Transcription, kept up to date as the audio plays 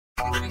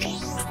Ready?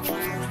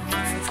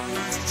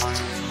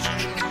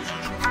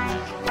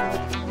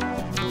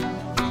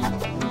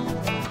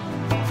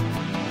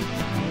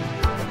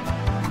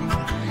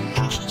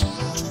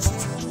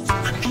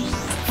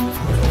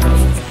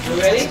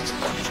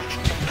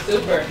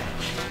 Super.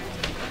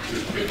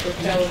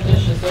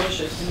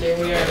 Supercalifragilisticexpialidocious. There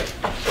we are.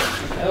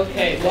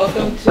 Okay,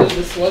 welcome to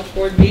the select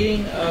board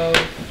meeting of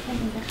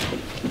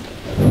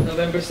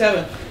November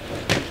 7th.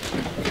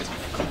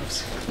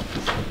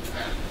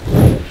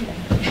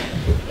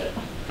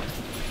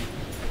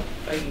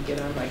 If I can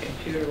get on my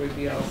computer, we'd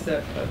be all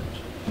set, but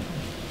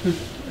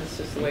that's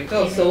just the way it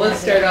goes. So let's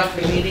start off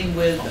the meeting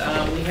with,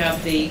 we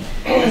have the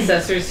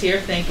assessors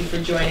here. Thank you for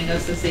joining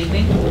us this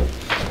evening.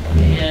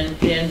 And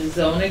Dan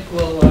Zonik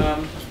will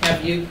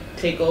have you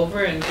take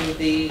over and do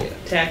the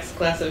tax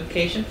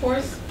classification for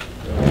us.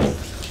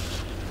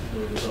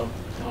 Move it up.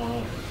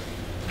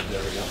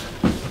 There we go.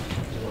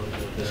 You want to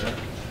do it there?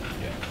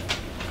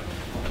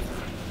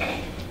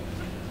 Yeah.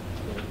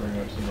 We'll bring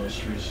up the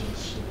most recent,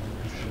 so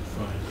you should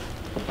find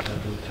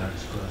Hadley tax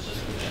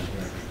classification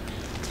here.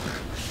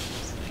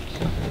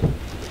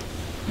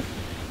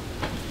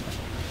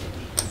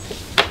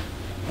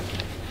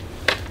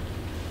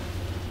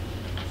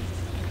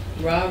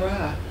 Rah,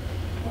 rah.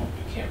 Oh,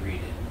 you can't read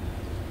it.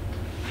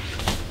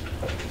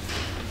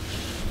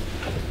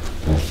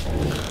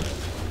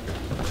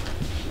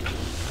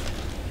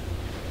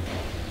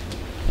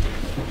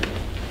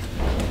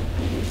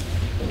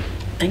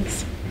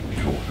 Thanks.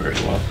 You're very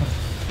welcome.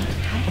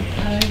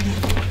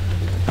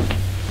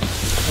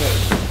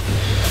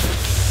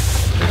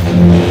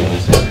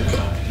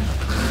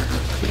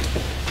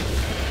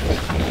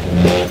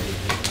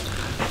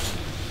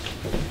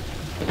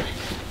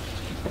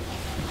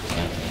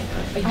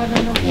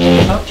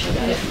 Oh, she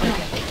got it.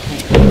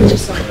 Okay.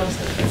 Just so close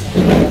that it's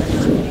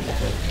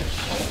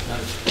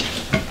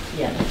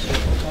yeah, that's right.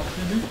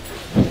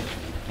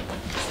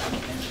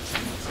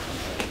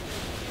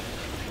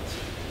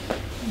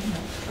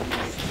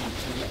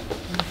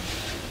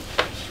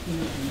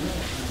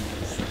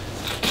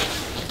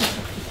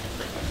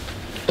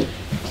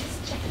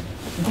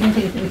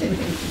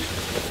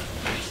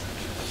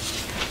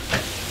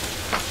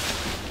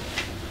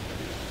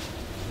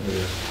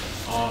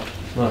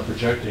 Not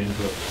projecting,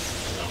 but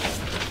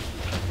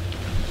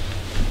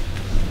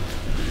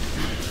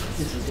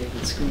This is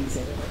David screens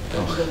it.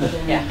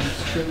 Oh. Yeah,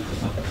 it's true.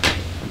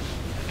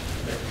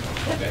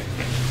 Okay.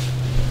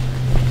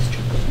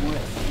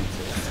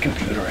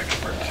 computer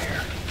experts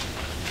here.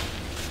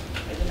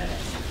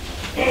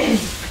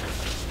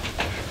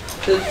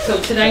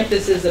 So tonight,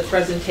 this is a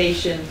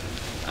presentation.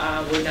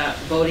 We're not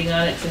voting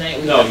on it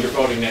tonight. No, you're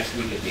voting next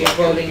week at the We're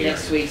actual voting hearing.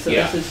 next week, so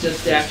Yeah. this is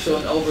just actual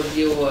an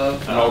overview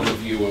of. An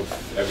overview of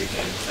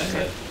everything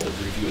Okay. and the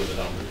review of the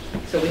numbers.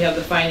 So we have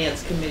the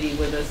finance committee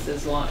with us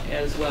as well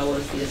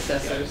as the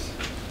assessors.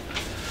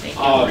 Thank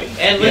you.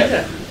 And yeah.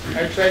 Linda,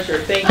 our treasurer,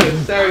 thank you.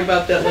 Sorry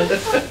about that, Linda.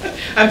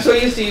 I'm so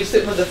used to you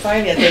sitting with the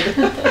finance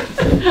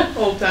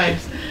old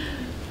times.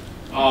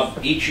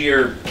 Each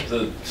year,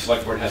 the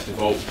select board has to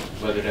vote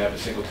whether to have a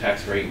single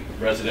tax rate,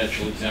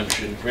 residential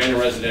exemption, grant a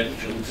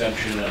residential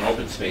exemption, an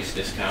open space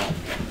discount,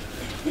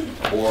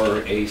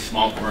 or a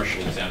small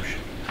commercial exemption.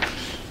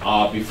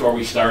 Before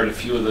we start, a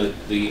few of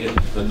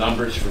the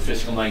numbers for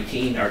fiscal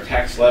 19. Our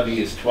tax levy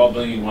is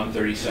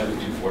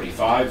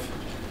 $12,137,245.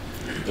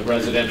 The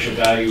residential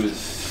value is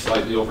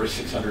slightly over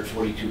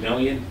 $642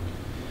 million.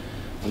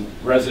 The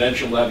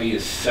residential levy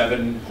is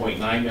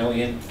 $7.9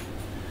 million.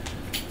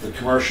 The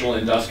commercial,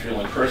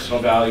 industrial, and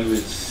personal value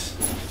is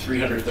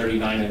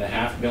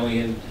 $339.5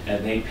 million,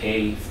 and they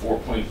pay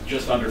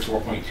just under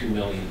 $4.2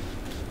 million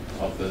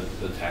of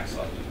the tax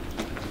levy.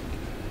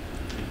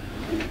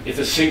 If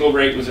a single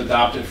rate was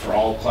adopted for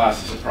all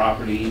classes of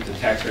property, the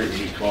tax rate would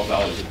be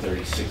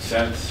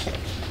 $12.36.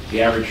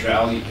 The average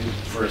value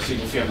for a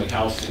single-family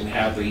house in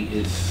Hadley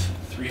is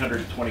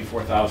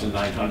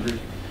 $324,900. The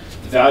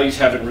values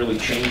haven't really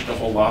changed a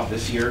whole lot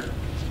this year.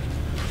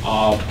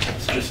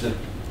 It's just that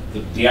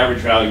the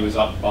average value is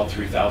up about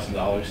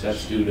 $3,000.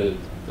 That's due to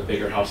the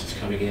bigger houses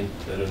coming in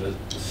that are the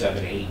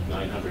 $700,000, $800,000,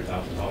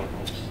 $900,000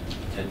 homes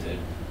tend to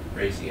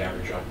raise the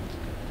average up.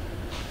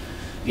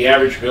 The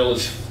average bill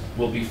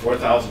will be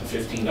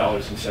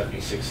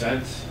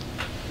 $4,015.76.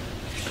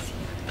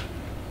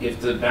 If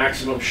the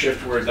maximum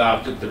shift were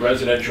adopted, the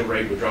residential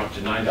rate would drop to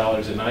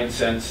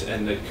 $9.09,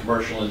 and the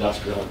commercial,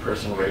 industrial, and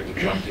personal rate would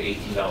jump to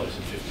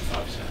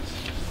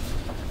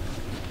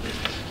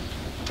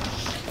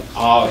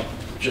 $18.55.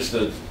 Just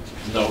a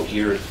note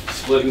here,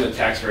 splitting the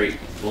tax rate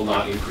will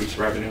not increase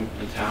revenue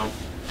in town.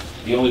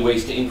 The only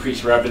ways to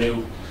increase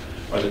revenue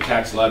or the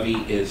tax levy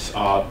is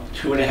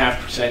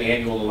 2.5%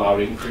 annual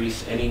allowed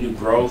increase, any new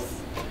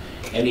growth,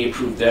 any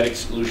approved debt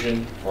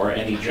exclusion, or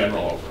any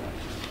general override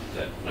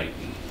that might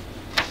be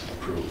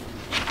approved.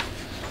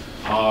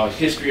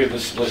 History of the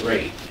split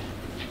rate.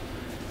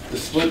 The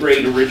split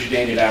rate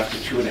originated after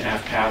 2.5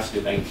 passed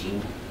in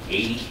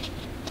 1980.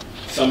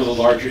 Some of the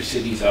larger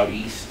cities out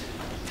east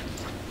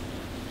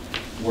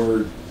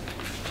were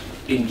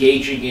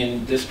engaging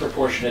in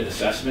disproportionate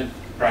assessment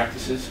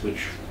practices,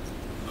 which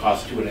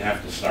cost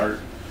 2.5 to start.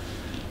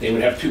 They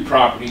would have two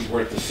properties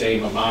worth the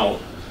same amount.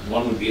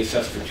 One would be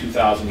assessed for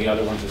 $2,000, the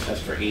other one's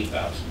assessed for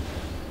 $8,000.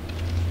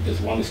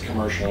 Because one is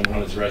commercial and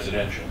one is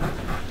residential.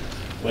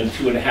 When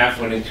 2.5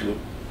 went into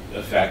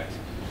effect,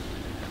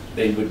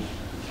 they would,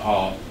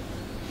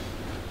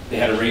 they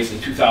had to raise the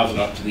 $2,000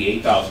 up to the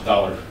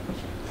 $8,000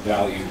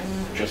 value,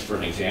 just for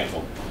an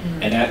example.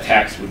 And that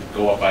tax would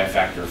go up by a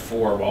factor of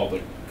 4, while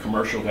the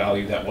commercial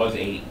value that was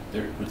 8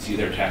 would see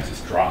their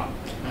taxes drop.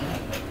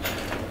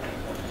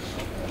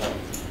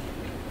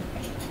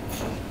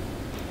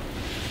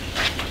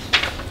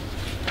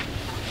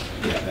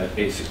 Yeah, that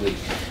basically,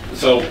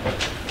 so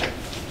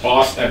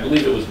Boston, I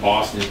believe it was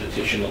Boston,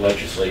 petitioned the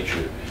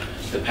legislature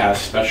to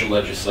pass special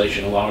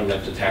legislation allowing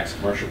them to tax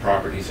commercial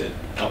properties at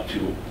up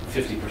to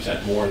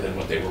 50% more than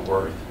what they were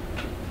worth.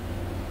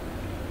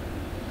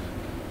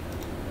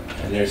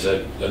 And there's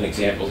an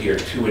example here,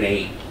 2 and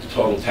 8, the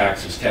total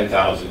tax was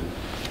 $10,000.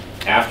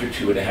 After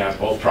 2.5,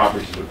 both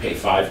properties would pay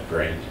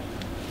 $5,000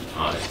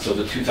 on it. So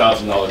the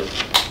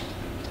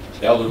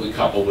 $2,000 elderly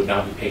couple would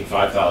now be paying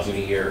 $5,000 a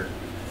year,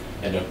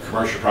 and a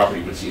commercial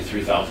property would see a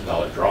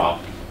 $3,000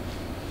 drop.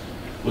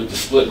 With the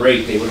split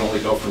rate, they would only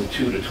go from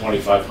 $2,000 to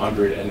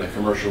 $2,500, and the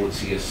commercial would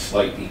see a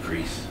slight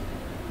decrease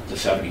to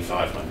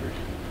 $7,500.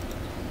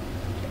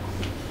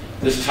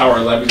 This is how our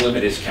levy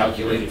limit is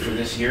calculated for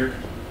this year.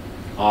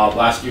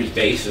 Last year's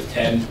base of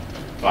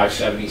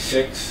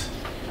 $10,576.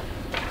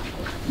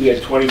 We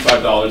had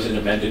 $25 in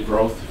amended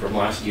growth from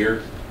last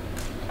year.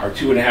 Our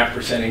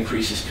 2.5%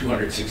 increase is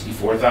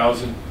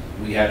 $264,000.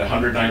 We had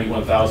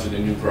 $191,000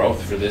 in new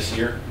growth for this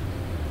year,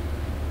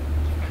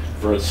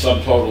 for a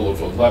subtotal of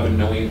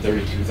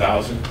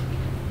 $11,032,000.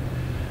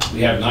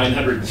 We have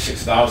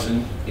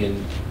 $906,000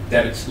 in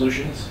debt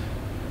exclusions,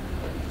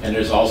 and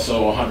there's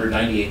also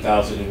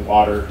 $198,000 in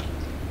water,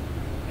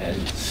 and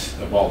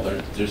well,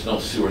 there's no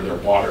sewer, there are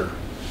water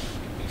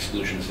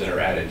exclusions that are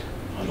added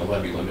on the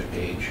levy limit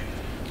page,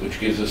 which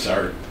gives us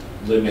our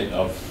limit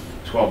of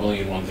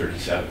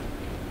 $12,137,000.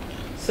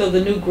 So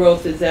the new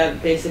growth, is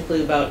that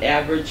basically about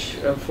average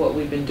of what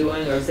we've been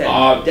doing, or is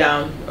that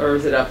down, or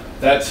is it up?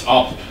 That's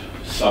up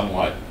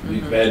somewhat.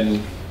 We've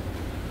been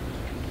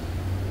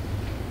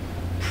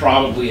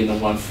probably in the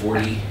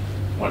 140,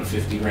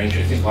 150 range.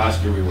 I think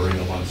last year we were in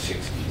the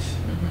 160s.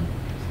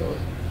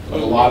 But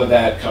a lot of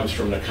that comes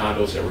from the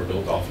condos that were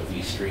built off of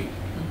E Street.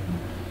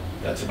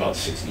 That's about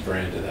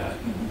 $60,000 of that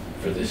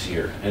for this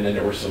year. And then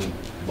there were some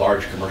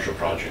large commercial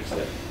projects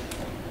that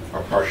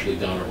are partially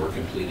done or were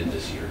completed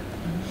this year.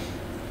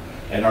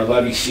 And our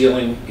levy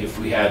ceiling, if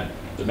we had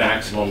the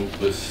maximum,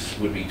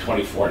 would be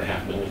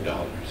 $24.5 million.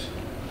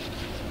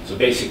 So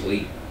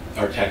basically,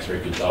 our tax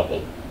rate could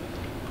double,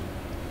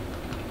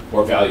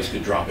 or values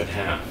could drop in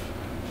half,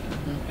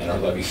 and our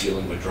levy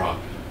ceiling would drop.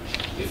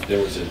 If there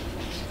was a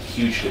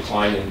huge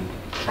decline in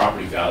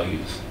property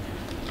values,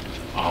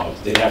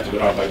 they'd have to go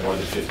down by more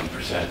than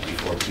 50%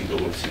 before people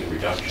would see a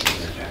reduction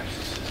in their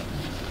taxes.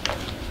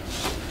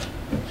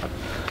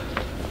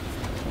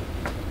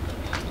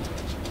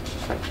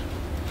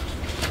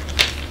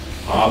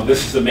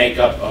 This is the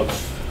makeup of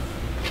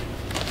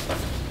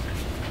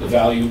the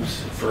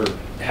values for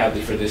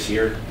Hadley for this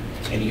year.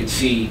 And you can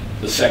see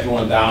the second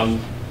one down,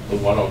 the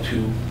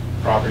 102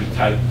 property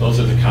type, those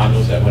are the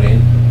condos that went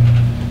in.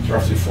 It's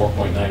roughly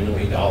 $4.9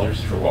 million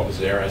for what was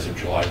there as of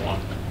July 1,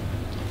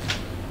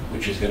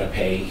 which is going to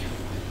pay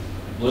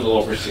a little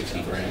over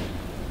 $60,000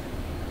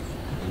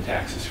 in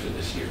taxes for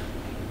this year.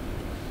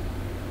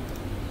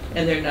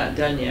 And they're not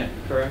done yet,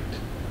 correct?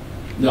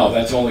 No,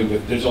 that's only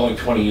there's only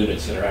 20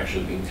 units that are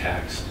actually being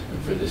taxed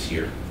for this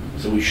year.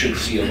 So we should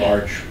see a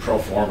large pro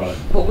forma.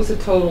 What was the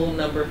total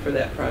number for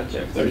that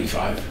project?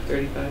 35.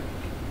 35.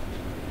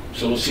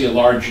 So we'll see a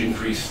large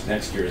increase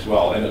next year as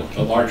well. And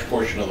a large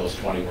portion of those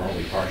 20 were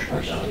only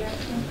partially done.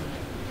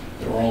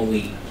 There were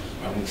only,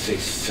 I would say,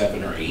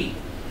 7 or 8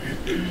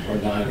 or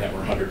 9 that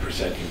were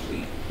 100%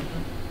 complete.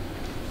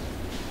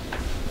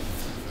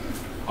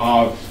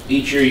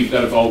 Each year you've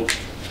got to vote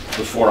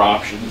the 4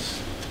 options.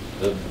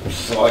 The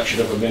selection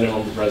of a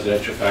minimum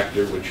residential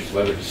factor, which is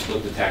whether to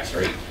split the tax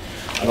rate,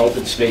 an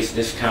open space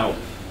discount,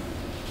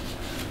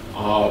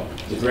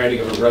 the granting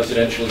of a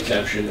residential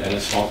exemption and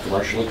a small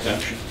commercial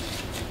exemption.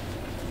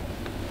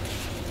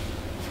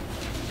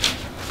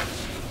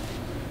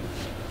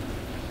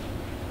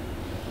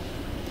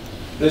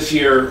 This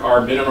year,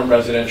 our minimum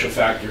residential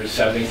factor is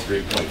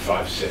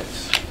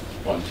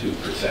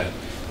 73.5612%.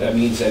 That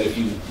means that if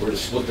you were to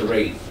split the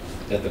rate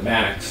at the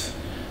max,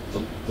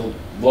 the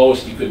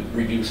lowest you could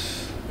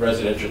reduce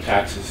residential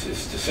taxes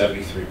is to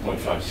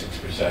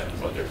 73.56%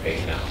 of what they're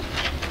paying now.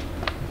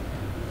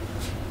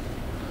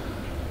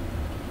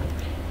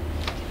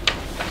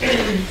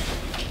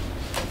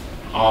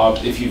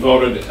 If you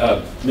voted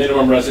a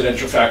minimum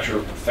residential factor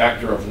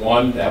of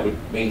 1, that would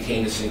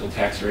maintain a single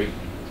tax rate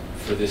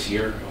for this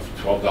year of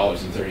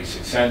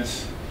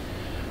 $12.36.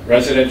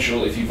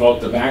 Residential, if you vote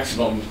the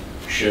maximum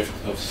shift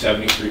of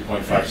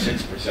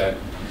 73.56%,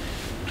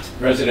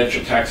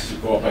 residential taxes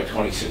would go up by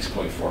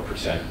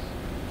 26.4%.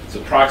 It's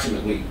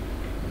approximately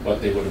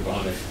what they would have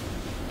gone if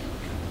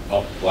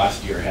up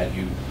last year had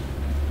you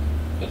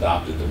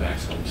adopted the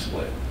maximum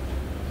split.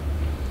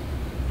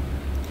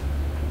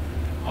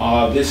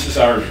 This is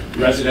our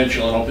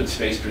residential and open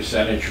space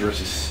percentage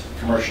versus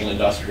commercial,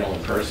 industrial,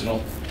 and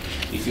personal.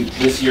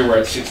 This year we're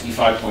at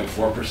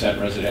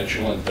 65.4%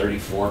 residential and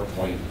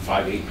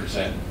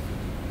 34.58%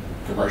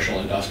 commercial,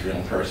 industrial,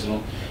 and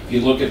personal. If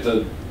you look at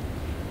the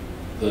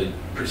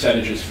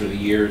percentages for the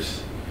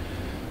years,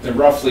 they're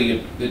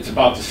roughly, it's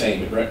about the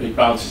same. It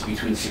bounces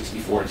between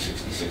 64 and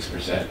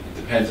 66%. It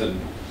depends on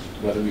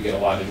whether we get a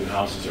lot of new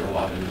houses or a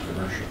lot of new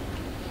commercial.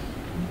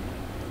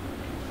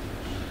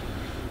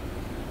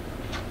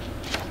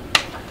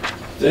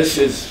 This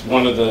is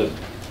one of the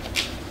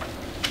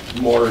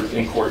more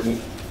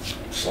important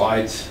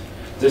slides.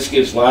 This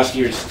gives last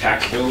year's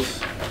tax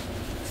bills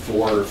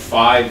for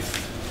 5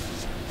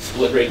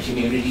 split rate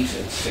communities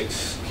and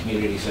 6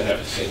 communities that have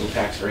a single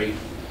tax rate.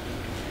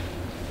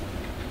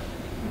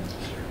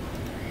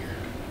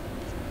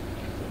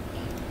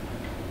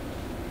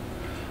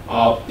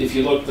 If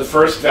you look, the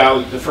first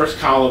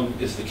column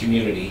is the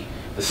community.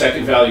 The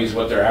second value is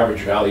what their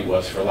average value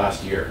was for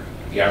last year,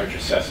 the average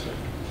assessment,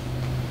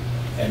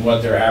 and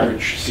what their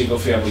average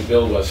single-family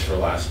bill was for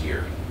last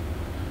year.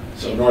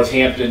 So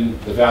Northampton,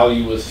 the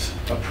value was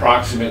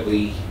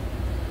approximately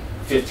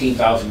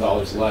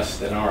 $15,000 less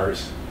than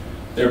ours.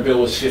 Their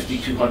bill was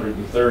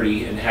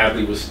 $5,230, and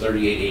Hadley was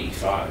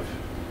 $3,885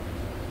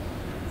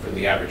 for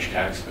the average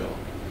tax bill.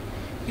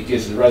 It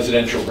gives the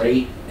residential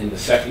rate in the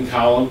second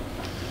column.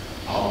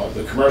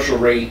 The commercial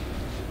rate,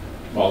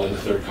 well, in the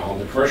third column.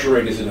 The commercial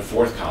rate is in the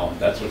fourth column.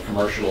 That's what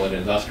commercial and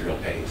industrial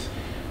pays.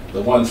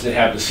 The ones that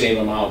have the same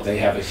amount, they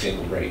have a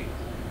single rate.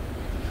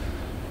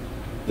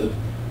 The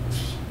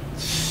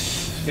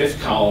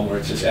fifth column, where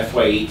it says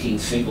FY18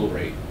 single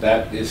rate,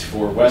 that is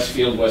for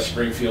Westfield, West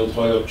Springfield,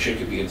 Holyoke,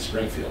 Chicopee, and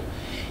Springfield.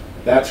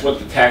 That's what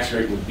the tax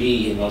rate would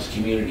be in those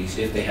communities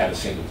if they had a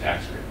single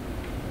tax rate.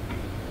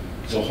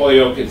 So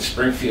Holyoke and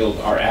Springfield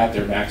are at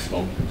their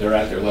maximum. They're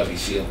at their levy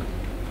ceiling.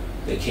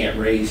 They can't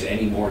raise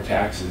any more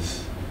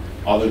taxes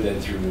other than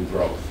through new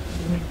growth.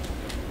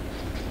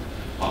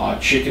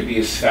 Chicopee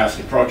is fast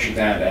approaching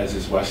that, as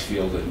is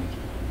Westfield, and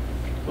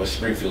West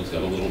Springfield's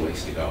got a little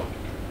ways to go.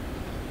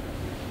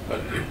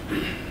 But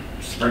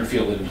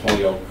Springfield and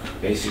Holyoke,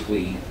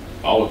 basically,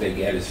 all what they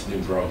get is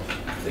new growth.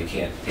 They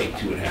can't take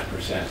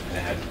 2.5% and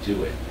add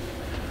to it.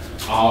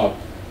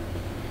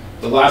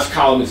 The last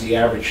column is the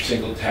average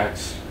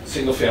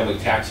single-family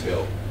tax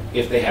bill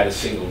if they had a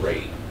single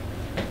rate.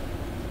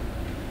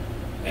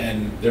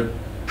 And they're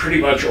pretty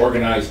much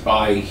organized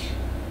by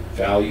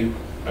value.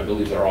 I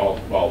believe they're all,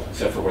 well,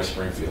 except for West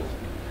Springfield.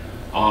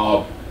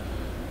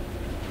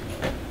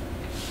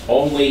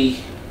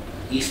 Only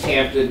East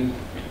Hampton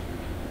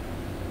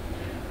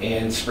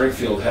and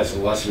Springfield has a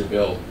lesser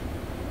bill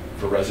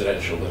for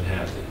residential than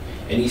Hadley.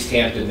 And East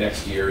Hampton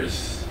next year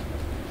is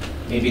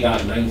maybe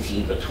not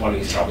 19, but 20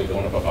 is probably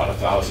going up about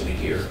 $1,000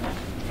 a year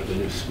for the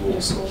new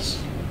schools.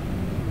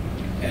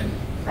 And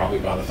probably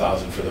about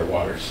 $1,000 for their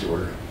water,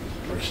 sewer,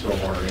 or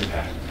stormwater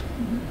impact.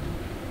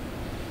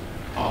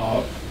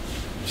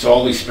 So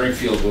only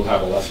Springfield will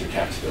have a lesser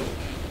tax bill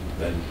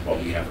than what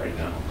we have right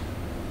now.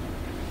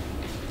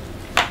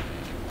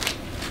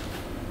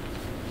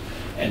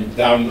 And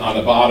down on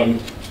the bottom,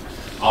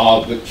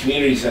 the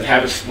communities that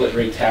have a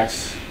split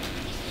tax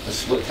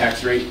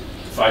rate,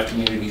 5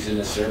 communities in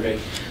this survey,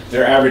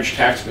 their average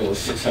tax bill is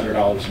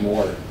 $600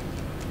 more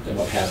than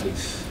what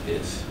Hadley's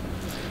is.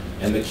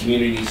 And the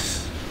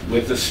communities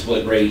with the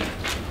split rate,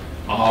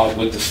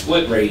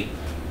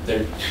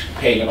 they're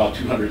paying about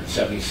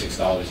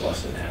 $276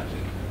 less than Hadley.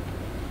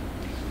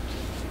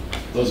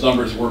 Those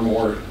numbers were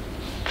more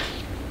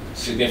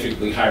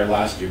significantly higher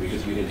last year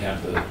because we didn't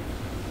have the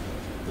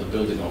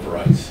building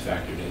overrides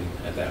factored in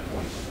at that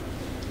point.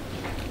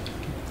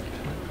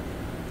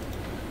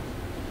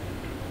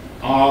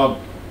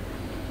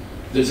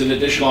 There's an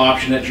additional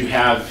option that you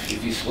have.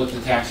 If you split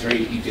the tax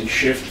rate, you can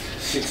shift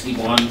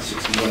 61,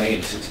 61A,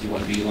 and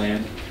 61B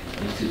land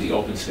into the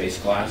open space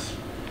class.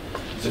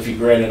 So if you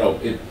grant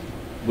it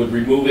would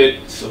remove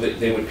it so that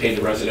they would pay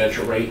the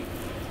residential rate,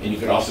 and you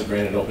could also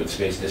grant an open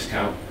space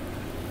discount.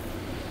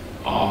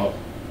 A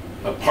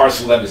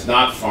parcel that is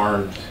not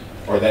farmed,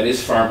 or that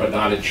is farmed but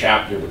not in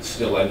chapter, would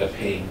still end up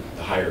paying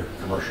the higher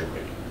commercial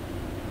rate.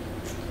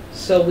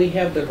 So we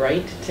have the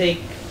right to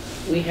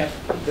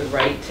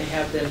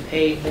have them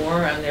pay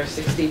more on their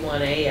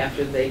 61A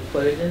after they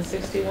put it in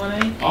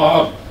 61A?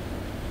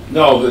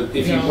 No,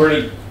 if you were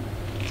to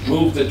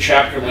move the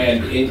chapter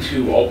land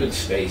into open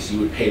space, you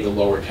would pay the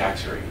lower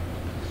tax rate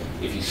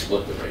if you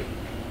split the rate.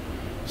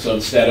 So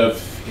instead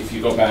of, if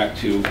you go back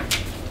to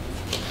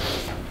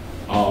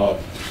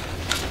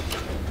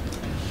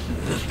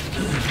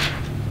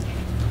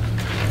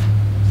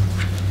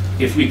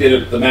if we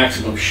did the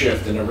maximum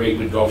shift, then the rate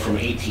would go from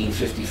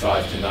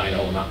 $1,855 to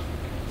 $909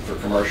 for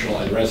commercial,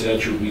 and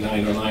residential would be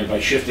 $909. By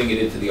shifting it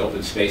into the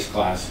open space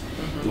class,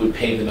 it would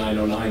pay the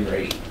 $909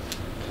 rate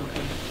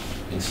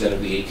instead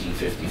of the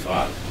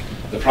 $1,855.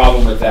 The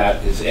problem with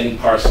that is any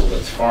parcel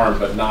that's farmed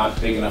but not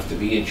big enough to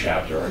be in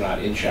chapter or not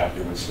in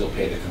chapter would still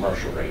pay the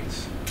commercial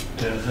rates.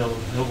 Dan,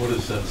 what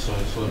is that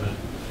size limit?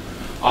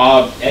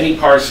 Any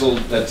parcel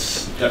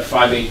that's got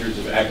 5 acres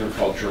of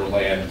agricultural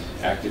land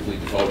actively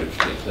devoted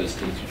can get placed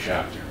into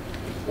chapter.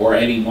 Or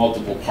any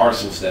multiple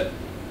parcels that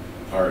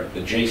are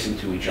adjacent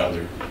to each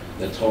other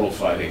that total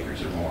 5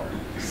 acres or more.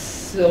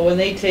 So when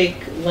they take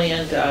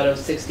land out of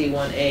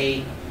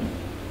 61A,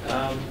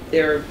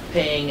 they're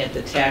paying at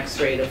the tax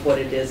rate of what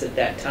it is at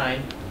that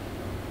time?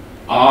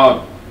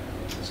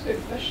 That's a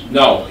good question.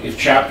 No, if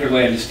chapter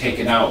land is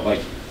taken out, like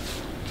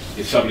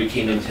if somebody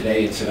came in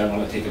today and said, I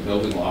want to take a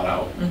building lot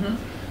out,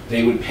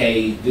 they would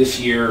pay this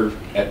year,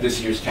 at this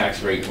year's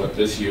tax rate, what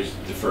this year's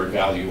deferred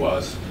value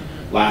was,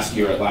 last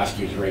year at last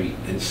year's rate,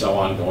 and so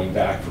on, going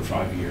back for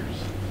 5 years.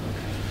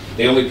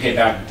 They only pay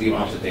back the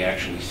amount that they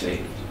actually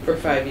saved. For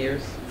 5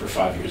 years? For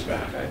 5 years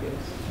back. 5 years.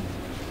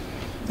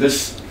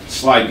 This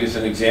slide gives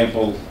an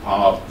example.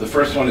 The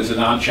first one is a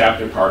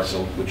non-chapter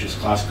parcel, which is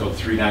class code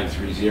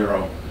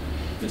 3930.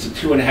 It's a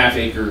 2.5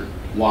 acre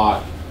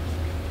lot,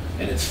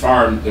 and it's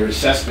farmed. Their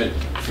assessment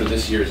for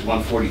this year is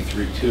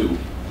 143.2.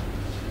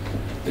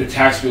 Their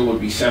tax bill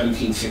would be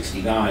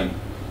 $17.69.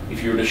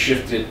 If you were to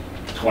shift it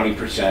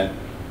 20%,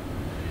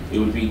 it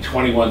would be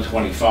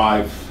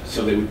 $21.25,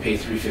 so they would pay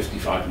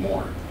 $3.55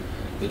 more.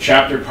 The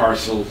chapter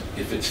parcel,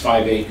 if it's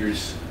 5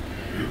 acres,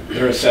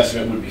 their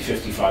assessment would be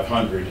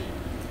 $5,500.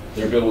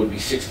 Their bill would be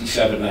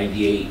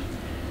 $67.98,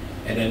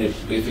 and then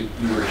if we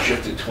were to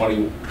shift it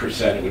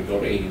 20%, it would go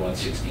to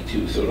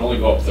 $81.62. So it would only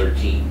go up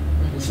 13.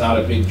 It's not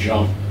a big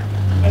jump.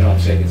 I know I'm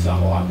saying it's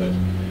not a lot, but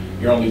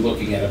you're only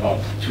looking at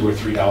about $2 or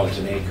 $3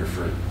 an acre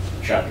for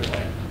chapter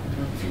land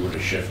if you were to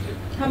shift it.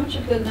 How much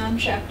of the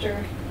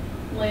non-chapter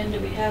land do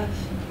we have?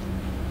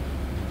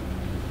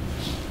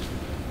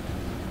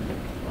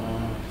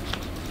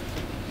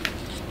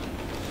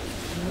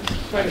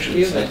 Quite a Actually,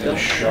 few it's not that going don't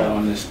to show have.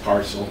 on this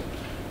parcel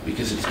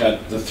because it's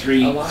got the A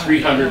 300 lot, to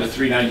yeah.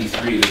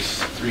 393.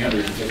 There's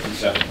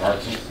 357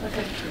 parcels.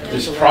 Okay.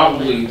 There's a lot of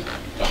probably land.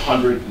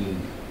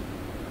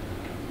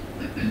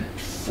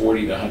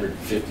 140 to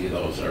 150 of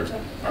those are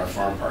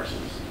farm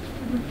parcels.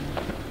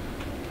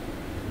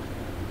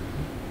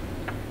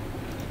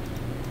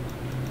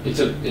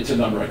 It's a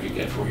number I could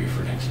get for you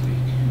for next week.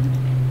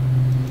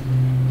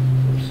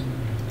 Oops.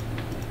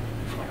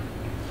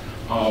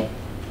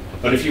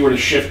 But if you were to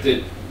shift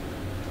it,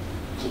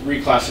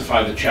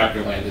 reclassify the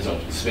chapter land as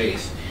open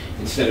space,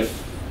 instead of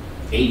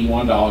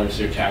 $81,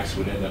 their tax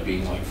would end up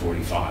being like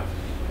 $45.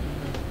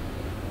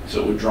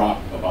 So it would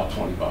drop about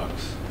 $20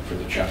 for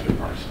the chapter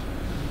parcel.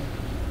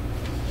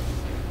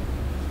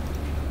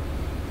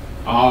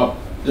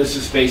 This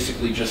is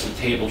basically just a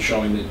table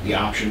showing the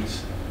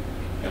options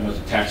and what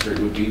the tax rate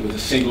would be with a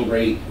single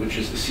rate, which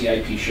is the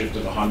CIP shift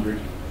of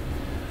 100.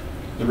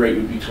 The rate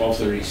would be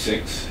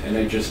 $12.36, and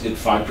I just did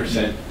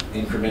 5%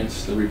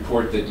 increments. The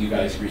report that you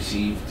guys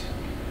received,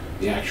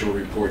 the actual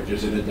report,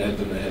 there's an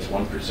addendum that has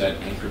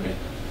 1% increment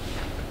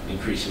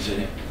increases in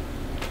it,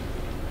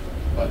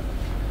 but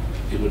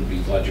it wouldn't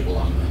be legible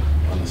on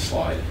the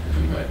slide if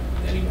we went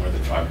any more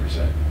than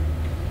 5%.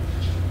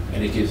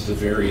 And it gives the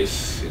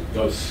various. It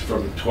goes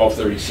from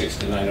 1236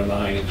 to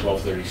 909 and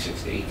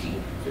 1236 to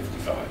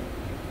 1855.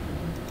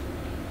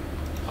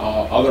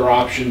 Other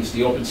options: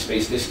 the open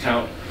space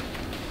discount.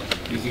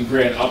 You can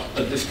grant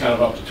a discount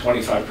of up to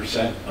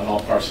 25% on all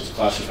parcels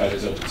classified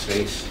as open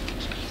space.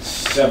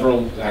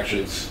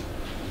 Actually it's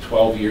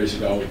 12 years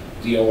ago,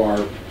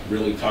 DOR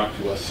really talked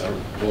to us, our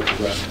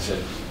local rep, and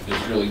said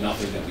there's really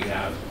nothing that we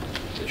have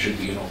that should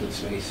be an open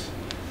space.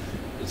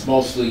 It's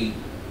mostly,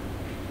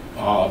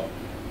 a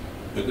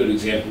good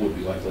example would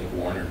be like Lake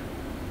Warner.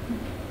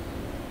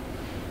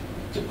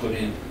 To put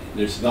in,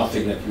 there's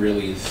nothing that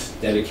really is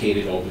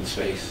dedicated open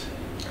space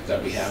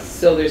that we have.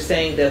 So they're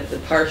saying that the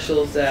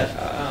parcels that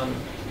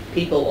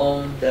people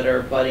own that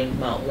are abutting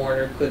Mount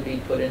Warner could be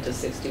put into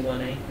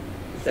 61A?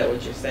 Is that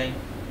what you're saying?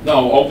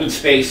 No, open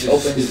space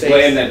Open is space.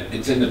 land that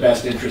it's in the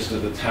best interest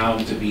of the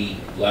town to be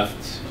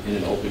left in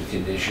an open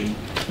condition.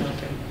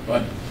 Okay.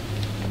 But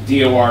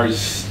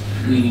DOR's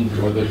leaning,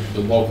 or the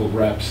local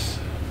reps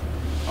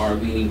are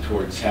leaning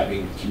towards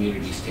having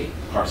communities take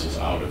parcels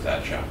out of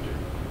that chapter,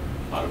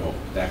 out of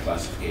that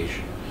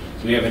classification.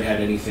 So we haven't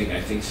had anything,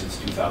 I think, since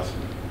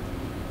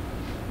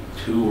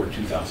 2002 or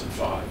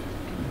 2005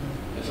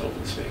 as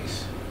open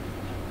space.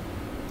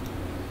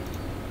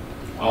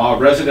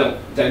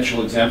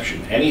 Residential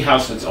exemption. Any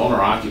house that's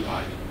owner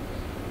occupied,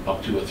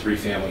 up to a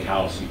 3-family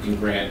house, you can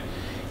grant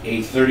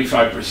a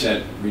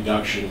 35%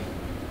 reduction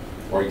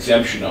or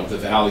exemption of the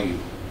value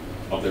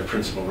of their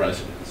principal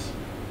residence.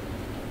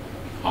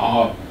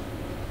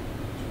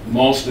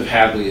 Most of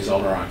Hadley is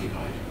owner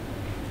occupied.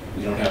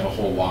 We don't have a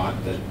whole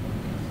lot that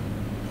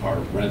are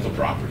rental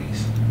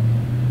properties.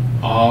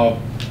 I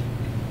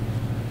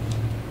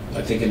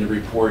think in the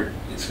report,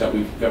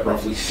 we've got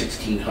roughly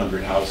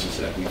 1,600 houses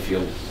that we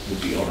feel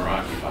would be owner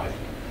occupied.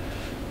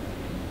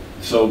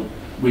 So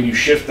when you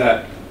shift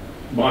that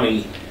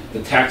money,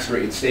 the tax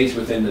rate, it stays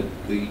within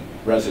the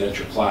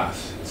residential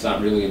class. It's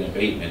not really an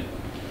abatement.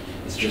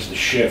 It's just a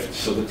shift,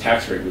 so the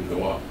tax rate would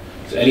go up.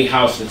 So any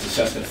house that's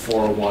assessed at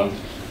 401,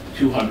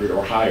 200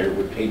 or higher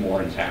would pay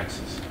more in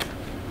taxes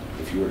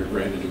if you were to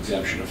grant an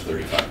exemption of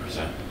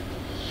 35%.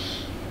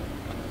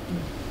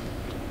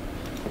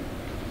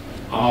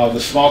 The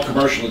small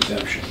commercial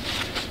exemption.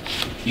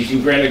 You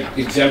can grant an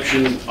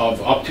exemption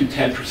of up to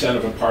 10%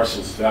 of a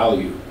parcel's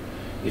value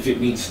if it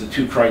meets the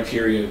two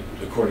criteria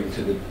according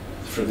to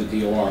for the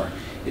DOR.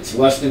 It's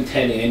less than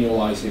 10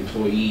 annualized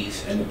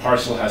employees, and the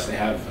parcel has to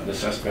have an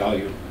assessed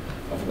value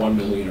of 1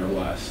 million or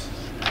less.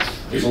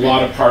 There's a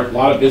lot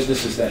of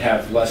businesses that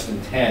have less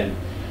than 10,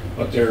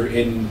 but they're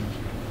in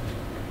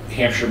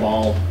Hampshire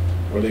Mall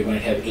where they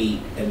might have 8,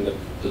 and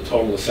the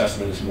total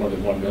assessment is more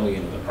than 1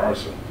 million of the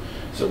parcel,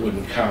 so it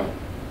wouldn't count.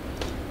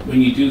 When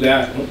you do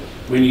that,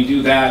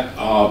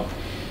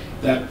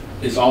 that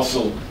is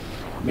also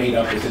made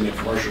up within the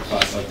commercial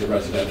class, like the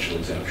residential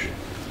exemption.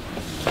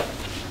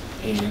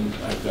 And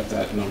I've got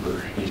that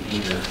number in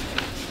here.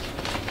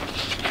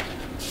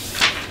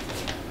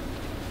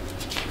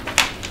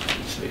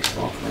 Say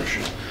small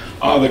commercial.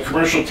 The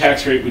commercial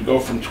tax rate would go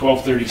from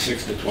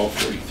 1236 to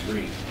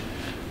 1243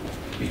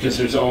 because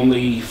there's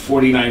only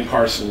 49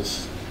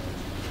 parcels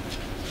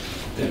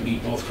that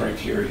meet both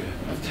criteria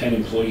of 10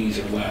 employees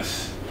or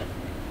less,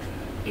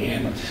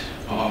 and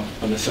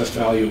an assessed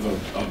value of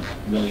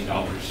 $1 million,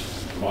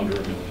 of under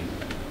 $1 million.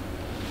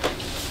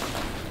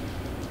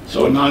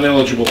 So a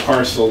non-eligible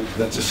parcel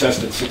that's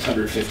assessed at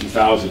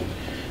 $650,000,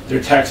 their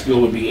tax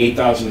bill would be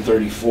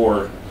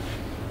 $8,034.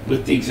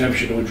 With the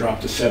exemption, it would drop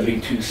to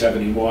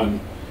 $72.71,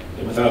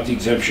 and without the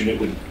exemption, it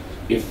would,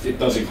 if it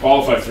doesn't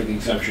qualify for the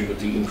exemption with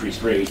the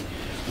increased rate,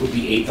 would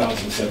be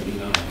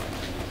 $8,079.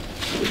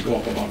 It would go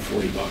up about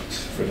 $40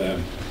 for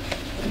them,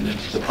 and then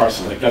the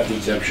parcel that got the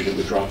exemption, it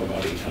would drop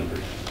about $800.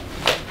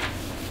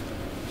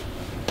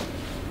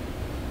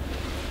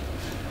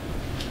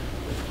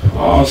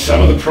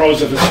 Some of the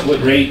pros of a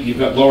split rate: you've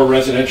got lower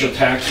residential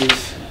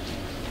taxes,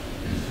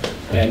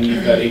 and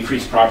you've got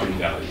increased property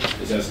values,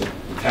 because as the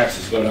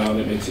taxes go down,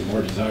 it makes it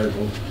more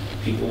desirable.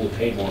 People will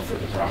pay more for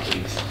the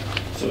properties,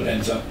 so it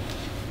ends up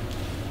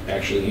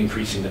actually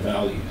increasing the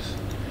values.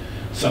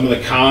 Some of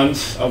the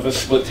cons of a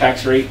split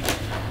tax rate: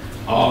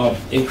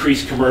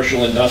 increased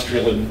commercial,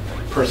 industrial, and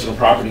personal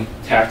property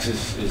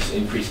taxes is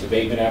increased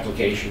abatement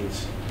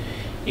applications.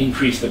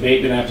 Increased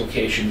abatement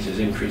applications is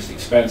increased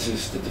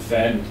expenses to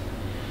defend.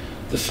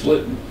 The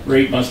split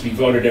rate must be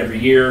voted every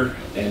year,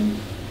 and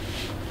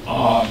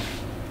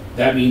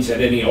that means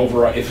that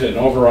if an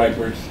override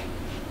were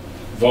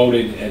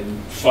voted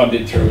and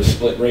funded through a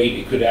split rate,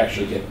 it could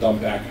actually get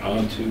dumped back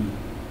onto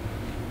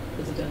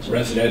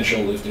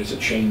residential if there's a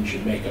change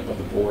in makeup of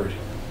the board.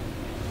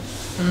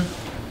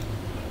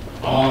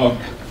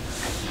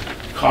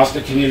 Cost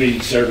of community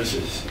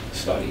services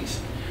studies.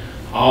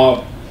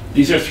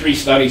 These are 3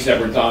 studies that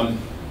were done.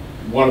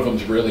 One of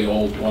them's really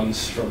old.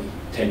 One's from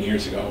 10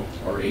 years ago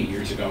or 8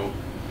 years ago.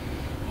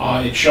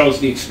 It shows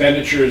the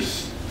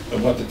expenditures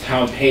of what the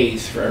town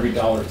pays for every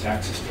dollar of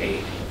taxes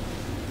paid.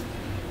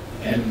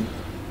 And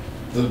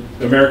the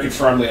American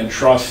Farmland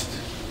Trust,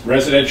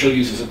 residential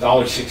uses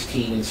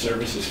 $1.16 in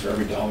services for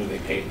every dollar they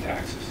pay in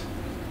taxes.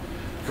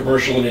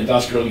 Commercial and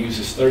industrial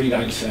uses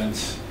 39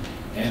 cents,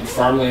 and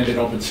farmland and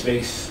open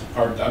space,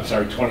 or I'm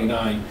sorry,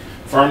 29.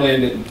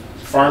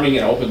 Farming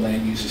and open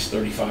land uses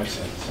 35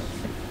 cents.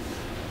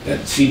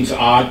 That seems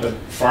odd, but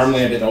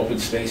farmland and open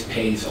space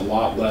pays a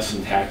lot less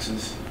in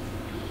taxes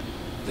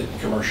than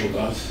commercial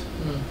does.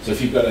 So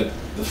if you've got the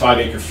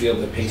 5-acre field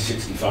that pays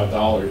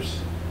 $65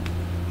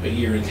 a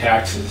year in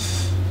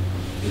taxes,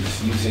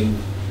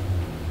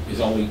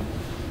 is only,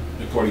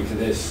 according to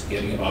this,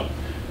 getting about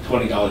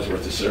 $20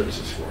 worth of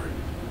services for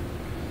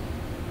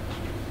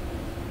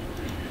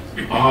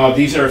it.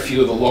 These are a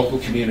few of the local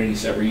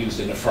communities that were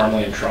used in the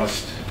Farmland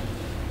Trust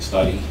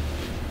study.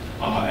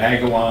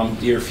 Agawam,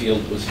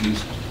 Deerfield was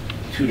used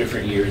 2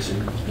 different years,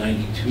 in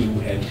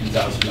 '92 and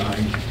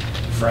 2009.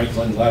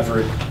 Franklin,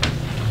 Leverett.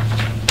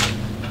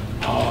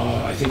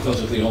 I think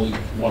those are the only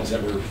ones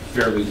that were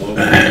fairly low.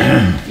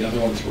 The other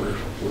ones were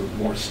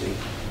more state,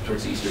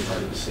 towards the eastern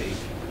part of the state.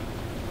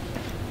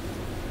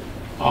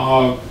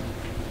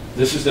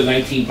 This is the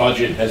 19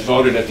 budget as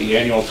voted at the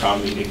annual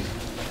town meeting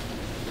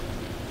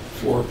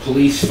for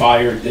police,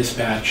 fire,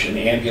 dispatch, and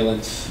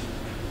ambulance.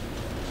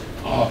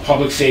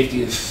 Public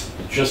safety is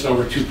just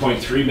over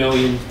 2.3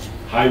 million.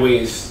 Highway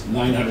is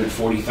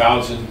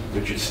 940,000,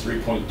 which is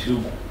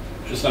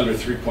just under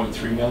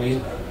 3.3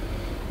 million.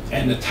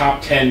 And the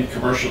top 10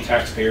 commercial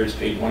taxpayers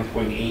paid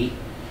 1.8,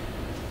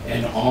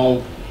 and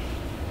all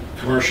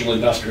commercial,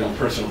 industrial, and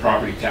personal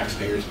property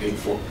taxpayers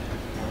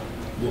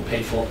will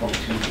pay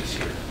 4.2 this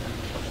year.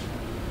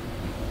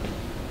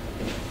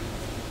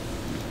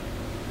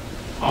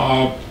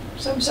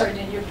 So I'm sorry,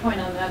 Dan, your point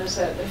on that is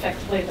that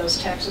effectively those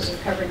taxes are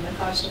covering the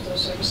cost of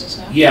those services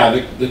now?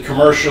 Yeah, the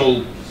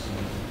commercial,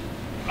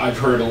 I've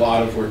heard a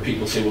lot of where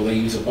people say, well, they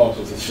use a bulk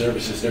of the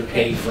services. They're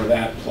paid for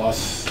that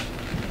plus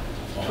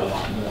a whole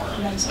lot more.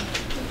 And then some.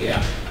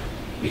 Yeah,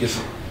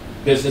 because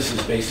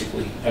businesses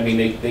basically, I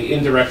mean, they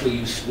indirectly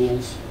use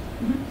schools,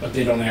 but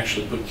they don't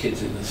actually put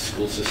kids in the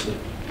school system,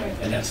 Right.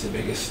 and that's the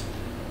biggest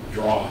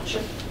draw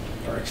Sure.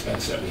 or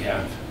expense that we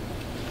have.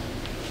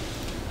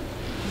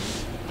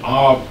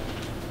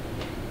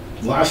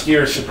 Last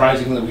year,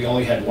 surprisingly, we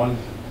only had one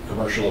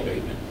commercial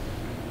abatement,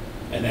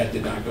 and that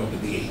did not go to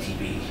the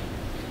ATB.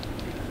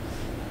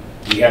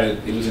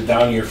 It was a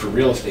down year for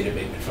real estate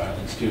abatement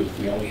filings too.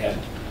 We only had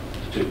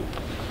 2.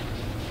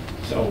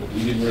 So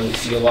we didn't really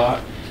see a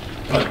lot,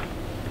 but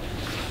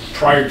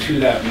prior to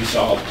that, we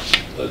saw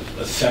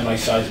a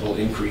semi-sizable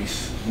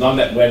increase, none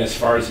that went as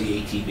far as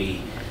the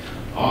ATB.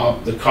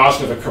 The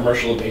cost of a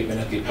commercial abatement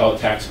at the appellate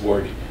tax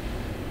board,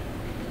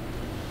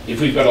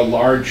 if we've got a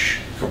large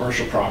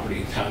commercial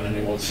property in town, and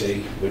I won't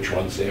say which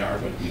ones they are,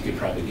 but you could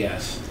probably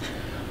guess.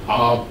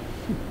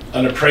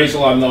 An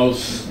appraisal on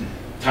those,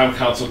 town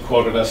council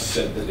quoted us,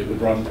 said that it would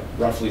run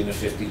roughly in the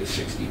 50 to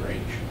 60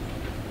 range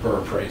per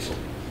appraisal.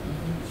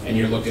 And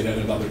you're looking at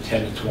another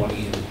 10 to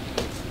 20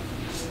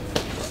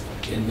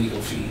 in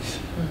legal fees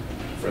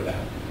for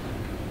that.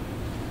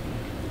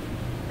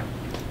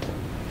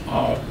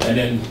 And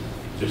then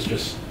there's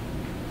just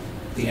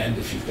the end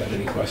if you've got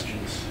any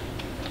questions.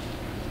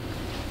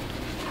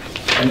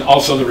 And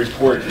also the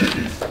report,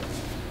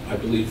 I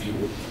believe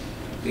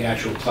the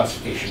actual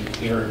classification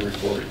hearing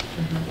report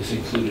is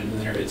included in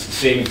there. It's the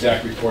same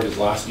exact report as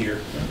last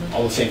year.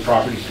 All the same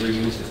properties were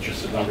used, it's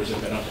just the numbers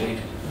have been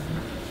updated.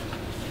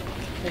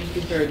 Thank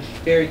you for a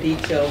very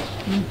detailed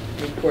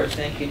report,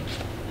 thank you.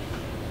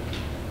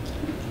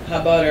 How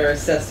about our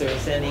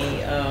assessors?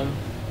 Any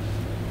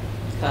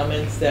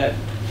comments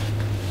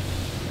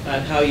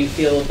on how you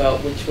feel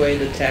about which way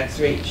the tax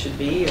rate should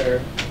be, or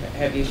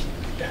have you,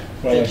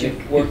 since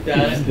you've worked on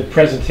it? The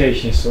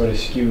presentation is sort of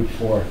skewed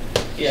for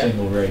Yeah.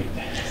 single rate.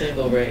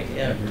 Single rate,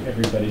 yeah.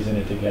 Everybody's in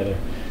it together,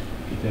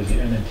 because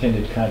the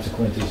unintended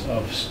consequences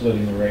of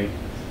splitting the rate,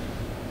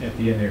 at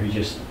the end there,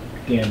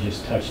 Dan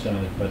just touched on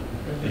it, but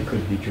it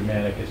could be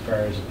dramatic as far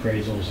as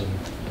appraisals and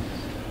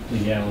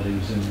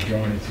legalities and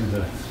drawing it through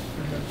the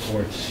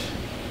courts.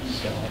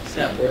 So It's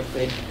not worth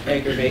the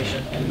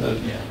aggravation. And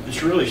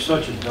It's really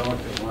such a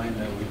delicate line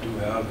that we do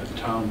have in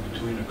town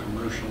between a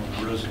commercial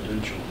and a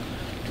residential.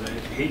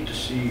 I hate to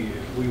see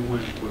if we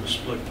went with a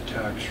split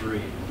tax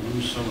rate,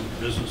 lose some of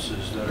the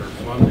businesses that are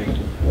funding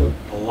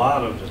a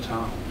lot of the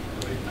town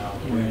right now,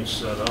 the way it's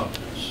set up.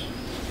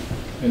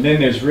 And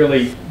then there's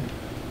really,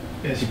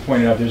 as you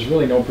pointed out, there's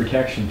really no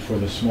protection for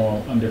the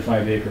small, under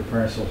 5 acre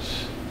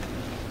parcels.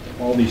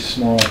 All these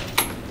small,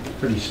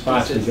 pretty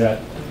spots we got,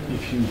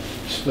 if you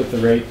split the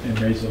rate and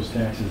raise those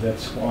taxes, that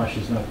squash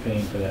is not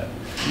paying for that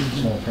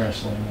small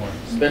parcel anymore.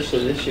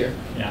 Especially this year.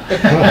 Yeah.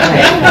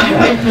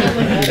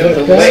 It was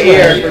a wet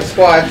year for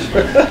squash.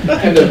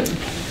 And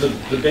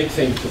the big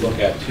thing to look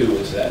at too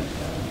is that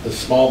the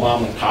small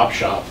mom and pop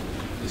shop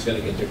is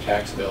gonna get their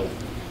tax bill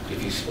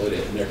if you split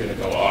it, and they're gonna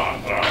go,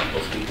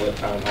 those people at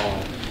town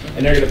hall,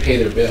 and they're gonna pay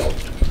their bill.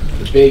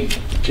 The big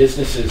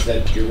businesses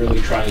that you're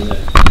really trying to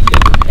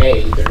get to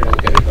pay, they're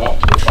gonna get it up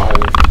to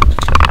filing.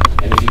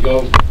 And if you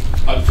go,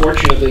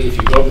 unfortunately, if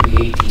you go to the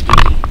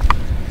ATB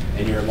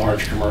and you're a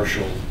large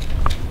commercial,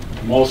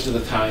 most of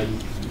the time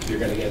you're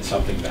gonna get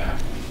something back.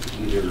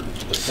 Either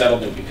a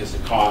settlement because the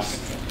cost,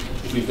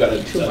 if we've got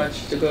a Too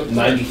much to go for.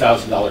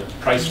 $90,000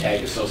 price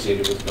tag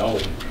associated with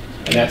going,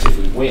 and that's if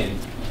we win.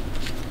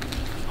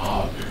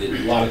 A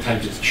lot of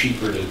times it's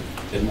cheaper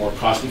and more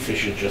cost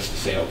efficient just to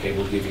say, okay,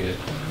 we'll give you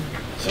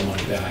some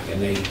money back,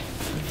 and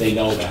they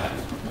know that.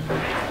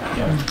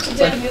 Yeah. So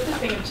Dan, the other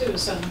thing too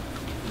is,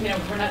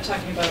 we're not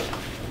talking about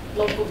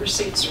local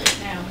receipts right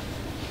now,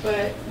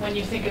 but when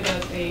you think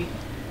about the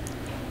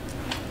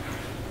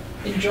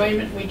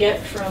enjoyment we get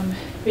from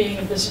being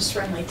a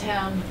business-friendly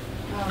town,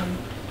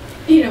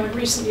 in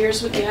recent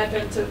years with the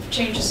advent of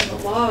changes in the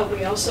law,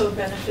 we also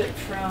benefit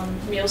from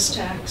meals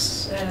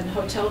tax and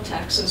hotel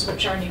taxes,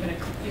 which aren't even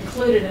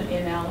included in the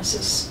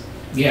analysis.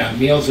 Yeah,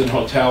 meals and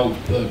hotel,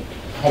 the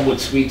Homewood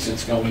Suites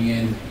that's going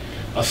in,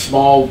 a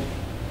small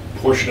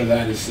portion of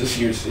that is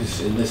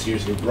in this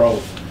year's new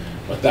growth,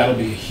 but that'll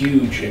be a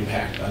huge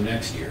impact on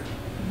next year,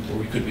 where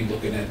we could be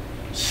looking at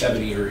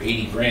 70 or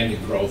 80 grand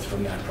in growth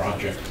from that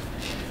project,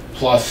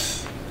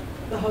 plus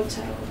The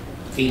hotel.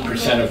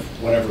 8% of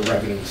whatever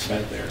revenue is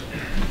spent there.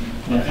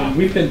 Yeah, and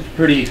we've been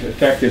pretty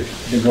effective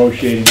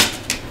negotiating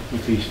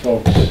with these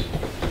folks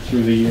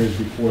through the years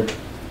before it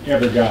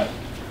ever got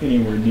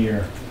anywhere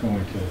near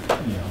going to,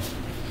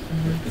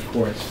 the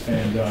courts.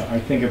 And I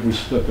think if we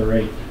split the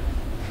rate,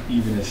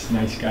 even as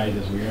nice guys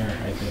as we are,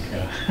 I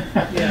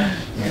think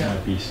there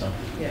might be some.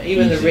 Yeah,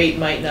 even the easy. rate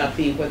might not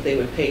be what they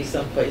would pay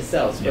someplace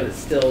else, but Yeah. it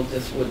still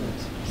just wouldn't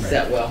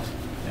set well.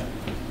 Yeah.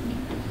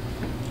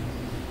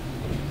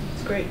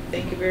 It's great,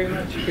 thank you very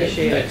much,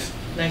 appreciate it. Thanks.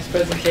 Nice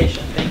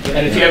presentation, thank you.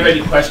 And if you have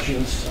any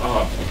questions,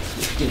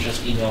 you can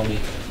just email me.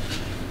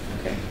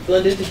 Okay.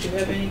 Linda, did you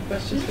have any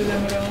questions for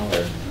them at all,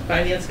 or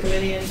Finance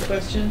Committee, any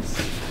questions?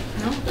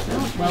 No,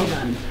 well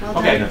done. Well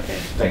Okay, done. Okay.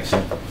 thanks.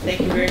 Thank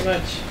you very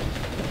much.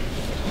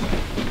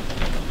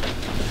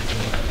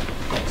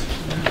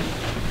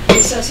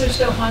 assessors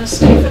don't want to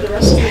stay for the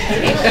rest of the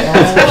meeting.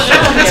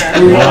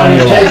 We want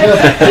to take it.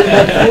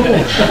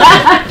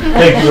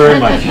 Thank you very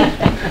much.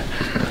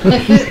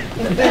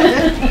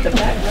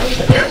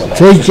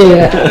 Take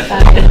care.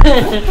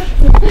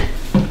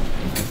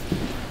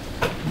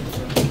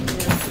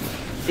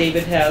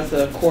 David has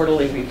a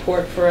quarterly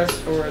report for us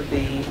for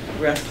the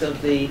rest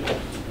of the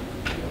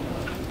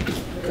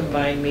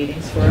combined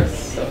meetings for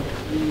us, so.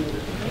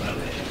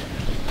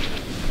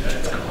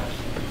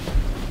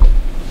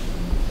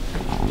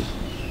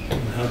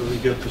 How do we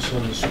get this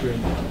on the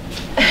screen?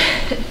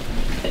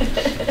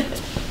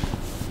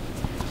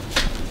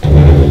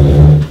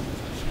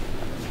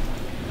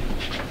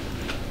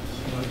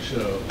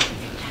 Slideshow.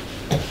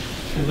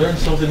 You learn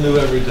something new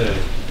every day.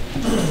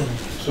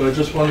 So I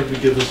just wanted to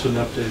give us an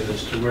update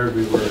as to where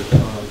we were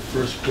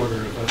first quarter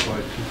of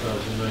FY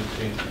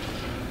 2019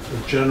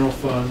 for general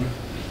fund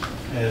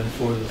and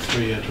for the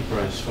 3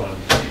 enterprise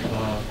funds.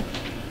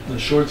 The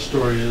short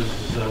story is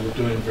that we're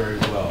doing very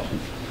well.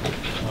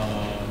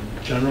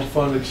 General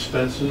fund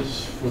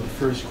expenses for the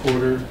first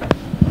quarter,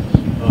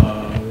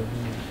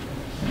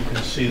 you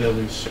can see that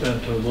we've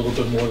spent a little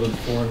bit more than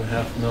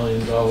 $4.5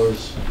 million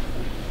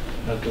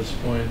at this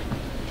point,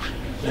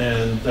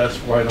 and that's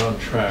right on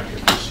track.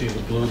 If you see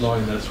the blue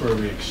line, that's where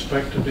we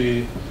expect to be.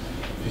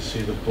 If you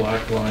see the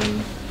black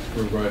line,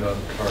 we're right on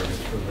target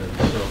for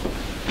that. So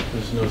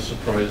there's no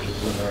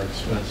surprises in our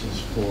expenses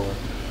for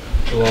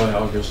July,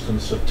 August, and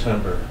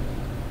September.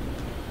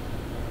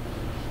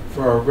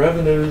 For our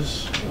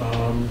revenues,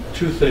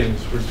 2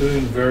 things. We're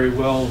doing very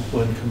well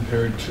when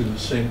compared to the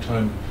same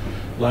time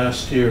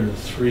last year in the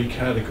 3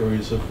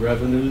 categories of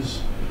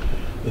revenues.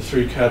 The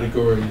 3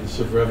 categories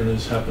of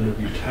revenues happen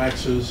to be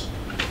taxes,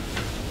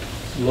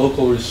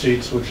 local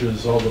receipts, which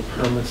is all the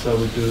permits that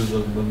we do,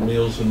 the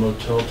meals and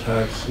motel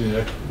tax,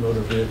 the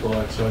motor vehicle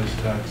excise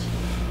tax,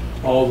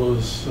 all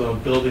those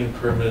building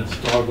permits,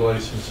 dog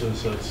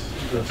licenses, that's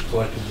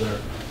collected there.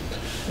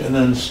 And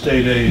then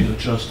state aid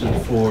adjusted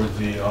for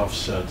the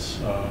offsets.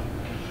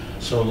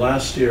 So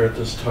last year at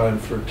this time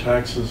for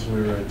taxes,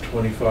 we were at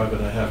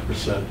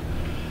 25.5%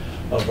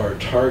 of our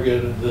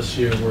target. This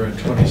year we're at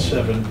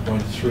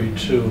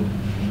 27.32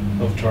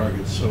 of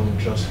target. So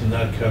just in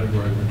that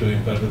category, we're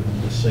doing better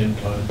than the same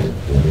time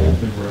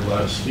we were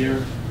last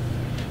year.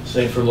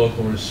 Same for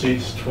local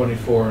receipts,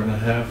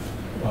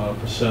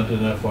 24.5% in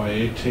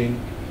FY18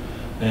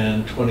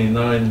 and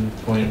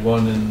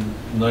 29.1 in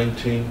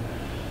 19.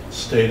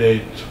 State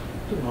aid,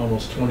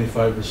 almost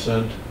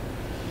 25%,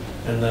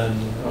 and then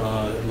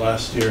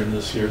last year and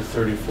this year,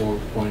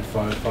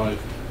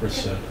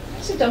 34.55%.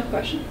 That's a dumb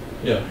question.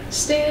 Yeah.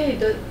 State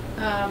aid,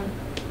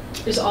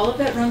 is all of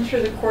that run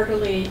through the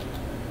quarterly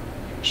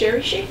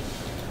cherry sheet?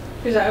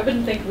 Because I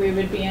wouldn't think we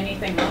would be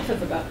anything off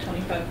of about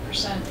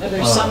 25%. Are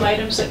there some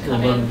items that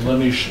come in?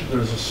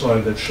 There's a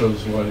slide that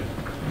shows why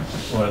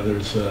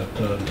there's that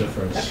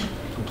difference.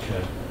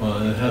 Okay. Well,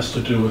 and it has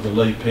to do with the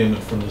late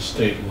payment from the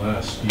state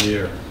last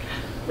year.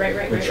 Right.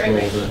 Which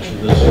rolled into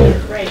this year.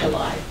 Right,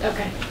 okay.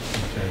 Okay.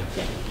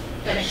 Yeah,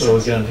 that makes So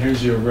sense. again,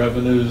 here's your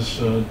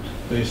revenues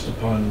based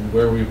upon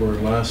where we were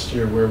last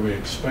year, where we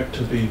expect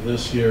to be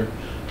this year,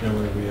 and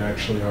where we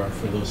actually are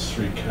for those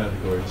 3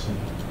 categories. And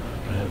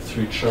I have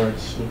 3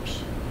 charts.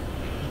 Oops.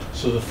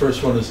 So the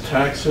first one is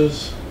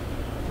taxes.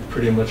 We're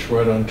pretty much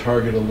right on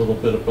target, a little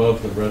bit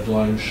above. The red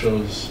line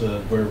shows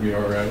where we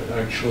are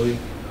actually.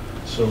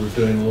 So we're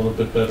doing a little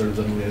bit better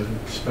than we had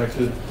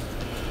expected.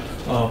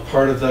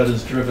 Part of that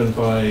is driven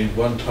by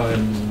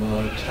one-time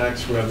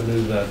tax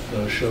revenue that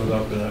showed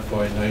up in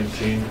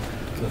FY19,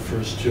 the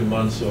first 2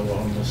 months of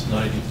almost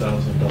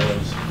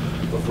 $90,000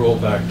 of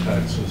rollback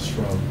taxes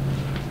from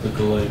the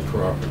delayed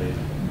property.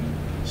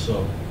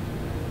 So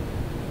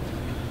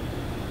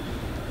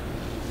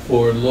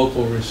for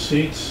local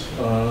receipts,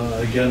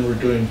 again, we're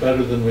doing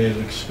better than we had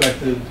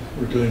expected.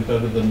 We're doing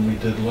better than we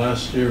did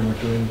last year. We're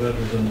doing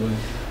better than we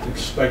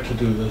expect to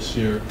do this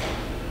year.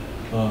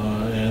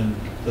 And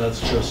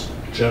that's just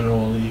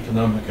general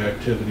economic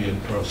activity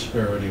and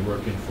prosperity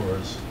working for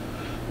us.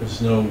 There's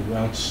no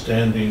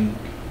outstanding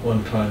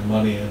one-time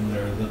money in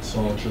there. That's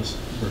all just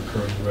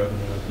recurring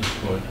revenue at this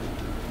point.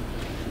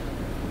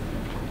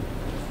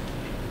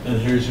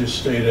 And here's your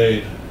state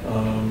aid.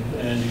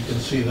 And you can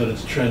see that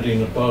it's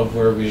trending above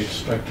where we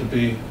expect to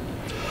be.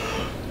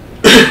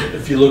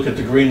 If you look at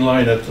the green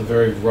line at the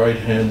very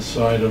right-hand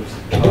side of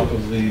the top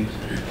of the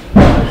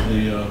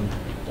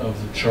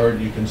chart,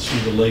 you can see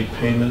the late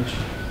payment,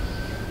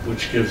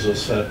 which gives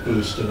us that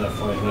boost in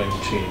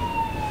FY19.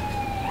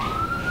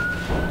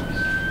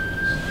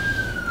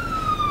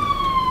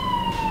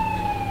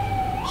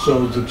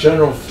 So the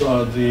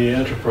the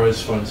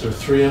enterprise funds, there are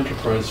 3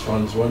 enterprise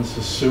funds. One's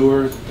the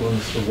sewer,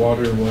 one's the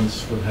water, and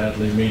one's for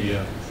Hadley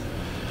Media.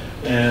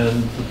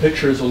 And the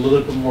picture is a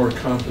little bit more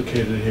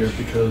complicated here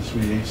because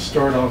we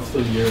start off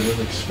the year with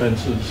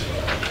expenses.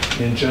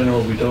 In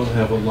general, we don't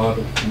have a lot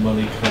of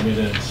money coming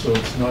in, so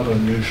it's not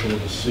unusual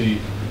to see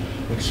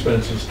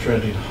expenses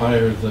trending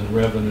higher than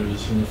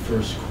revenues in the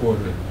first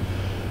quarter.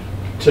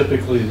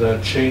 Typically,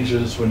 that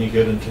changes when you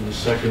get into the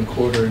second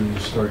quarter and you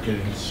start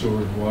getting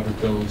sewer and water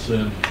bills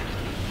in.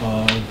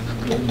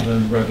 And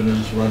then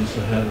revenues runs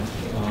ahead of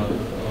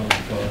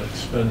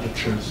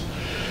expenditures.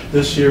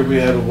 This year, we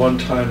had a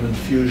one-time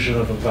infusion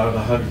of about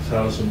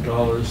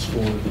 $100,000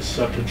 for the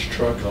septic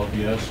truck. I'll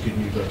be asking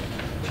you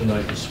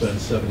tonight to spend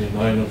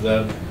 79 of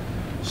that,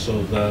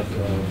 so that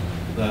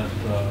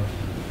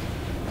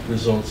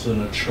results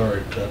in a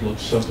chart that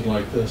looks something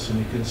like this, and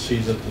you can see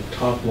that the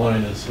top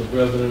line is the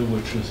revenue,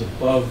 which is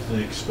above the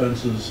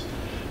expenses.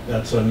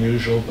 That's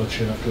unusual, but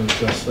you have to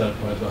adjust that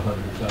by the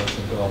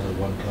 $100,000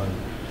 one-time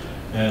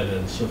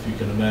add-in. So if you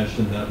can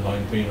imagine that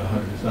line being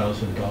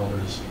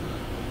 $100,000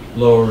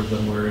 lower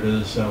than where it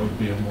is, that would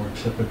be a more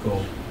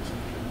typical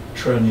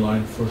trend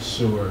line for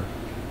sewer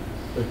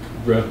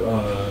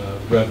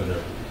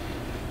revenue.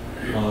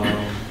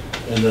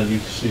 And then you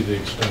can see the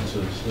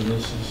expenses, and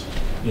this is,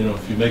 you know,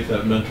 if you make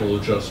that mental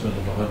adjustment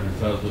of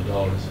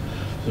 $100,000,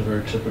 it's a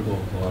very typical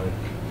line.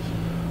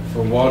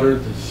 For water,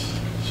 this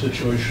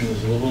situation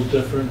is a little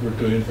different. We're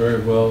doing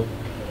very well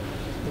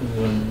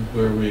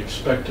where we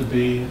expect to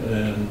be,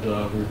 and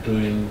we're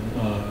doing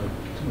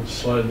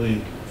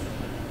slightly,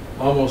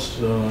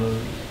 almost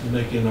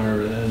making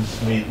our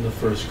ends meet in the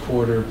first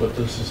quarter, but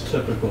this is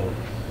typical.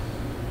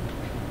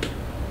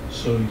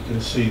 So you can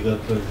see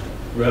that the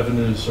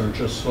revenues are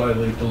just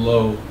slightly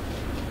below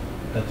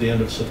at the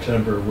end of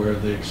September where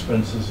the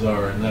expenses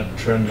are, and that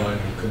trend line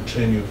will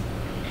continue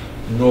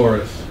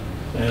north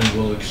and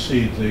will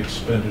exceed the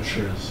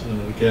expenditures.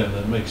 And again,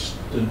 that makes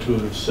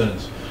intuitive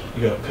sense.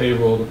 You got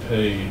payroll to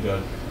pay, you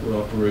got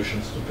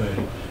operations to pay.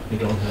 You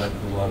don't have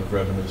a lot of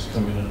revenues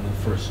coming in the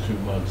first 2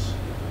 months.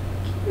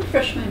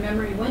 Refresh my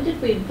memory, when did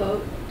we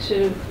vote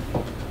to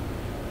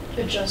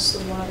adjust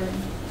the water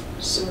and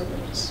sewer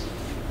rates?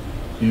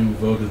 You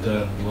voted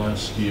that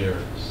last year,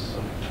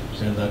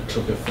 and that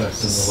took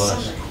effect in the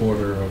last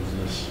quarter of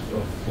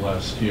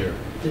last year.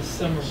 This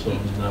summer, So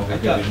now I we're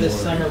thought getting this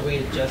more. summer we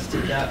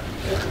adjusted that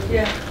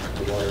Yeah.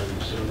 The water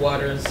and sewer.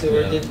 water and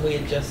sewer, Yeah. didn't we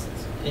just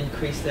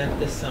increase that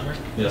this summer?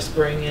 Yeah.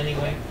 Spring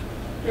anyway?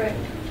 Right.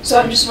 So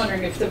I'm just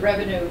wondering if the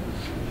revenue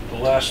The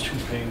last two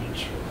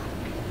payments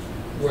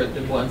Were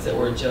the ones that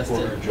were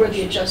adjusted? were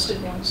the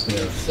adjusted ones.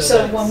 Yeah.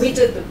 So when we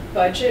that's- did the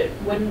budget,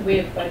 wouldn't we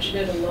have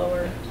budgeted a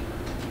lower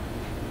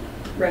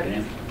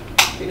revenue?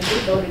 Because we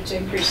voted to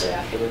increase it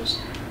afterwards?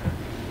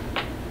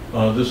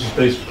 This is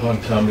based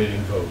upon town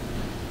meeting vote,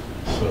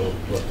 so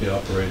what the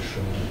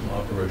operational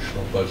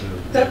budget.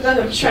 That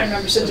I'm just trying to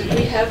remember, so did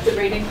we have the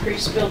rate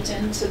increase built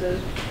into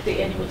the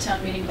annual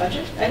town meeting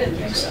budget? I didn't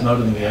think so.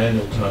 Not in the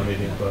annual town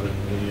meeting, but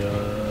in the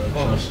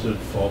adjusted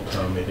fall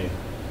town meeting.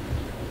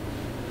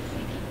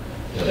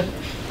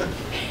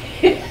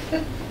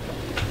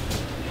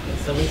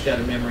 Somebody's got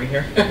a memory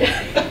here.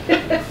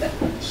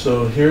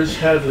 So here's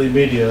Hadley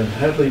Media, and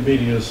Hadley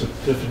Media is a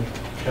different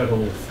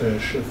kettle of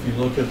fish. If you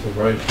look at the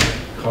right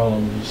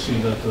column, you see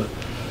that the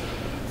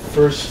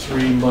first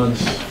 3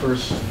 months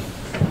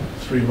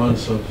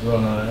of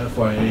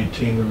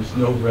FY18, there was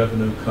no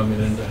revenue coming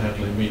into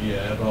Hadley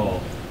Media at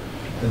all.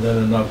 And then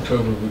in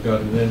October, we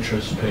got an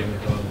interest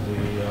payment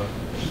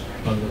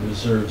on the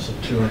reserves of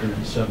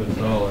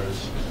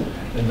 $207.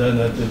 And then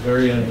at the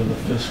very end of the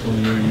fiscal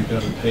year, you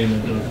got a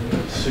payment of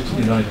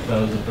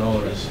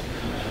 $69,000.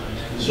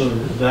 So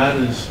that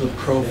is the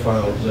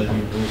profile that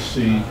you will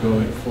see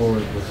going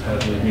forward with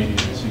Hadley Media.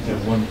 Is you get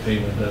one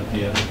payment at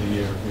the end of the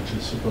year, which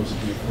is supposed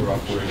to be for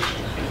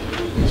operational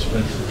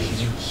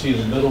expenses. You see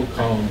the middle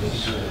column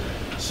is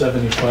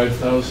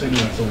 $75,000.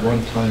 That's a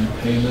one-time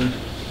payment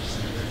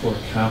for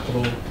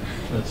capital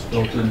that's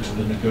built into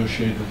the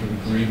negotiated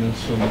agreement.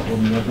 So we'll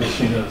never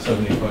see that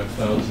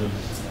 $75,000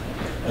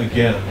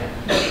 again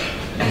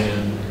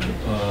in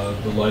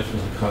the life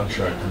of the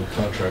contract, and the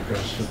contract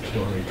goes to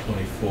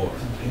 2024.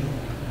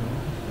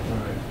 All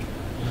right.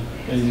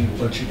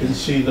 But you can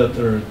see that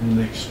the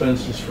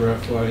expenses for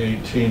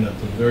FY18 at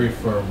the very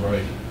far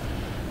right,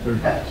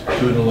 they're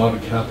doing a lot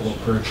of capital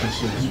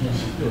purchases.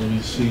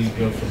 You see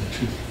go from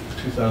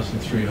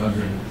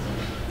 2,300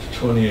 to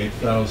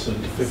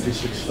 28,000 to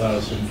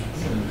 56,000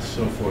 and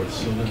so forth.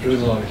 So they're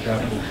doing a lot of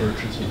capital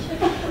purchases,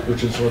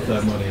 which is what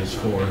that money is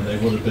for. And they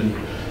would have been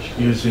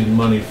using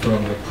money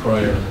from the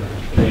prior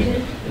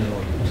payment in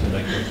order to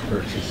make those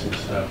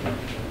purchases happen.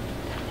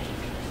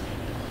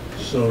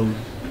 So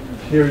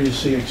here you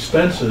see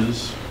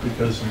expenses,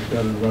 because you've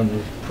got to run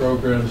the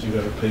programs, you've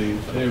got to pay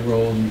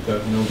payroll, you've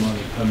got no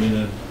money coming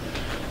in.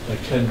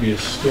 That can be a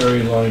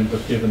scary line,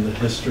 but given the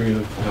history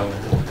of how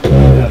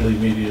Hadley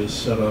Media is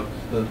set up,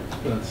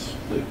 that's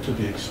to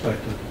be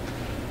expected.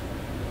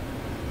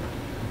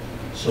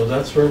 So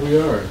that's where we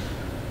are.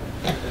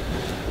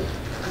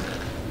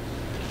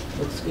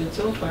 Looks good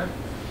so far.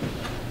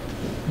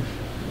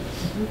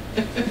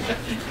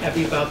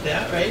 Happy about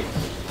that, right?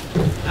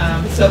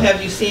 So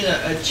have you seen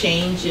a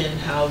change in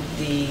how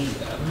the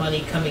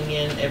money coming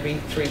in every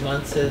 3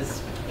 months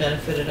has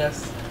benefited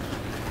us?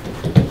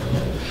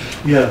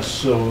 Yes,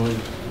 so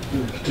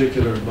in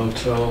particular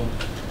motel,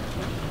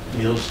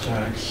 meals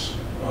tax,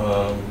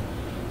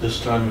 this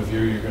time of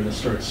year, you're gonna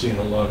start seeing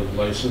a lot of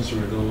license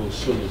renewals,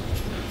 so the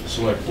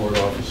select board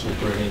office will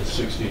bring in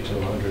 $60,000 to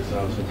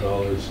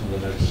 $100,000 in the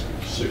next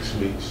 6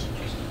 weeks.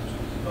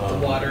 The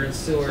water and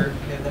sewer,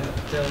 have that,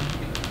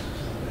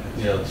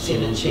 Yeah, so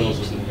seen it those bills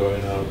have change. been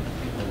going out.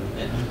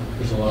 And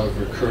there's a lot of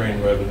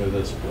recurring revenue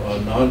that's,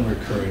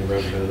 non-recurring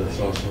revenue that's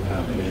also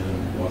happening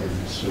in water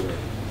and sewer.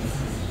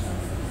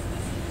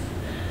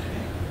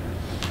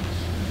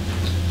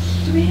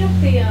 Do we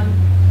have the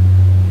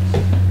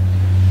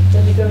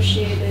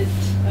negotiated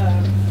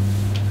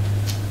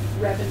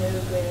revenue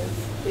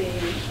with the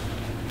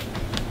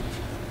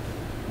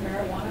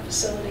marijuana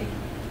facility?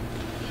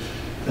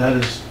 That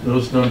is,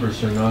 those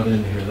numbers are not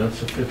in here.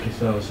 That's a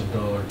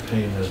 $50,000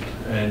 payment,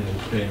 annual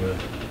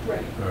payment.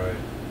 Right. All right.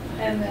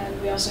 And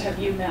then we also have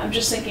UMass. I'm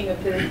just thinking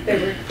of there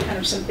were kind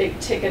of some big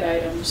ticket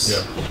items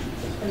Yeah.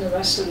 in the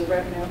rest of the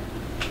revenue.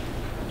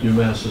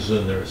 UMass is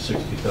in there, a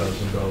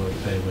 $60,000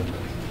 payment.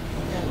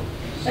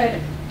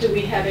 And do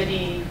we have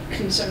any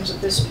concerns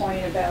at this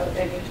point about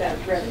any of that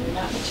revenue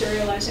not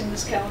materializing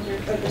this calendar,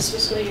 or this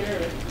fiscal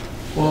year? Or?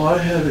 Well, I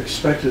had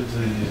expected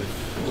the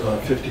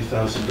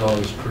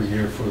 $50,000 per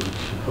year for the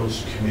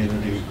host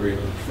community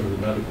agreement for the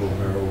medical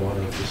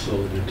marijuana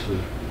facility to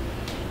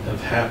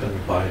have happened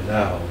by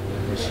now,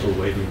 and we're still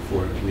waiting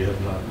for it. We have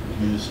not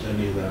used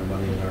any of that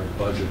money in our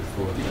budget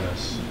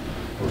forecast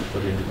or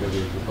putting together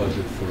the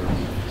budget for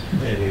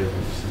any of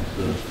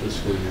the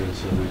fiscal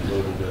years that we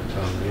voted at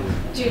town meeting.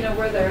 Do you know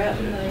where they're at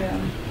in the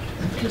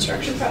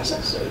construction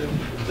process?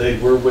 They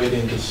were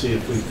waiting to see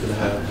if we could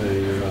have a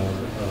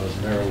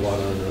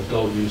marijuana, an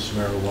adult use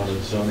marijuana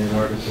zoning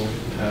article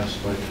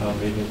passed by town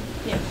meeting.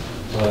 Yeah.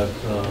 But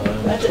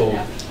That didn't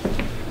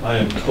happen. I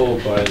am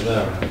told by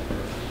them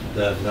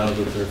that now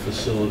that their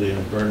facility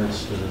in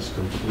Bernardston is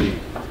complete,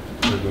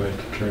 they're going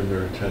to turn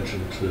their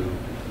attention to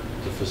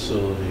the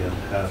facility in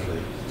Hadley.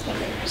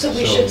 Okay. So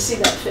we So- should see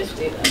that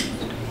 50 then.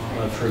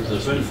 I've heard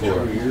this It's been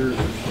before. 2 years or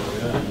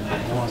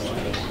so,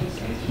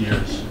 yeah.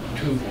 Years.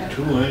 Two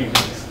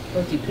anyways.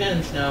 Well, it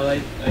depends now. I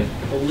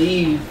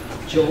believe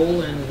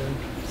Joel and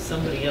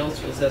somebody else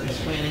was at the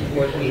planning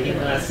board meeting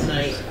last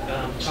night,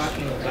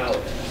 talking about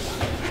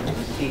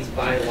these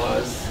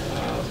bylaws.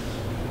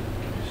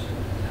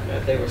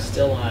 They were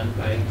still on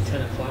by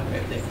 10 o'clock, I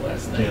think,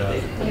 last night. Yeah.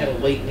 They had a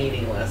late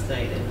meeting last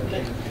night in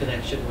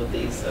connection with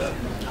these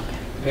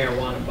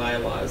marijuana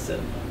bylaws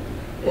and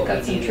We've what we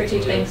got some needed tricky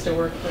to do. things to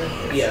work through.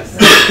 Yes,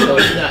 so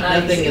it's not, Not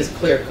nothing easy. is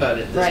clear cut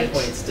at Right.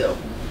 this point still.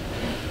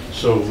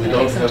 So we gonna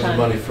don't take some have the time.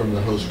 money from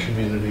the host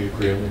community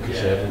agreement because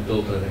they Yeah. haven't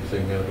built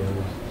anything yet,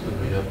 and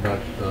we have not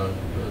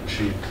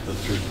achieved the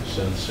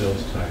 3%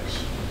 sales tax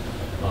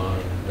on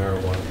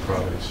marijuana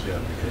products yet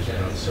because we're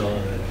not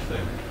selling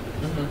anything.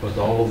 Mhm. But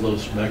all of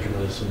those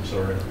mechanisms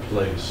are in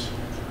place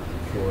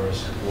for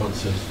us.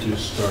 Once things do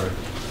start,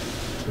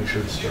 we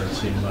should start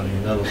seeing money,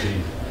 and that'll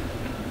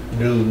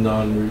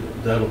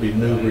be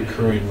new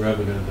recurring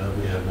revenue that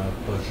we have not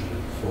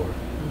budgeted for,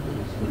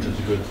 which is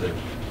a good thing.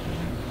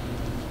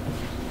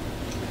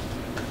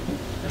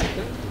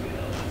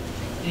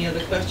 Any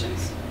other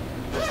questions?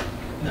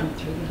 No?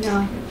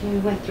 No, we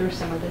went through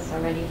some of this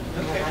already in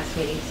the Okay. last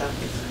meeting, so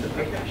it's a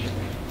great question.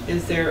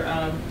 Is there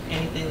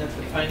anything that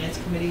the finance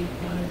committee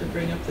wanted to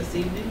bring up this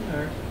evening,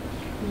 or?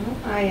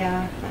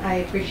 I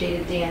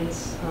appreciated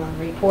Dan's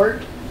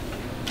report.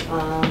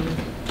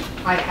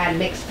 I've had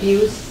mixed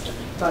views,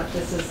 but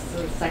this is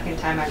the second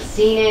time I've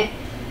seen it.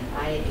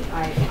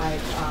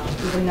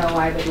 Even though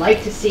I would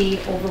like to see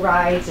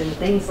overrides and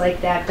things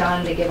like that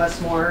done to give us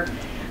more,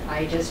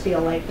 I just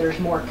feel like there's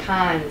more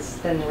cons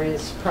than there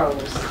is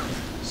pros.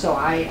 So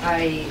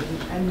I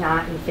am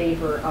not in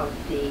favor of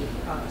the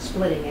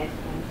splitting it.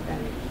 I'm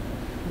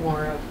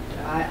more of,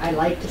 I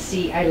like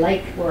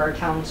where our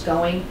town's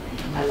going.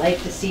 I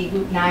like to see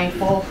Route 9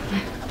 full.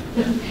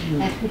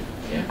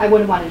 I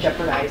wouldn't want to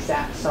jeopardize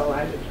that, so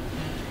I would.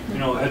 You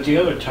know, at the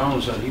other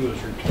towns that he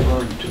was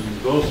referring to, you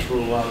go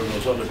through a lot of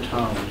those other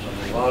towns,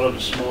 and a lot of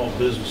the small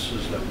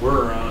businesses that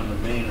were on the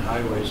main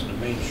highways and the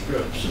main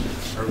strips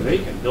are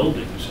vacant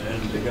buildings, and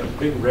they got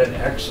big red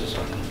X's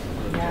on them.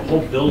 The Yeah.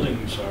 whole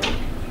buildings are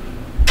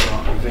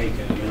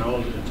vacant, you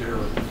know, that they're,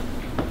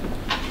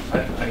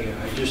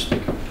 I just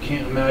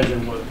can't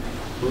imagine what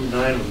Route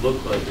 9 would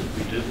look like if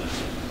we did that.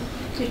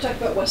 You talk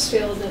about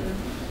Westfield and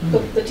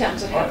the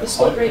towns that have the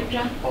split rate,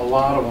 John? A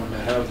lot of them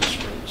that have the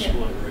split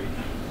rate.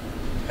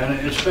 And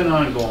it's been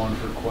ongoing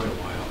for quite a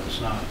while. It's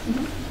not,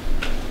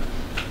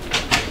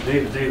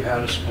 they've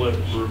had a split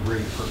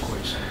rate for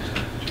quite some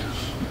time.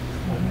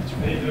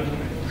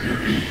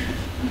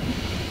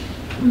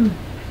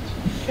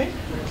 Okay.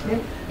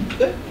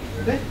 Good,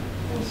 good,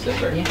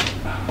 super. Yeah.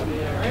 All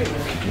right.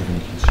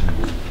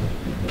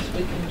 Guess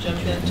we can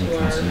jump into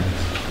our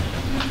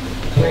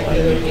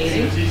regular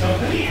meeting.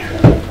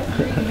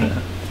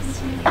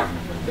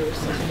 There were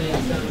some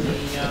things on the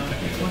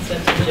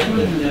consent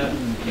agenda that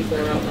people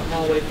are out in the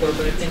hallway for,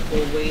 but I think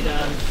we'll wait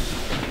on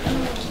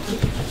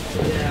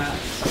that.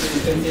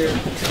 Because they're,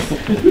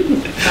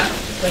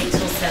 Wait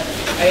till 7.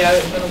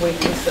 I'm gonna wait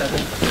till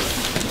 7.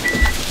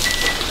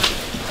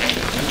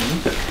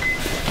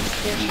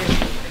 Maybe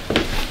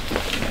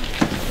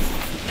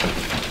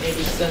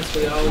since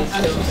we always do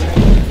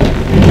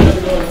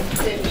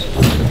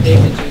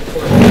David's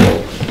report, we'll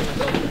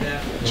go through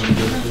that. Want to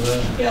go through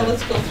that? Yeah,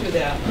 let's go through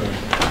that. All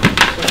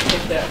right. Let's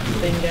put that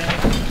thing down.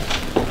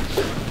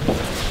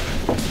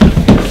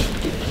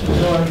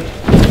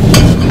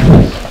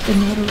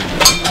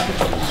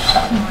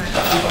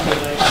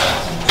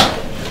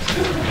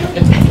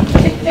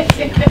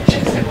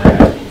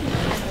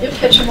 You'll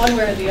catch him one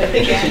way or the I other.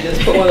 think you should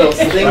just put one of those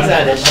things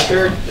on his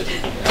shirt.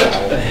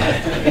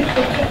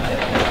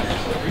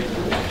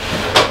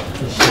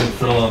 This thing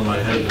fell on my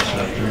head this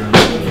afternoon. I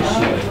was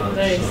sitting on it,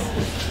 Nice.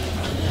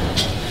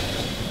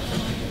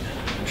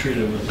 so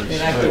treated with And I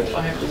respect.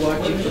 have to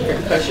watch you for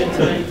concussion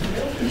tonight.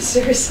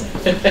 Seriously.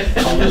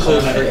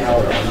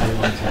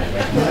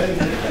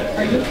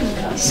 Are you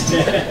concussed?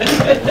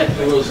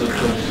 It was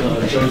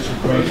Joseph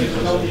Brody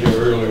was here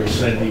earlier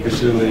saying he could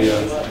do a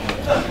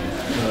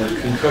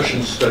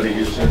concussion study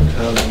using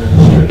town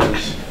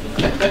administrators.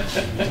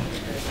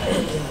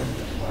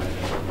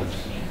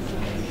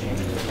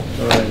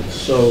 All right,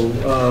 so,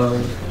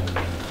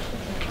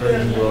 I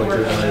didn't go into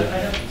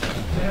that.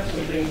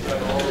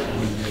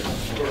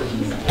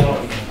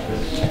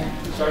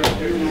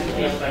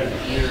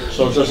 So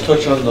I'll just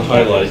touch on the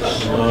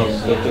highlights,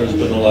 that there's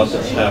been a lot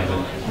that's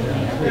happened.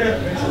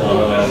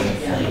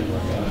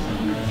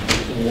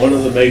 One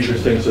of the major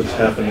things that's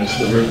happened is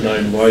the Route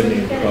 9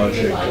 widening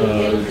project.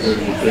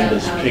 There's been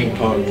this ping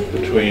pong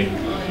between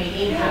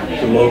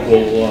the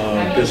local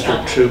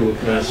District 2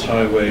 of Mass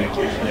Highway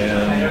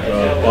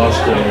and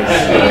Boston.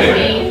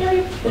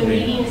 I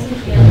mean,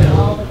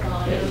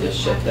 Just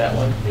shift that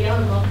one. We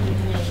are welcome to the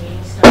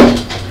meeting start,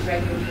 the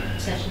regular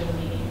session of the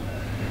meeting.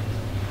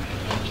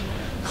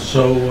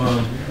 so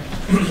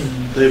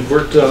they've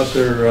worked out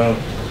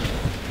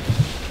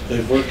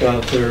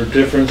their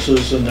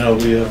differences, and now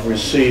we have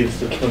received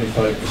the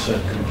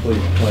 25%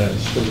 complete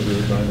plans for the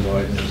Route 9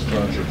 widening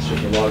project. So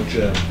the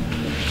logjam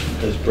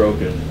is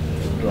broken,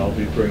 and I'll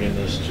be bringing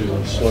this to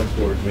a select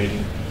board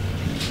meeting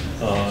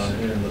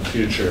in the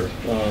future.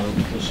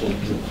 This will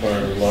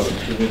require a lot of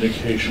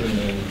communication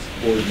and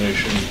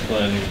coordination,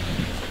 planning,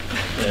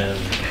 and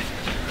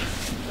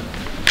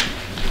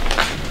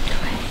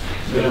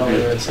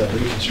Whether it's a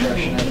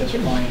reconstruction at this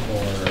point,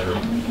 or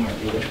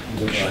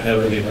I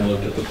haven't even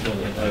looked at the plan.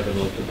 I haven't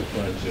looked at the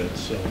plans yet,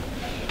 so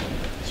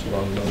it's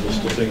on the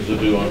list of things to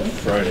do on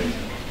Friday.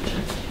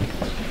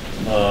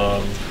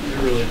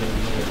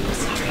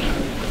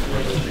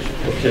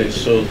 Okay,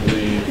 so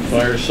the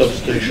fire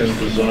substation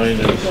design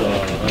is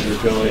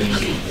undergoing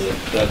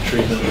that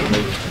treatment, and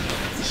we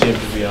seem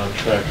to be on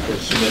track for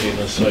submitting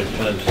a site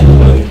plan to the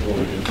planning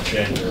board in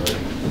January.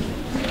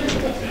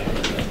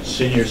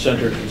 Senior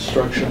Center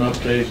construction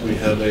update, we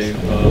have a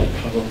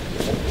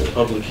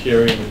public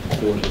hearing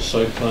for the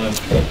site plan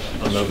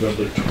on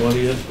November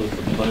 20th with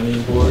the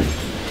planning board.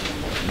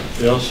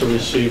 We also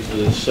received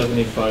the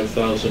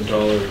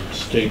 $75,000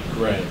 state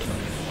grant,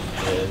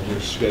 and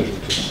we're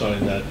scheduled to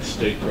sign that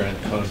state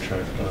grant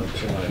contract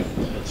tonight.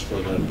 That's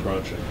for that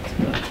project.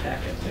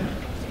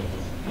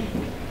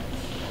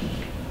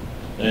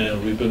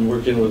 And we've been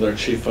working with our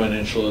chief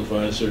financial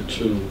advisor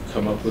to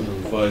come up with a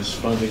revised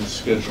funding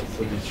schedule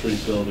for the 3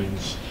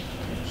 buildings.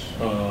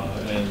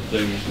 And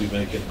they will be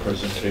making a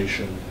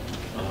presentation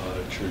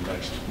at your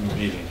next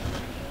meeting,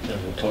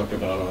 and we'll talk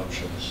about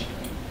options.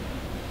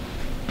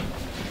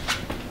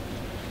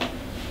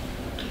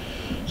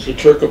 So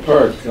Turka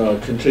Park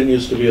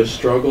continues to be a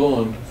struggle.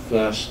 I'm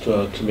asked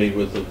to meet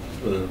with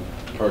the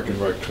Park and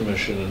Rec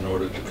Commission in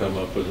order to come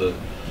up with a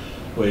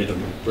way to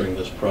bring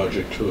this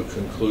project to a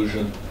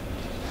conclusion.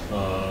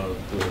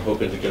 We're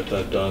hoping to get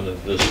that done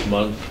this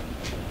month.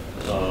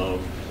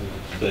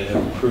 They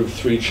have approved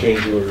 3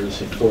 change orders.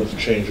 The 4th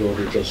change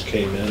order just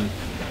came in,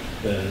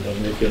 and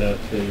I'm looking at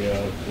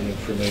the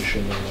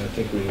information, and I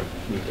think we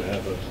need to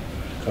have a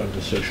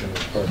conversation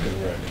with Park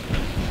and Rec.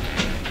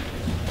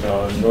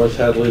 North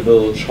Hadley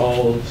Village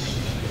Hall's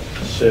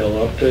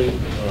sale update.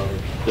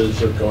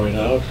 Bids are going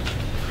out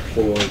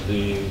for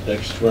the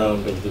next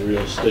round of the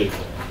real estate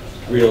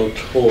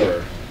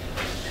Realtor,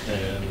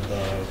 and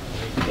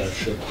that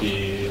should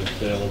be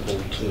available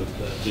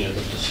at the end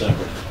of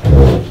December.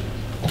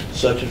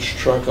 Settage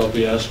Truck, I'll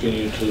be asking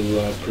you to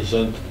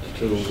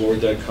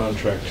award that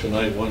contract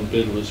tonight. 1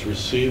 bid was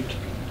received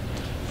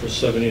for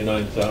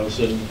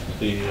 $79,000.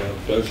 The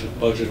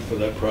budget for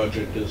that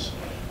project is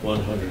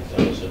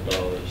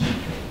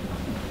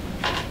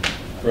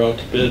 $100,000. We're out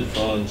to bid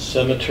on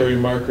cemetery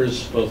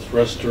markers, both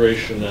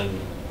restoration and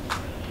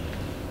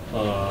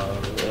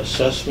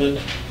assessment.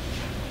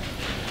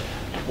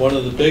 One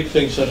of the big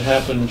things that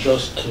happened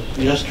just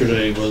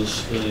yesterday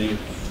was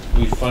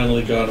we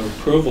finally got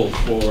approval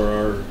for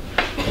our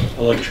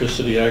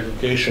electricity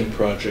aggregation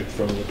project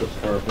from the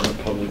Department of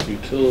Public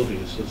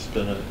Utilities. It's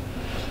been a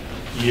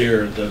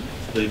year that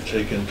they've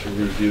taken to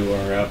review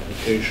our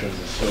application,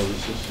 so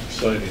this is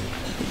exciting.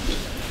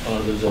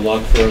 There's a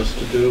lot for us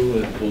to do.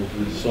 It will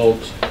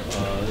result,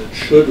 it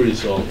should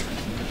result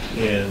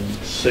and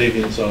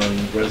savings on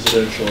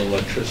residential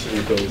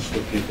electricity bills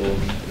for people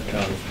in the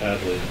town of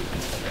Hadley.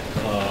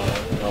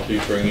 And I'll be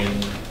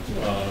bringing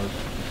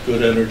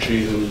Good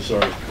Energy, who's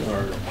our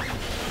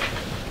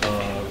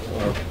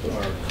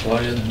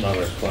client, not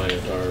our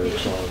client, our,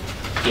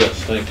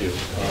 yes, thank you.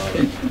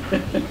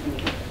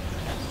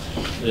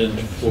 And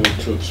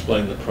to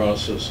explain the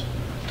process.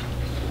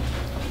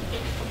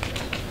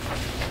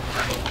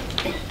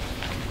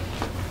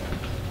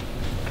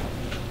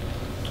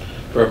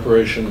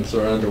 Preparations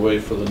are underway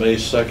for the May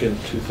 2nd,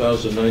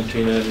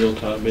 2019 annual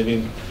town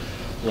meeting.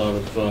 A lot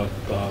of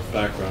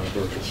background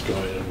work is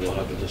going, and we'll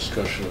have a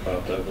discussion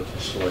about that with the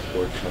select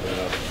board coming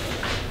up.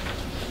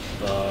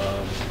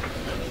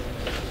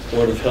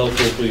 Board of Health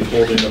will be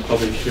holding a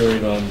public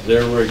hearing on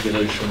their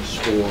regulations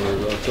for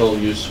adult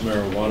use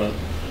marijuana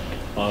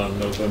on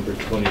November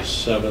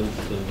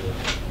 27th in the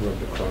room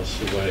across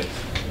the way.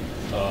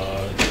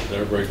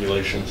 Their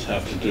regulations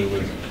have to do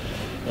with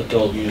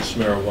adult use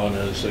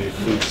marijuana as a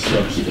food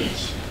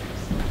substance.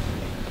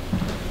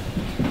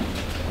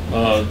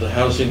 The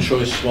Housing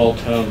Choice Small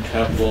Town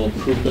Capital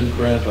Improvement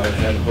Grant, I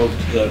had hoped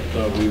that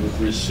we would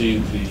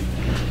receive the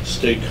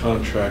state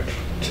contract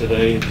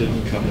today. It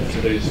didn't come in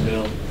today's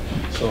mail,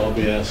 so I'll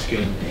be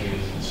asking the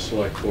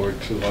select board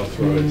to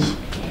authorize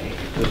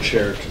the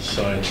chair to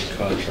sign the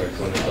contract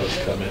when it does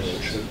come in.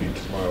 It should be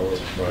tomorrow or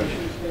Friday.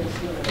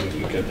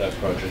 We can get that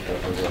project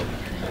underway.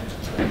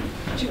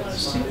 Do you want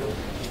us to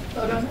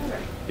vote on that, or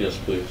Yes,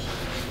 please.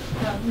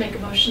 make a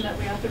motion that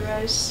we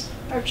authorize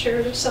our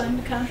chair to sign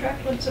the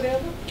contract when it's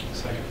available?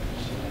 Second.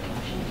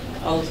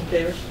 All those in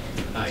favor?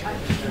 Aye.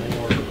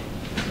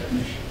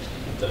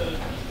 The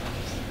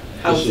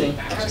Housing,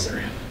 housing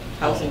grant.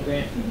 housing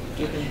grant.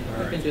 You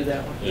can do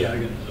that one. Yeah, I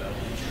can do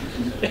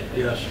that.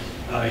 Yes,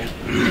 aye.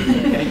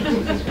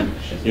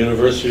 Okay.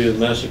 University of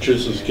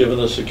Massachusetts has given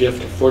us a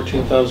gift of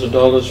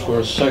 $14,000 for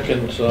a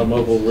second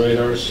mobile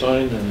radar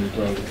sign, and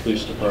the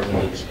police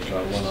department has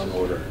got one on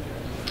order.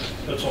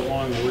 That's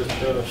along with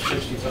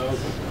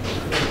 60,000.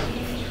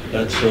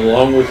 That's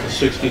along with the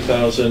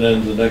 60,000,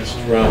 and the next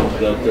round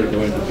that they're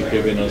going to be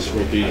giving us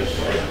will be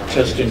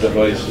testing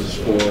devices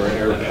for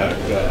air pack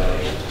gas.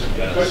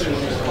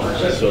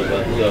 So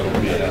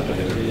that'll be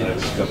happening in the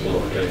next couple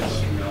of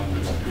days.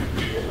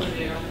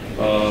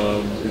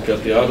 We've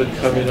got the audit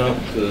coming up,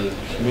 the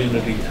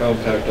Community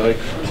Compact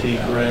IT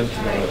grant.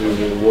 We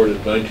were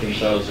awarded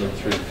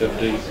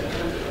 $19,350,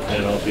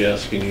 and I'll be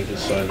asking you to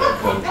sign that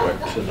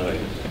contract tonight.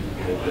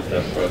 We'll get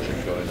that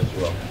project going as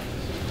well.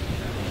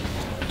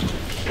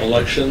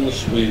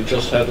 Elections, we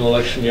just had an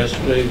election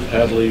yesterday.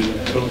 Hadley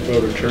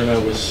voter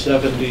turnout was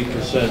 70%,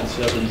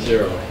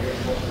 7-0.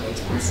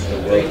 So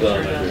well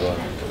done, everyone.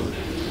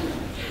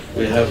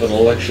 We have an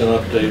election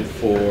update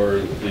for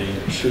the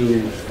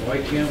two. Why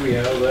can't we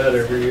have that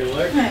every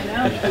election? I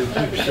know. As we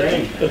keep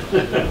saying.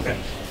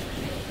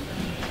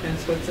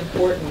 That's what's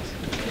important.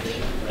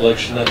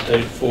 Election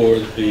update for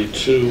the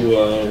two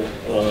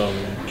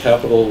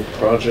capital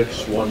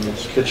projects. One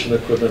is kitchen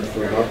equipment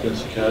for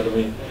Hopkins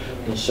Academy,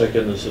 and the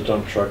second is a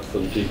dump truck for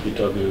the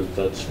DPW.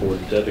 That's for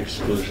debt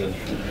exclusion,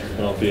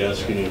 and I'll be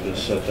asking you to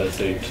set that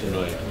date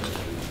tonight.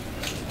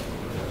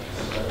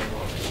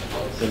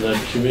 And then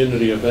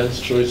community events,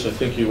 Joyce, I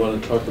think you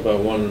want to talk about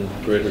one in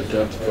greater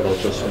depth, but I'll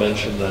just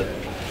mention that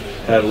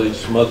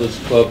Hadley's Mothers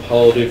Club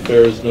Holiday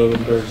Fair is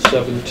November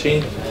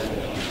 17th,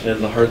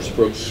 and the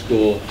Hartsbrook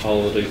School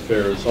Holiday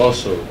Fair is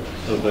also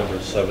November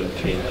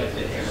 17th.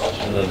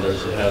 And then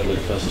there's the Hadley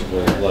Festival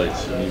of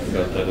Lights, and you've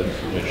got that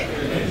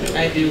information.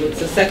 I do. It's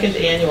the second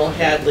annual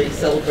Hadley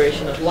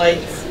Celebration of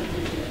Lights.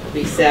 It'll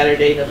be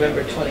Saturday,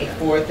 November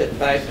 24th at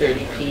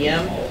 5:30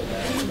 p.m.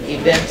 The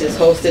event is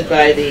hosted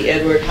by the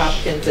Edward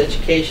Hopkins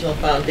Educational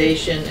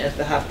Foundation at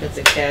the Hopkins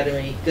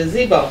Academy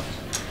gazebo.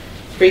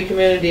 Free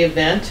community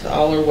event.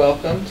 All are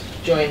welcomed.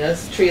 Join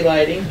us. Tree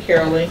lighting,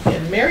 caroling,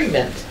 and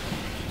merriment.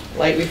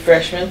 Light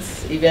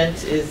refreshments.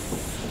 Event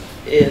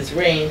is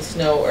rain,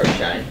 snow, or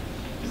shine.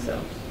 So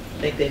I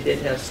think they did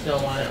have snow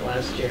on it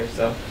last year.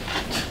 So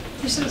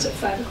You said it's at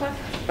 5 o'clock?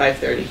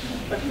 5:30.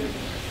 5:30.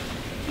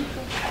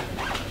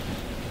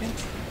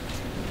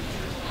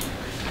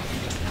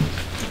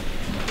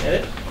 Get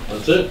it?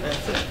 That's it.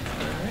 That's it.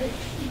 All right.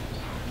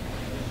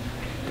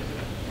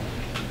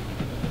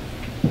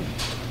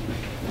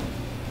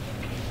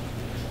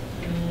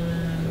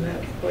 And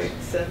that's quite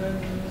 7.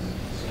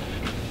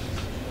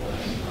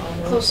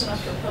 Almost. Close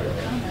enough for public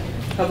comment.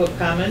 Public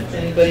comment?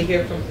 Anybody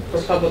here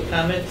for public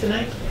comment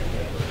tonight?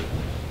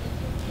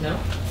 No?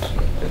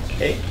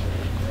 Okay.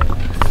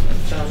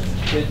 Sounds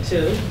good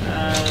too.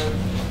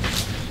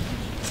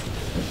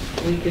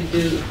 We could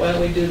do, why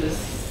don't we do the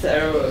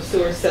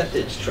sewer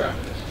septic truck?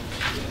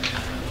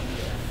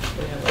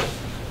 We have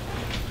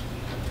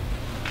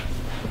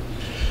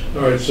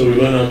All right, so we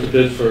went out to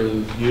bid for a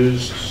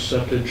used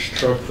septic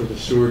truck for the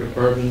sewer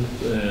department,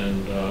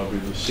 and we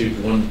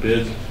received one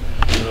bid,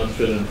 an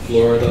outfit in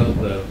Florida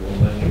that will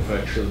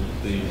manufacture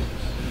the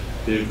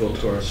vehicle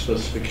to our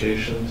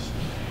specifications.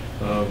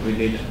 We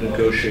need to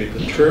negotiate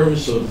the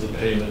terms of the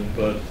payment,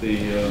 but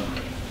the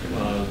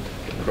The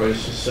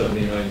price is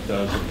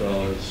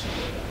 $79,000.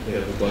 We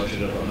have a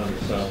budget of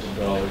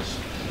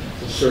 $100,000.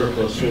 The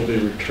surplus will be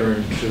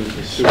returned to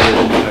the sewer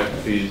impact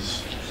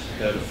fees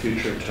at a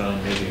future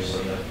town meeting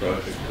when that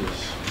project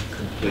is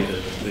completed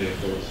and the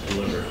vehicle is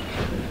delivered.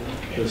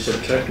 There's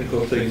some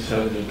technical things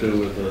having to do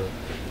with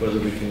whether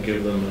we can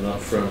give them an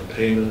upfront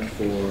payment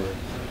for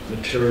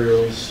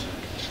materials.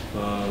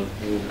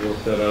 We'll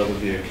work that out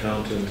with the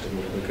accountant and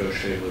we'll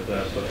negotiate with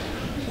that, but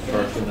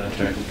apart from that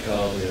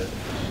technicality, the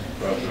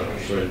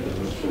project is ready to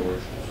move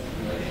forward.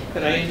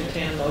 Could I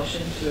entertain a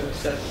motion to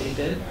accept the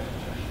bid?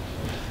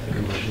 Make a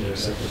motion to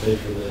accept the bid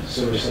for the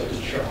sewer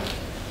septic truck.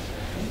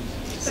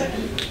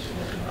 Second.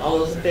 All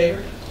those in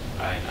favor?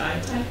 Aye.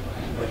 Aye.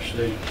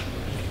 Abstain.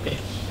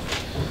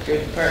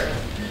 Great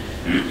department.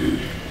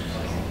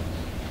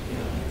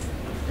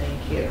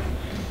 Thank you.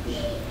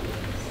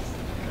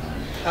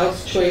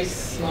 House Choice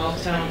Small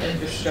Town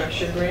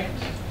Infrastructure Grant.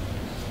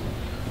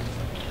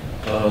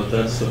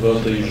 That's the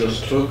vote that you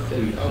just took.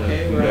 We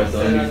Okay, we we're all got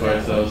set on that.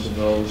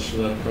 $95,000 for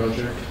that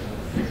project.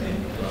 Okay.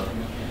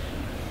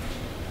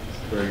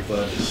 Very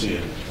glad to see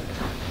it.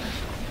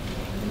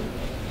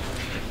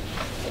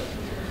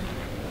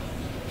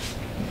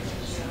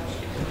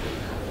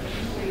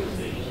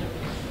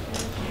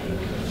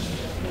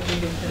 We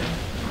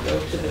can go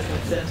to the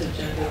consent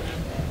agenda.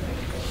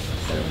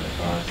 7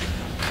 o'clock.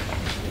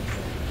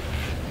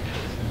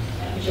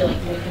 Would you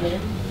like me to come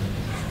in?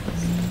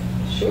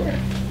 Sure.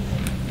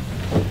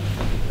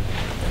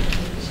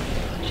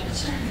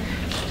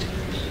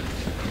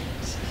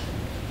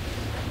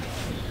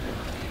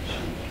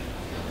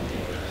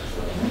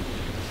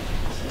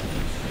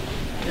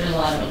 There's a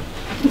lot of them.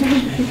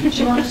 Do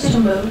you want us to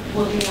move?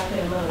 We'll be happy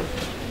to move.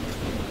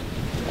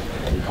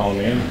 You calling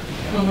me in?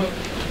 Mhm.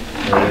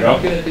 Ready to We're go?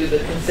 going to do the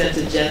consent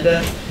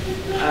agenda.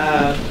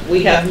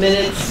 We have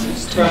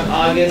minutes from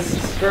August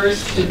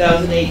 1st,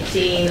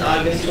 2018,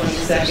 August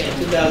 22nd,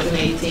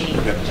 2018.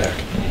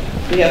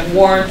 We have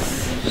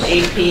warrants,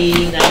 AP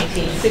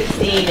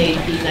 1916,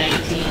 AP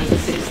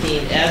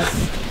 1916S,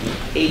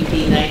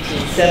 AP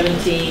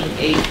 1917,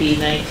 AP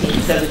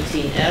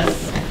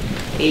 1917S,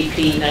 AP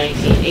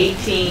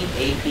 1918,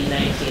 AP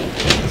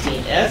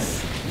 1918S,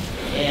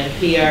 and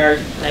PR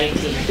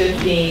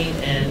 1915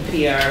 and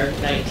PR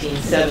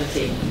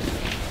 1917.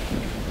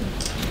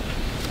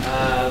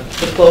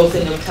 The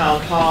closing of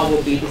Town Hall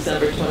will be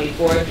December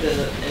 24th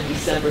and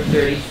December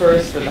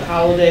 31st for the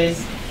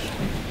holidays.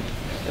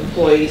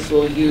 Employees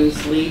will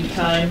use leave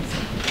time.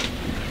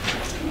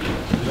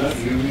 Is that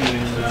union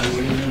and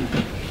non-union?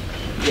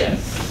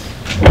 Yes.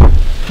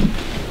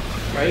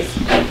 Right?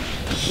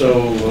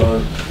 So,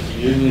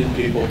 union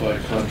people by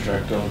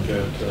contract don't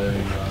get that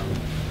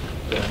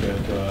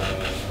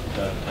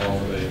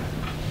holiday,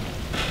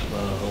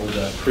 or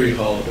that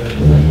pre-holiday.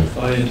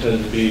 I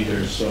intend to be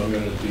here, so I'm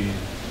gonna be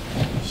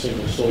a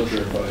single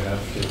soldier if I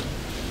have to.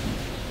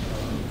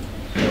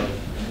 But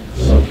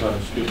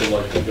sometimes people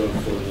like to go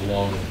for the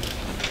long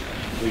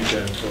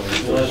weekend for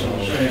Well, that's what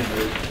I'm saying,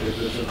 if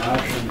it's an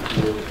option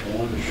for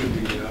one, it should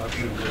be the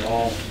option for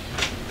all.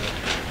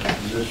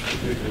 In this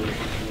particular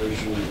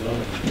situation, we've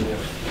done it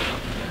before.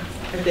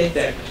 I think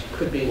that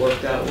could be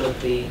worked out with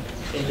the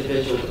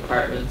individual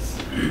departments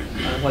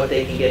on what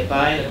they can get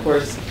by. And of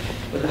course,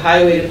 with the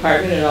highway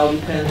department, it all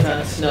depends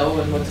on snow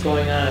and what's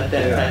going on at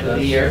that time of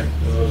the year.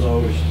 That was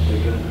always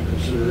taken into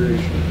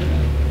consideration.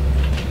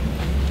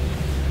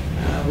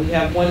 We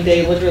have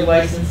one-day liquor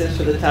licenses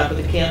for the top of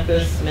the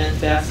campus, men's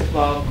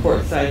basketball,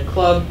 courtside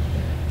club.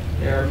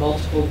 There are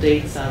multiple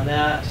dates on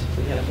that.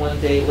 We have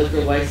one-day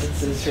liquor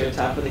licenses for the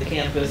top of the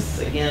campus,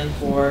 again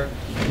for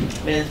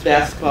men's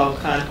basketball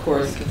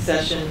concourse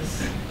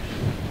concessions.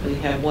 We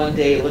have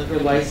one-day liquor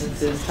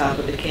licenses, top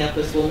of the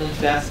campus, women's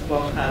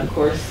basketball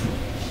concourse.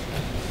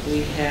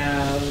 We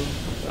have,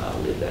 I'll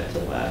leave that to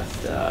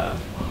last,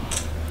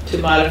 to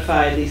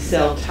modify the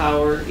cell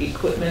tower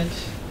equipment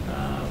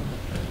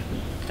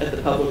at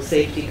the public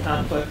safety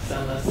complex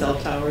on the cell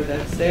tower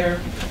that's there.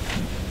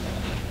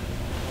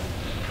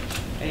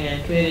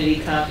 And community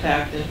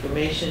compact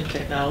information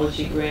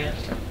technology grant,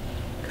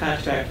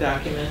 contract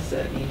documents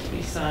that need to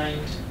be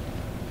signed.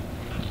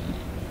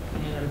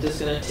 And I'm just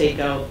gonna take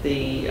out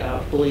the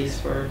police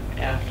for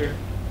after.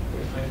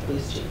 Where's my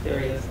police chief? There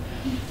he is.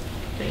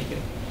 Thank you.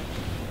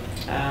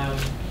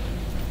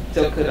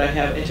 So could I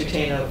have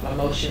entertain a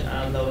motion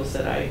on those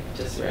that I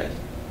just read?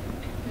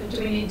 Do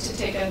we need to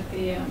take out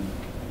the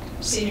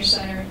senior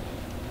center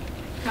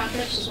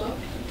contracts as well?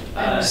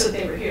 I know you said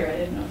they were here, I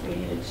didn't know if we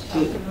needed to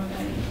talk to them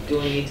about it. Do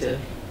we need to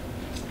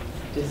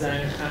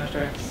design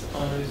contracts,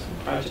 owners,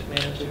 project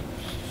manager?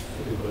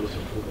 We both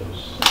approve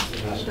those.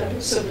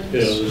 So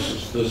Yeah,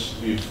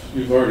 the-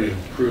 you've already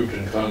approved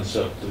in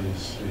concept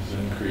these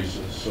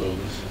increases, so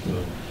this is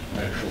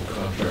the actual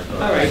contract.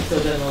 All right, so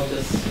then we'll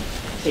just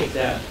take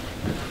that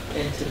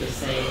into the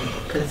same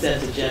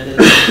consent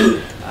agenda,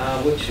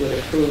 which would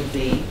approve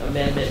the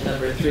amendment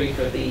number 3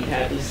 for the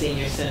Hadley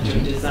Senior Center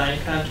design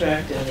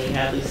contract and the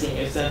Hadley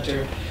Senior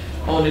Center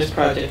owner's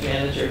project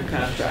manager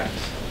contract,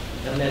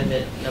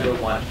 amendment number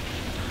 1.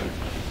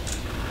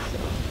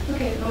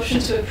 Okay, motion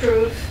to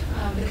approve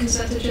the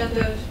consent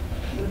agenda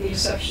with the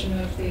exception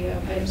of the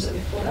items that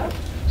we pulled out.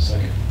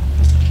 Second.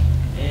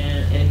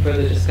 And any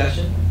further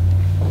discussion?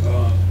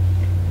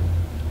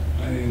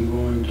 I am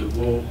going to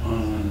vote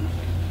on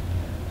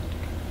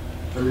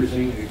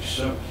everything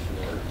except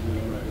for,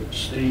 I'm going to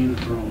abstain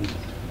from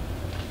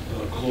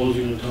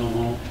closing the town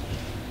hall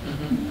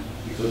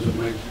because it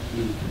might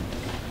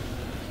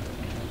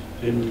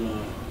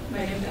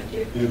Might impact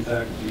you.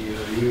 impact the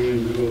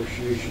union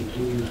negotiation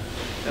team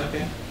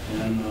Okay.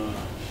 and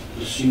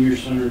the senior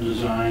center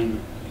design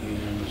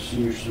and the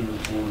senior center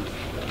corner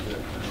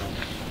project.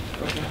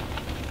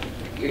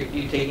 Okay.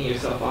 You taking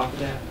yourself off of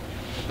that?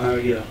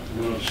 Yeah,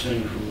 I'm going to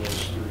abstain from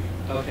those three.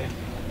 Okay.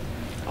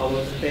 All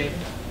those in favor?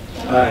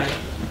 Aye.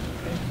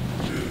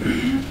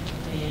 Okay.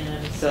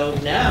 And so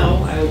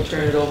now I will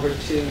turn it over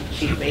to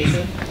Chief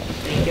Mason.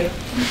 Thank you.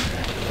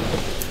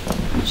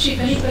 Chief,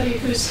 anybody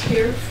who's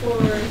here for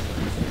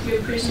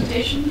your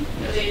presentation,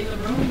 are they in the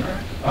room or?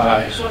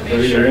 Just wanna make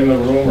They're sure. either in the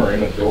room or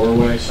in a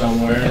doorway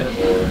somewhere,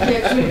 or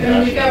Yeah, 'cause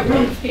we've got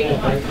room if people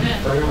want to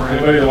come in.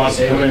 anybody that wants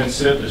to come in and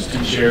sit, there's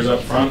 2 chairs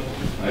up front.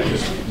 I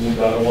just moved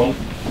out of one.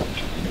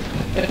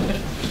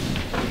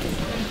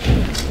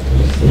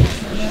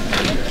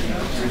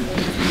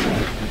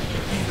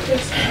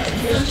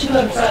 There's 2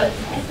 up front.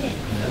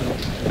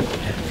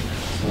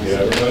 Yeah,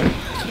 everybody?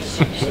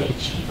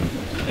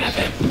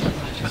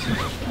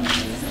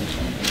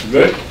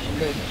 Good?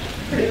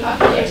 Pretty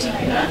popular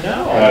tonight,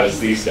 huh? Not as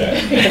these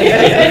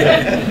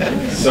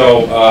days. So,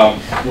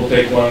 we'll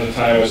take one at a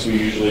time as we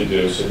usually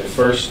do. So the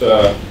first,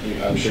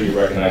 I'm sure you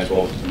recognize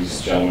both of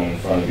these gentlemen in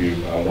front of you.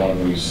 One of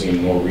them you've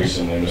seen more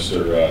recently,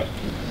 Mr.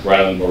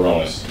 Ryland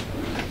Baronis.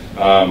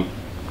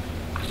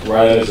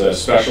 Ryland is a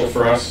special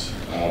for us.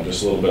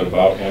 Just a little bit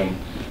about him.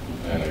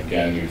 And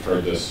again, you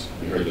heard this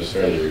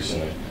fairly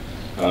recently.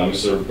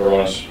 Mr.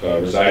 Baronis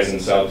resides in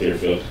South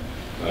Deerfield.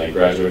 He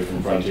graduated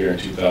from Frontier in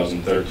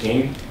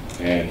 2013.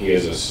 And he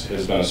has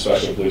been a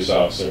special police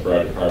officer for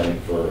our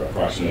department for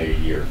approximately a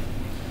year.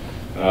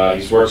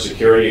 He's worked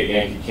security at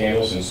Yankee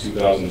Candle since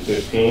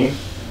 2015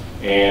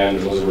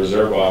 and was a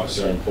reserve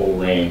officer in Pole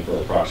Rain for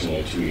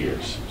approximately 2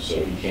 years.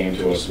 So he came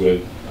to us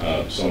with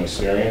some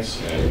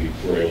experience and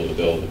we were able to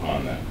build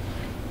upon that.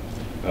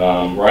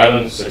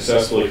 Ryland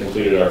successfully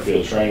completed our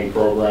field training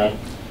program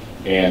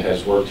and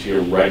has worked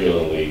here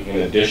regularly in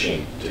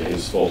addition to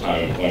his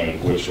full-time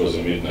employment, which was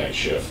a midnight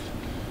shift.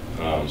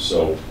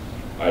 So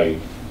I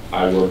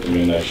worked a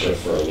midnight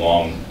shift for a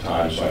long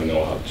time, so I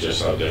know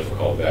just how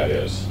difficult that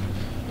is.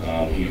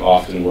 He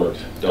often worked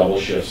double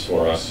shifts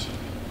for us,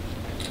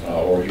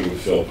 or he would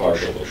fill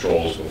partial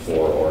patrols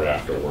before or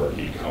after work.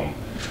 He'd come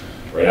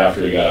right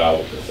after he got out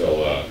to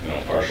fill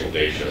partial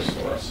day shifts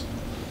for us.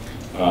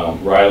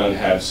 Ryland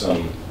had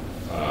some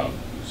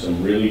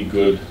really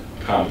good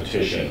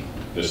competition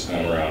this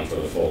time around for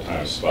the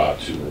full-time spot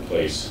to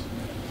replace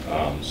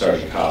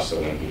Sergeant Costa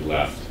when he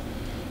left.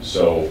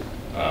 So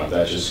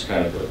that's just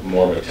kind of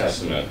more of a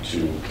testament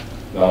to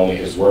not only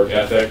his work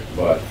ethic,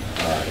 but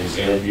his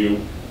interview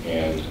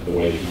and the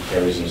way that he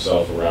carries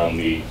himself around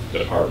the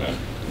department.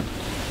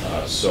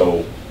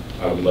 So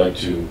I would like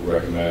to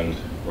recommend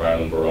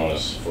Ryland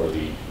Baronis for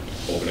the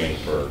opening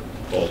for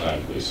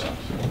full-time police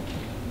officer.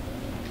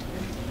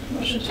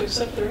 Motion to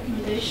accept the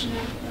recommendation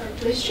of our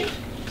police chief.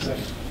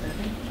 Second.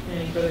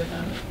 Any further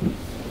comment?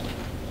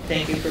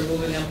 Thank you for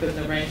moving up in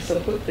the ranks so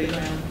quickly,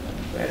 Ryland.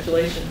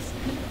 Congratulations.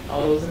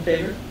 All those in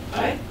favor?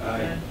 Aye.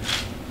 Aye.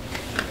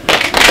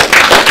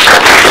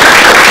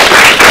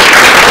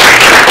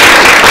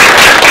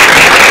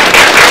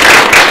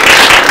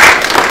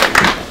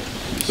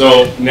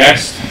 So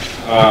next,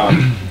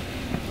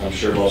 I'm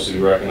sure most of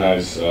you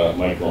recognize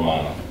Mike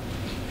Romano.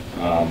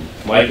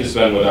 Mike has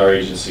been with our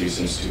agency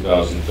since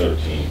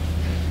 2013.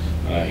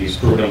 He's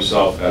proven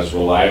himself as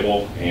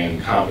reliable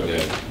and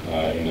competent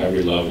in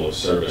every level of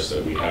service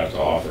that we have to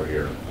offer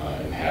here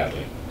in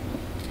Hadley.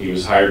 He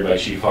was hired by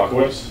Chief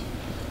Huckowitz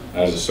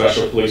as a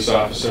special police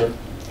officer.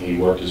 He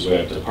worked his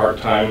way up to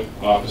part-time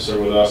officer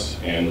with us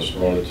and was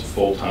promoted to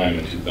full-time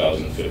in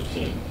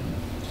 2015.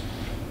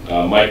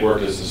 Mike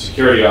worked as a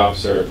security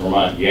officer at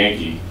Vermont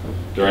Yankee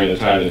during the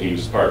time that he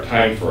was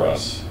part-time for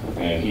us,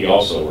 and he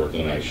also worked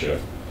the night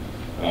shift.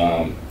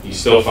 He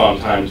still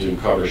found time to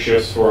cover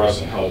shifts for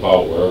us and help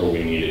out wherever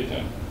we needed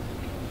him.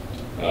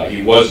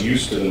 He was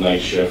used to the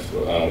night shift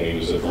when he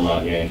was at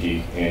Vermont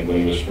Yankee, and when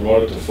he was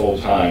promoted to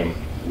full-time,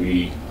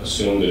 we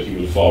assumed that he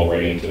would fall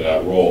right into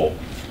that role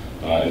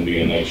and be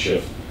a night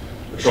shift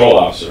patrol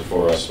officer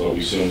for us, but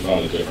we soon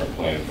found a different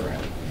plan for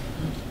him.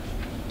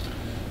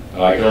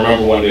 I can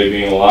remember one day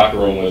being in the locker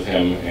room with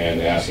him and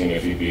asking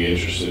if he'd be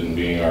interested in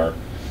being our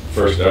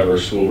first ever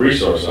school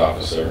resource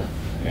officer,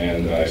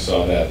 and I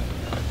saw that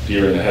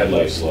deer in the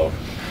headlights look,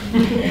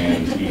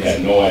 and he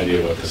had no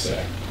idea what to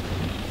say.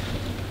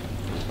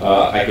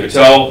 I could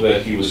tell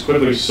that he was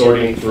quickly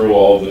sorting through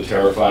all of the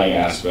terrifying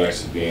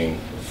aspects of being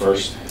the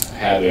first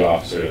Hadley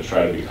officer to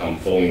try to become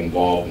fully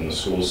involved in the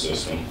school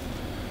system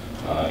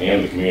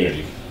and the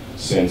community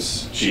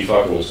since Chief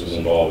Huckowitz was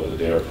involved with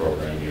the DARE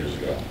program years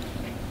ago.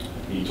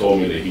 He told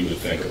me that he would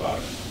think about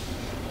it.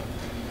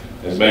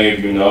 As many of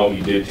you know, he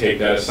did take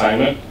that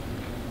assignment,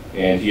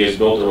 and he has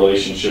built a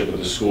relationship with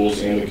the schools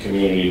and the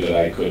community that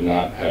I could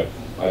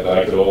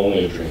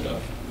only have dreamed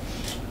of.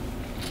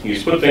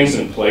 He's put things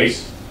in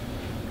place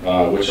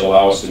which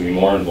allow us to be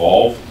more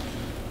involved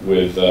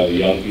with the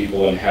young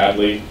people in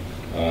Hadley,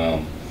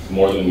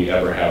 more than we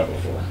ever have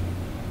before.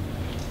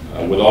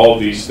 With all of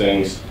these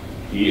things,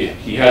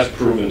 he has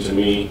proven to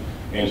me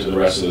and to the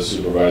rest of the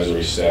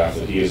supervisory staff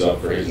that he is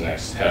up for his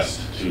next test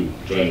to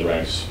join the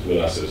ranks with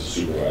us as a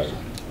supervisor.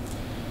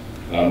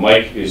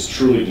 Mike is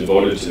truly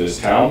devoted to this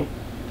town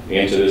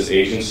and to this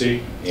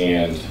agency,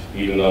 and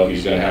even though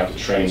he's going to have to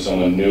train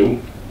someone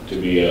new to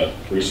be a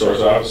resource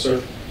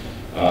officer,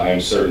 I'm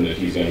certain that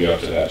he's going to be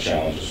up to that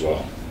challenge as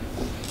well.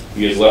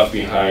 He has left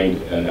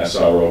behind an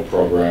SRO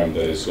program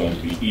that is going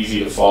to be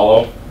easy to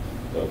follow,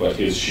 but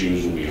his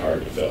shoes will be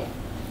hard to fill.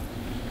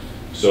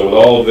 So with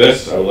all of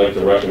this, I would like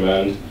to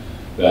recommend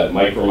that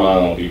Mike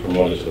Romano be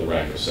promoted to the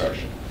rank of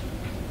sergeant.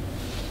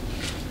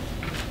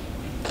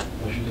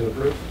 Motion to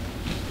approve?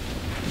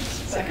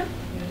 Second?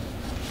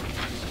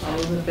 All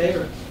those in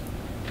favor?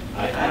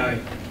 Aye.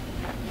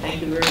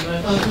 Thank you very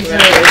much. Oh,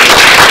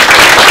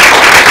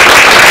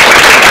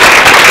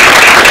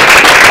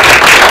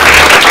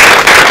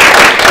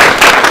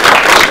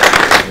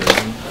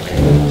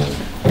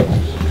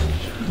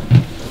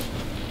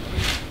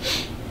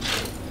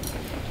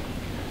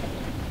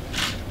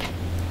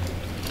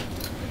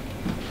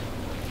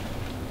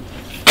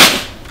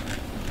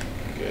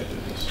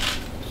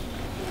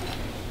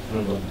 I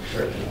don't know the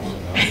shirt.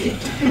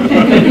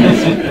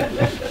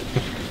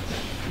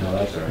 No,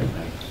 that's all right,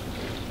 thanks.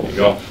 There you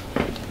go.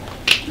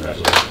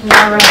 Congratulations.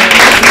 All right.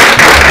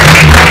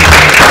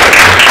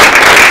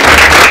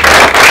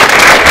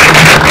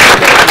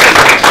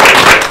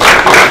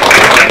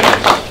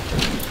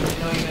 I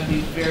know you're going to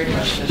be very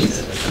much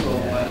missed at the school,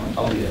 but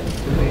I'll be there.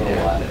 you'll be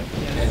there.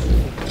 Yes.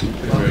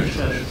 Welcome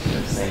to us.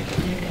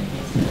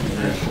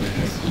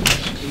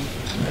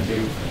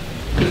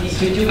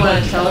 You do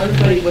want to tell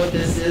everybody what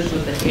this is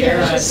with the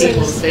hair on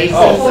people's faces?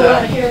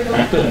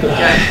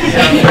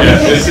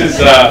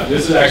 Yeah,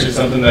 this is actually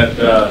something that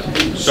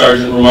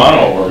Sergeant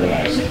Romano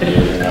organized.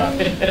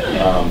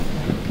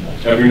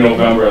 Every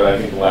November, I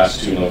think the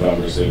last 2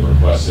 Novembers they've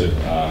requested,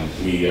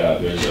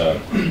 there's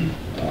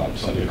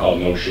something called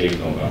No Shave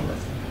November,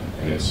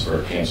 and it's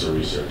for cancer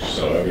research.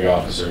 So every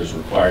officer is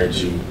required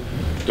to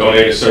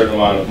donate a certain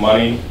amount of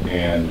money,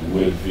 and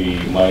with the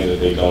money that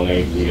they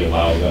donate, we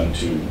allow them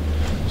to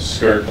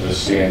skirt the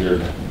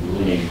standard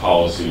grooming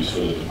policies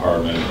for the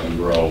department and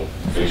grow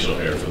facial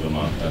hair for the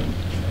month. And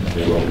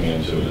they wrote me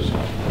into it as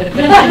well.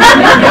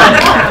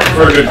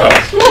 For a good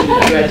cause.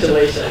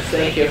 Congratulations.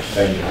 Thank you.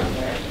 Thank you.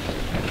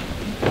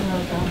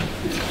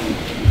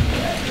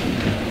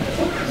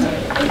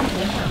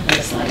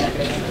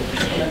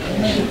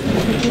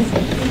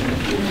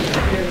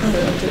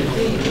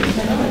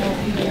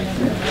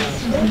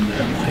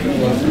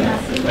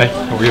 Hey,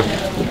 how are you?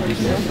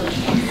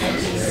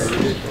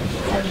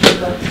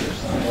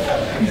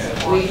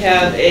 We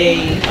have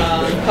a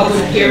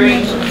public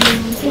hearing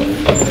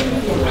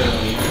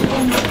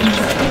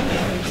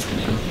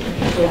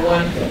for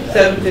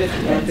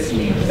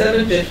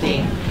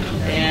 715,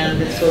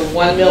 and it's for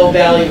 1 Mill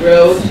Valley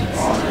Road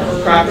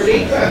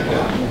property.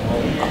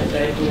 And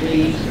I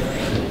believe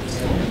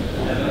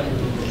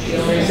the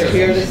owners are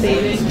here this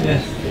evening?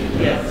 Yes.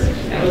 Yes.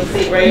 Have a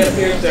seat right up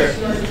here, sir.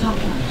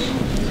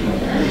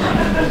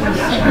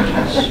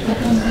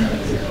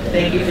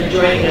 Thank you for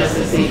joining us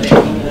this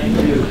evening. Thank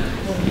you.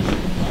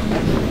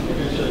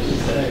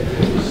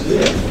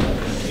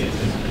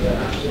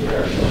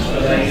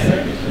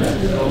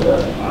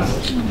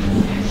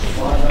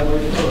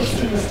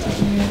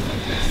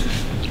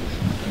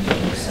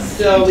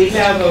 So we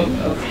have a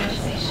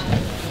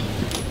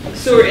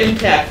sewer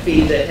impact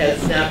fee that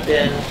has not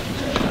been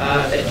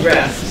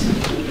addressed,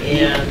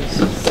 and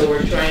so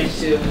we're trying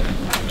to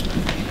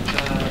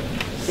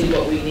see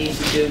what we need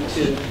to do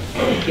to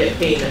get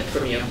payment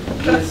from you. In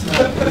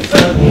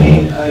the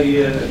beginning, I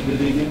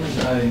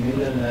made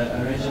an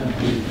arrangement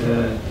with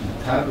the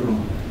tab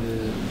room,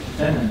 the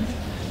tenant,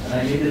 and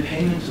I made a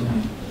payment to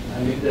him. I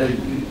made the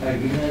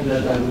agreement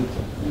that I would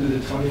do the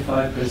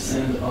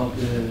 25% of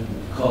the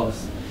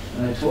cost.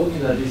 And I told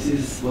him that this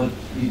is what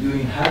we do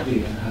in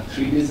Hadley. I have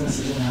 3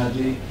 businesses in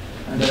Hadley,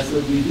 and that's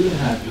what we do in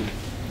Hadley.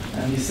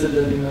 And he said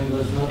that, he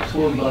was not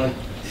told by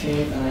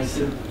Tim, and I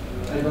said,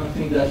 I don't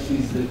think that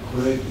is the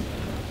correct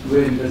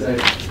way, because I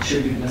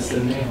checked with Mr.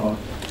 Nehar.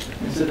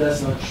 He said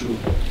that's not true.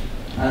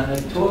 And I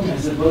told him, I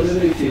said,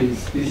 whatever it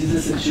is, this is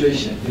the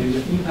situation. There is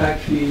an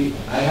impact fee,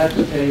 I have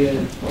to pay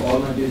it for all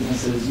my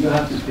businesses, you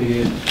have to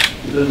pay it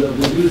because of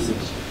the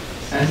usage.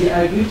 And he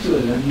agreed to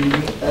it,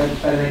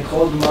 and I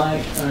called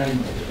Mike and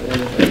I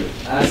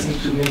asked him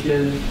to make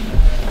a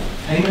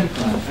payment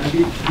plan. And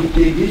they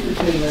did the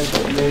payment,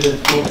 made a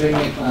full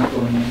payment plan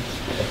for him.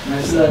 And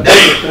I said, I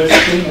paid the first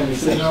payment. He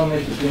said, no,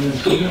 make the payment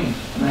for me.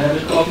 And I have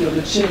a copy of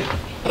the check.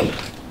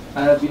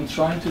 I have been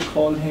trying to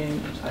call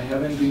him. I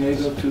haven't been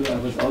able to. I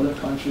was out of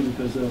country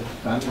because of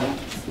family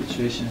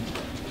situation.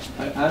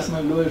 I asked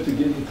my lawyer to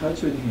get in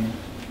touch with him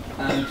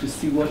and to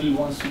see what he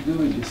wants to do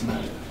with this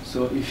matter.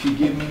 So if you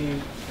give me a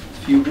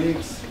few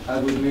weeks, I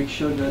will make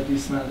sure that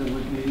this matter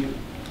would be.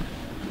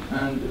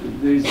 And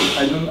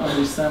I don't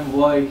understand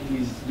why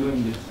he's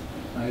doing this.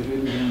 I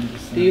really don't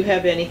understand. Do you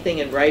have anything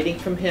in writing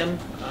from him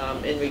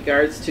in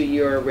regards to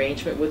your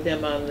arrangement with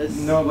him on this?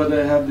 No, but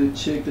I have the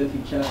check that he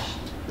cashed,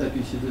 that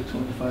which is the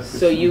 25%.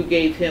 So you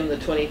gave him the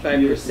 25%,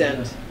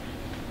 Yes.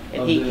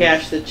 and he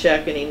cashed the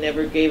check and he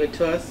never gave it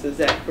to us, is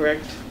that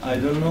correct? I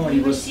don't know. We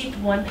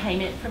received one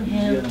payment from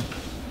him Yeah.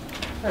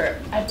 for,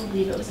 I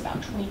believe it was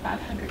about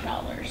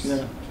 $2,500.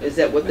 Yeah. Is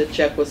that what the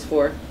check was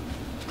for?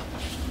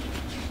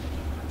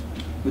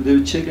 But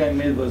the check I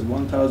made was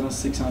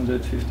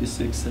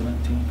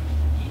 1,656.17.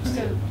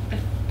 So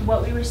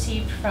what we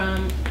received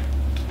from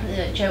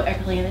Joe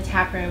Eckerly in the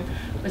tap room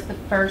was the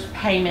first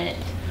payment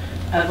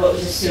of what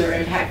was a sewer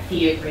impact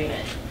fee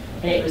agreement.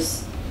 And it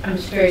was, I'm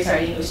just very sorry,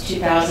 I think it was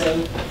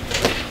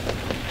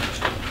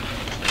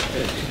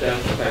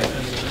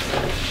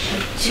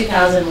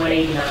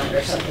 2,189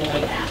 or something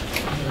like that.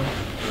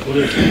 What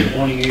is it,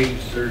 28,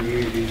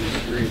 38,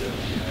 83 then?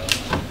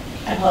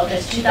 I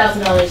apologize,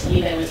 $2,000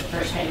 even was the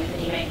first payment that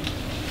he made.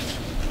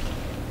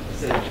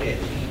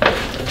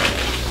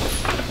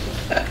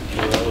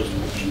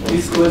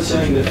 He's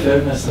questioning the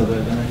fairness of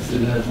it, and I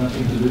said it has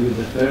nothing to do with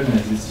the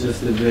fairness. It's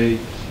just the way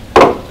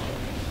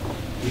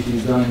it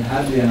is done in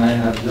Hadley, and I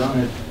have done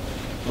it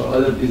for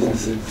other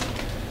businesses.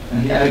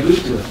 And he agreed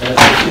to it.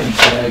 That's the thing.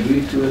 I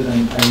agreed to it,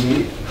 and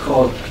he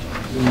called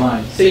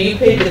mine. So you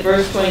paid the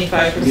first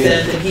 25%, Yeah.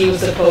 and he was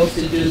supposed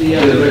to do the The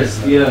other?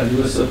 rest, yeah, he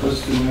was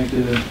supposed to make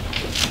it.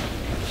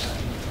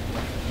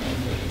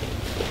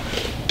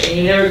 And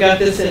you never got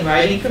this in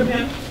writing from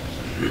him?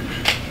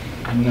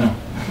 No.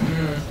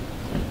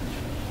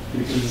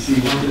 Because he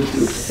wanted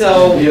to.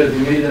 So- Yeah, they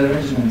made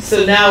arrangements.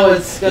 So now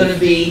it's gonna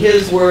be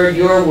his word,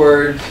 your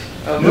word.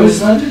 No, it's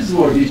not his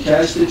word. He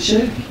cashed the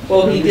check.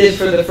 Well, he did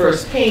for the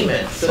first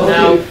payment, so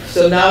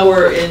Okay. now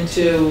we're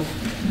into,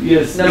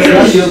 Yes, No, it's no,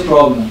 not no. your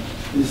problem.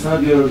 It's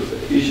not your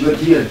issue, but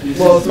here. This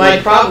well, is it's my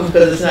problem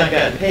because it's not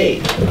gotten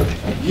paid.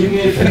 Give me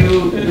a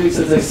few weeks,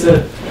 as I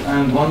said,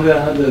 and one way or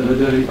another,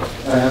 whether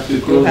I have to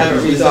close. have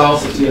it this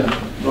resolved. house, Yeah,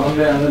 one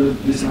way or another,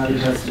 this matter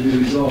has to be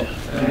resolved.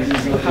 And this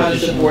is not How does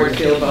the additional. board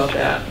feel about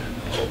that?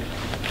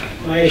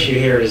 My issue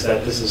here is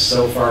that this is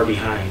so far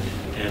behind,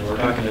 and we're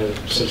talking a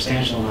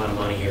substantial amount of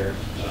money here.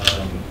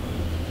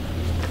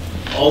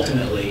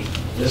 Ultimately,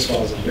 this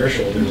falls on your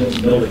shoulders as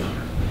a building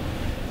owner.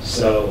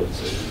 So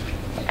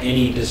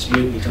any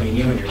dispute between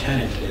you and your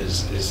tenant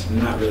is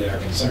not really our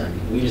concern.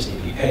 We just need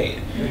to be paid.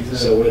 Exactly.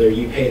 So whether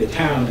you pay the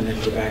town and then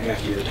go back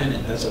after your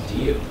tenant, that's up to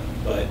you.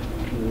 But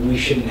we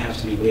shouldn't have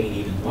to be waiting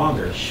even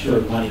longer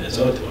for money that's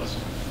owed to us.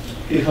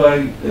 If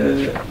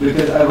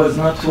because I was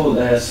not told,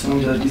 I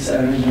assumed that this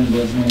arrangement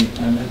was made,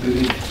 and I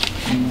believe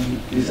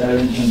this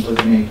arrangement was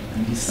made,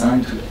 and he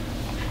signed to it.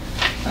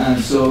 And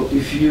so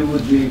if you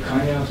would be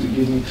kind enough to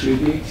give me 3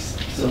 weeks,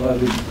 so I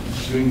would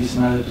bring this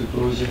matter to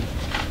closure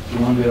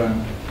one way or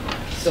another.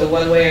 So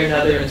one way or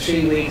another, in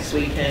 3 weeks,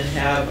 we can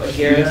have a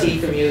guarantee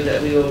from you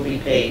that we will be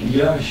paid.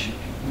 Yeah, sure.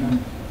 Yeah.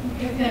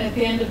 And at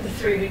the end of the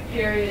 3-week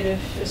period, if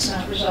it's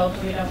not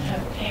resolved, we don't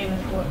have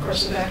payment, what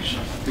course of action?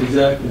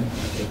 Exactly. I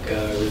think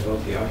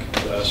revoke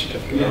the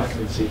certificate of Yes.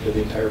 occupancy for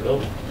the entire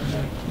building.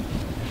 Okay.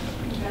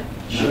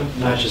 Sure.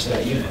 Not just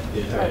that unit,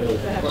 the entire Right,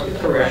 building. that has to be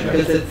Correct, done.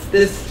 because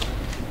this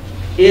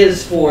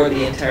is for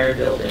the entire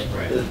building,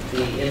 Right. the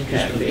Just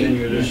impact fee.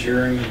 continue this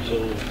hearing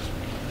until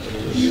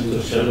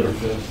December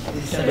 5th.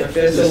 December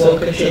 5th, so we'll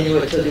continue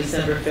it till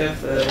December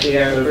 5th, it'll be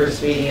our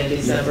first meeting in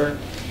December.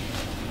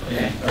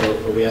 Okay,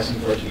 Are we asking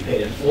for it to be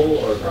paid in full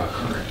or brought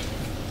current?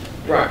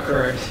 brought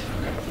current,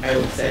 I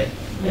would say.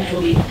 Which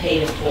will be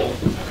paid in full.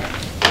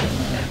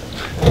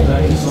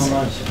 Thank you so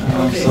much.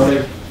 I'm Okay, sorry.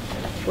 sir.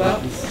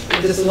 Well,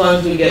 just as long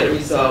as we get it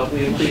resolved,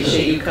 we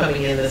appreciate you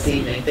coming in this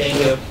evening, thank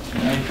you.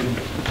 Thank you.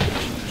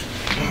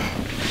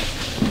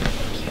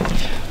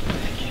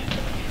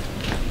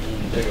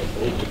 take a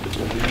vote if it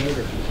will be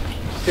ordered.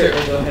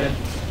 Certainly, go ahead.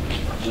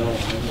 No,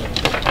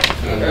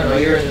 No,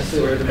 you're in the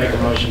sewer, the Make a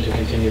mayor. motion to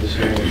continue this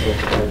hearing until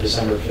our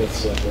December 5th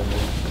select board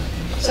meeting.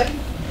 Second?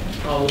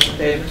 All those in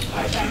favor?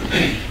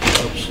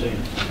 abstain.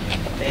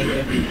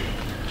 Thank you.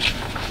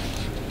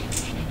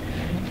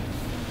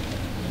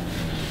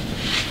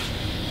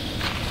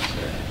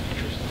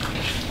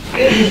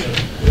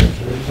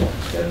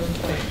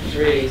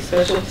 7.3,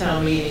 special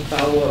town meeting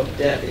follow-up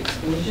debt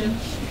exclusion.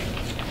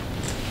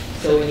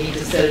 So we need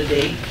to set a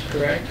date,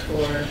 correct,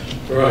 for,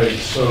 Right,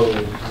 so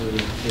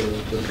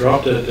the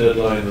drop dead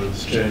deadline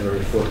is January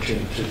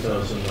 14th,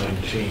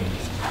 2019,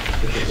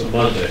 which is a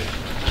Monday.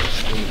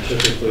 You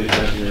typically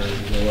have your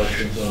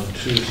elections on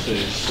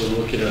Tuesdays, so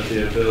looking at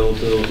the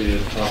availability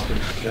of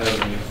Hopkins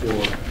Academy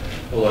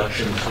for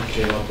elections, we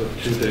came up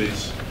with 2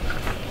 dates.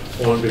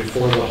 One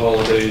before the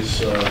holidays,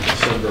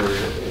 December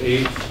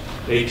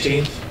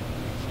 18th,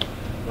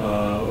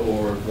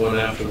 or one one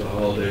after the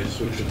holidays,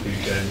 which would be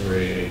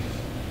January 8th.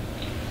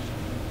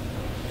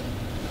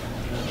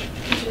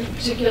 Is there a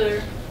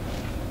particular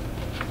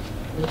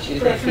Which you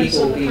think preference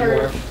people on would the be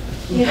part?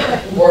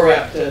 Yeah. more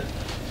apt to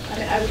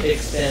I would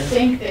extend?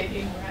 think they'd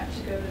be more apt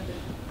to go to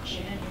the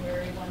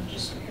January one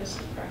just because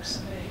of the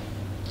proximity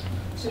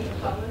to the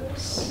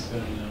holidays,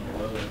 Depending on the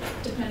weather.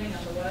 depending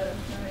on the weather,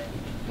 right?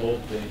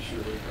 Both dates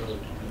are probably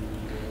depending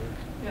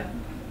Yeah.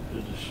 on the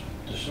weather.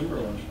 The December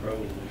one's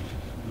probably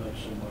not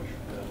so much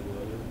bad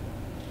weather.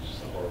 It's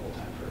just a horrible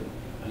time for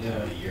a Yeah.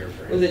 time of the year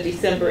for. Was it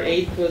December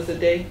 8th was the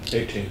day?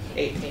 18th.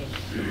 18th.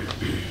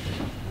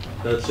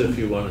 That's if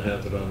you want to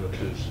have it on a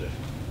Tuesday,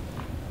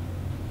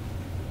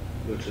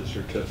 which is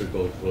your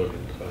typical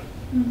voting time.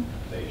 Mhm.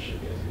 I think it should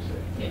be, as you say.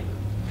 Yeah.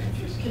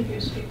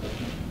 Confuse people.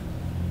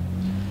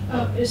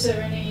 Is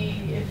there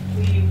any, if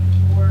we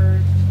were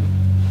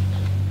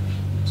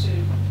to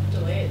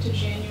delay it to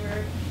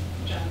January,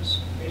 John's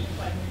reason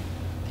why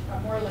we are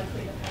more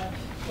likely to have,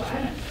 well,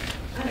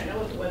 I don't know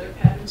what the weather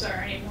patterns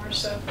are anymore,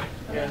 so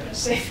I'm not gonna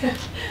say that.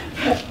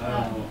 But,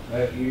 I don't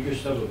know, you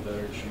just have a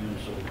better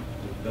chance of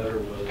the better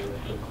weather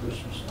until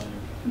Christmas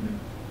time.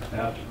 Mhm.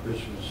 After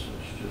Christmas,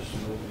 it's just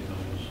nobody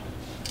knows.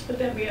 But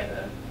then we have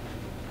a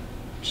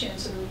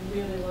chance of a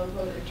really low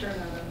voter turnout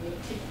on the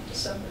 18th of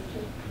December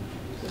too,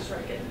 because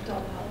we're getting into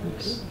all the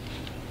holidays.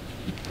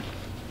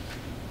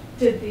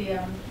 Did the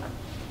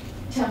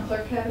town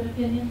clerk have an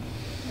opinion?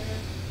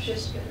 Or she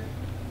has to get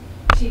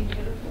her team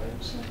together for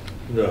it, so.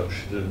 No,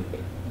 she didn't.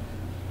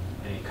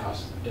 Any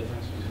cost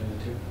difference between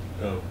the two?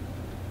 No,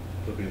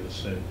 it'll be the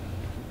same.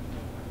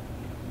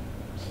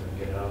 So we can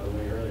get it out of the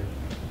way early.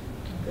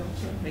 Go.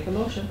 Make a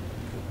motion.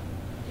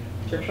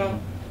 Your call.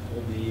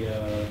 Hold the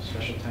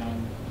special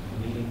town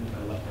meeting,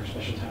 or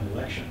special town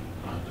election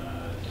on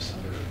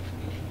December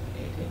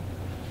 18th.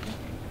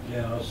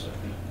 Yeah, I'll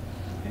second.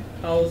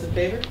 All those in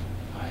favor?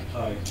 Aye.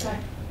 Aye. Hi.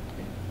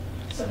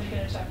 Somebody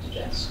gonna talk to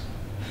Jess?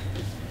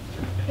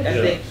 I Yeah,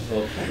 think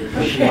well,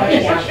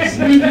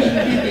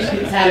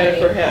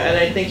 Jennifer, and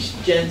I think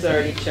Jen's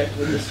already checked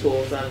with the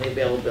schools on the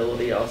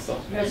availability also.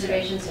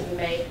 Reservations have been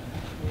made.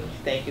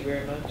 Thank you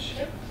very much.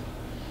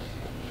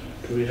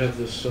 Do we have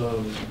this,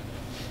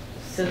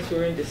 Since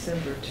we're in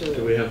December too.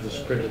 do we have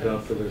this printed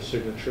out for their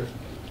signature?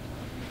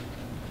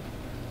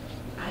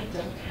 I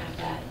don't have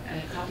that,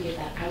 a copy of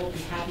that. I will be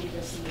happy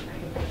to see if I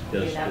can get a copy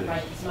Yes, of that please.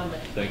 right this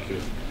moment. Thank you.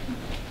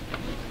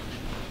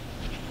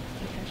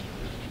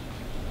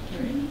 All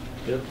right,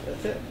 Yep.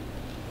 that's it.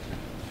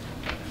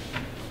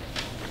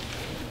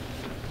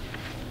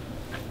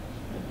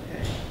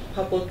 Okay.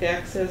 Public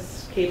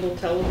access cable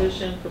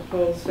television,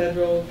 proposed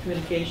federal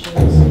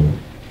communications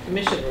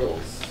commission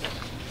rules.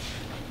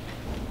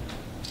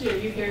 Are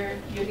you here,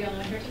 you're the only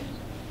one here today?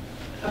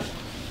 Oh.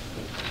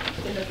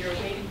 Didn't know if you were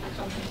waiting for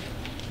something.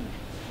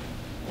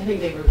 I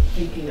think they were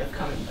thinking of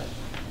coming, but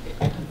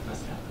it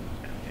must happen.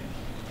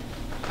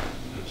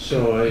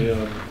 So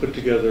I put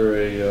together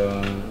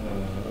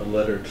a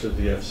letter to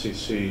the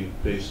FCC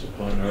based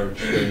upon our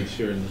experience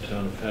here in the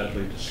town of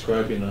Hadley,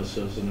 describing us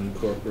as an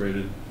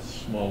incorporated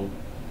small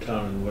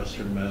town in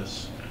western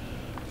Mass,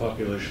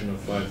 population of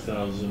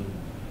 5,000,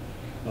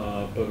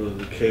 but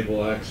with a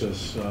cable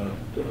access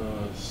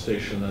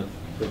station that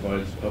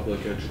provides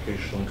public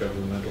educational and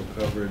governmental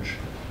coverage,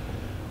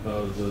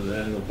 with an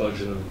annual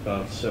budget of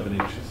about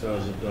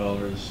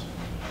 $72,000.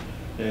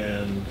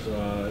 And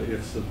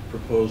if the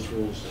proposed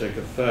rules take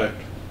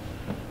effect,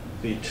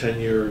 the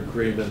 10-year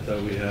agreement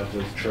that we have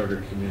with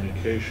Charter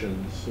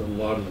Communications, a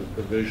lot of the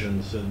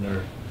provisions in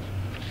there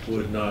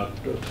would not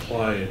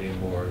apply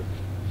anymore.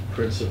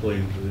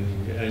 Principally,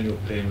 the annual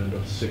payment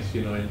of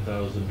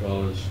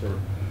 $69,000 for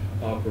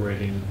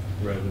operating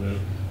revenue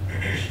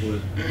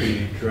would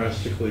be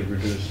drastically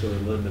reduced or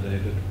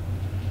eliminated.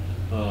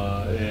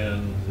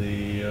 And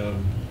the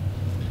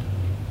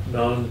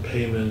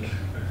non-payment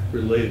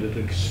related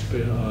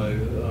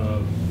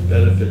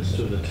benefits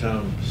to the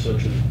town,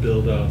 such as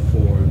build out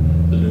for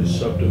the new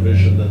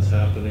subdivision that's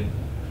happening,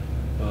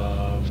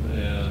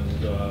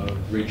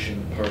 and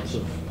reaching parts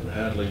of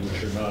Hadley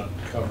which are not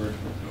covered.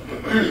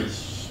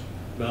 It's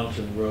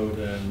Mountain Road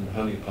and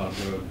Honey Pot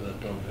Road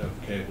that don't have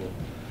cable.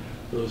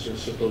 Those are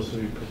supposed to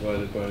be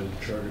provided by the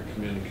Charter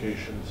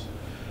Communications.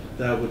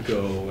 That would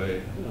go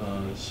away.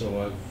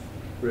 So I've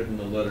written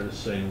a letter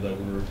saying that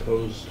we're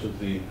opposed to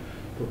the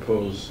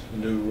proposed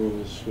new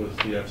rules with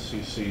the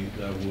FCC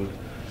that would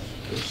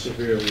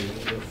severely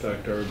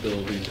affect our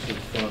ability to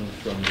fund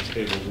from the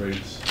cable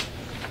rates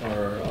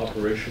our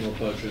operational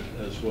budget,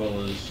 as well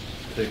as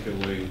take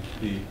away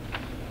the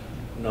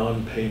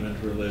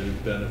non-payment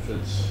related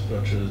benefits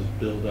such as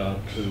build out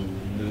to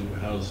new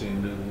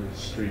housing, new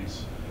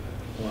streets.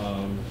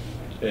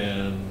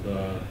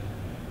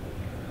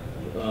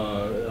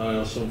 I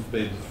also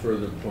made the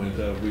further point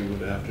that we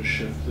would have to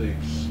shift the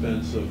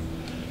expense of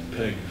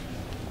PEG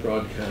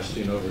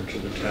broadcasting over to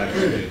the tax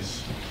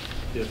base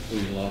if we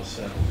lost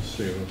that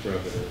stream of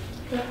revenue.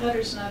 That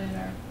letter's not in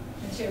our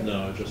material.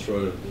 No, I just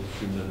wrote it a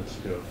few minutes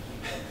ago.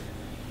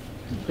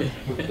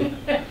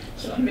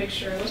 So I make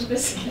sure I wasn't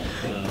missing it.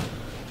 No.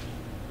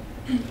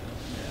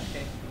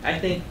 Okay. I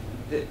think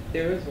that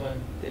there is one,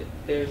 that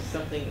there's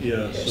something. Yeah,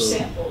 There's so-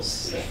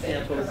 samples that they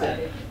Samples that,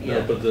 provided. yeah.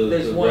 No, but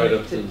There's the one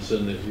write-up to- that's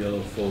in the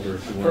yellow folder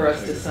if you want. For us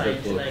take to a sign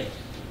quick look. tonight.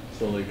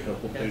 It's only a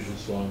couple Yes.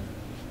 pages long.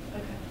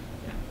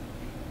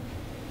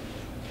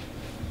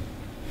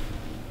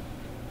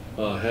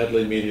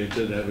 Hadley Media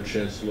did have a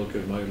chance to look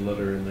at my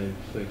letter and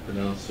they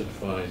pronounced it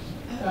fine.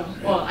 Oh,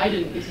 well, I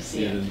didn't get to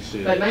see You it. didn't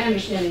see But it. my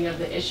understanding of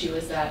the issue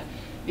is that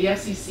the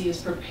FCC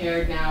is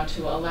prepared now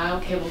to allow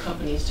cable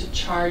companies to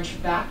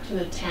charge back to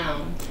the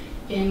town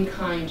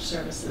in-kind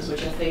services,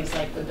 which are things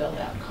like the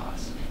build-out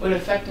cost, would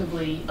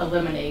effectively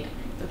eliminate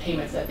the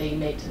payments that they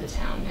make to the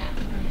town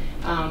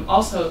now.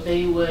 Also,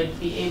 they would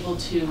be able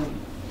to,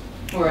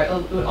 or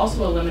it would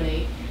also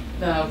eliminate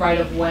the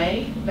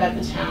right-of-way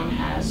that the town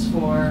has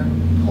for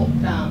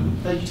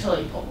the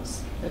utility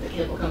poles that the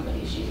cable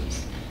companies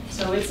use.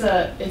 So it's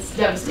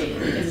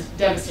devastating. It's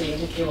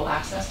devastating to cable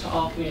access, to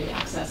all community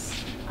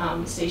access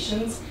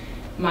stations.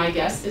 My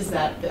guess is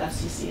that the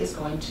FCC is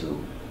going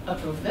to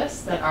approve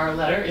this, that our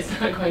letter is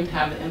not going to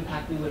have the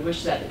impact we would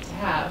wish that it to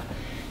have.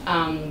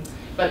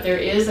 But there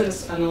is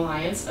an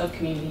alliance of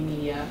community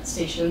media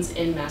stations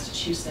in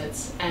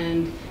Massachusetts,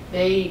 and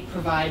they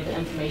provide the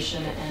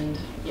information and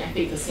I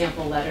think the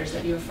sample letters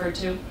that you referred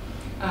to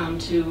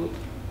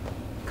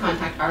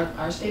contact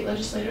our state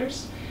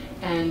legislators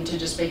and to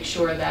just make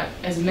sure that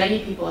as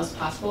many people as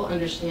possible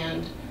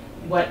understand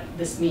what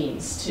this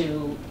means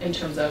in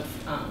terms of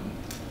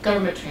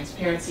government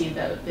transparency,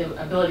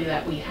 the ability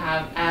that we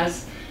have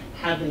as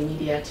Hadley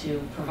Media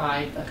to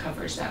provide the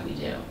coverage that we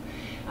do.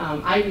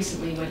 I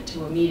recently went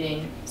to a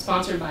meeting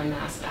sponsored by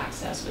Mass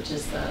Access, which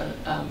is the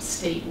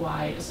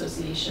statewide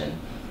association.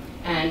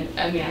 And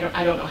I mean,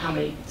 I don't know how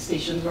many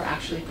stations were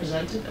actually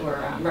presented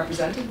or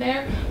represented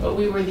there, but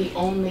we were the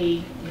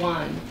only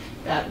one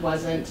that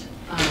wasn't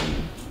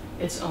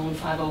its own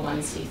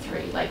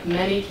 501c3. Like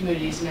many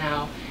communities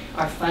now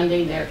are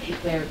funding their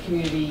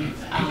community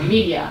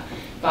media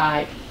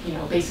by,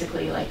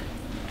 basically like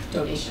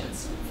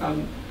donations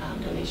from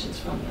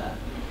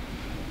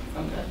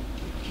the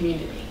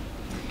community.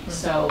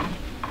 So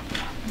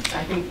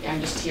I think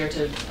I'm just here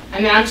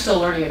I'm still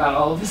learning about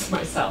all of this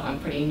myself. I'm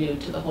pretty new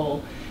to the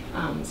whole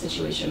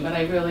situation, but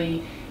I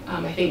really,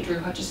 I think Drew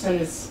Hutchison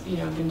has,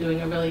 been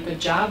doing a really good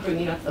job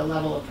bringing up the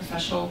level of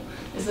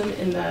professionalism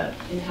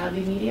in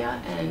Hadley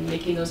Media and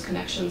making those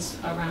connections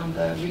around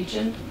the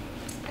region.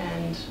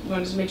 And we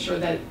wanted to make sure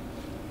that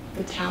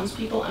the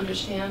townspeople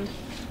understand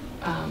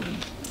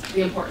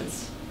the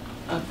importance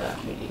of the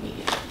community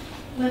media.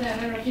 Linda, I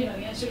don't know if you know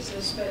the answer to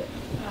this, but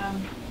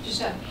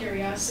just out of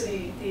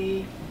curiosity,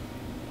 the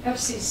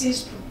FCC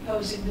is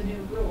proposing the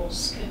new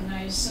rules. Can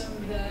I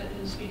assume that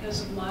is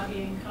because of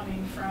lobbying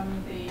coming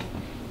from the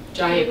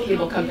Giant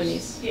cable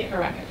companies? Yeah.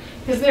 Correct.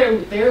 Because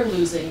they're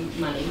losing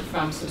money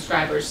from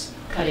subscribers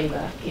cutting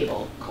the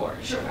cable cord,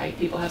 Sure. right?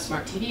 People have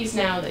smart TVs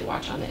now, they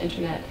watch on the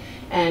internet,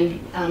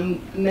 and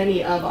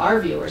many of our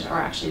viewers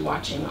are actually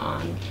watching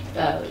on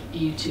the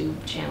YouTube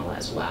channel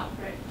as well.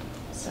 Right.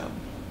 So.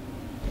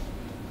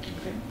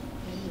 Okay.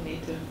 We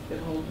need to get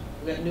hold,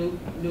 we got new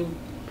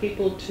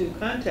people to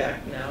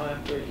contact now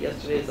after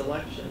yesterday's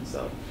election,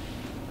 so.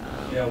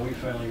 Yeah, we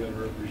finally got a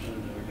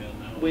representative again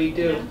now. We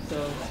do,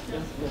 so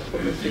we'll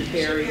put Mr.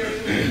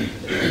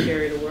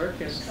 Carey to work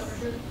and. Just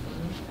covered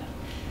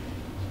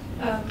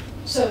it.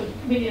 So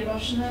we need a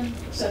motion then?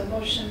 So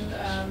motion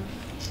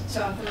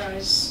to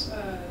authorize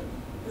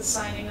the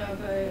signing of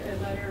a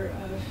letter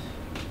of,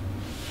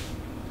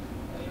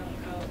 what do you want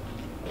to call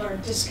it, our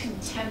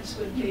discontent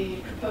with the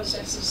proposed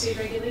FCC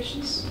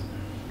regulations?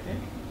 Okay.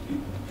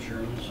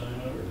 Sherman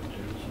signed it or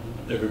David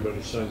signed it?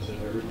 Everybody signs it.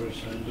 Everybody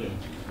signed it?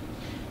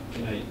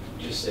 Can I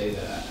just say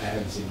that I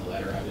haven't seen the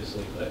letter,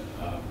 obviously, but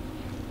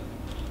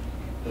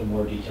the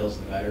more details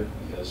the better,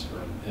 because for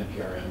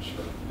NPRMs,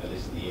 for at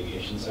least in the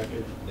aviation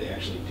sector, they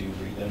actually do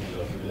read them and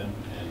go through them,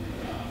 and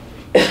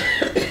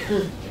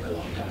take a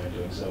long time in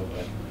doing so,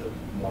 but the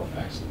more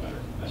facts the better,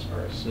 as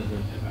far as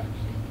impact.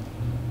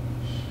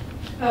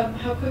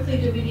 How quickly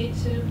do we need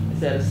to? Is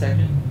that a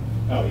second?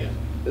 Oh, yeah.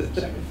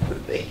 Second.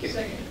 Thank you.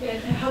 Second.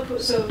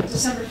 And so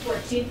December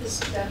 14th is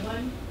the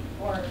deadline,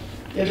 or?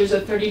 Yeah, there's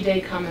a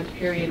 30-day comment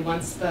period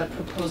once the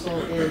proposal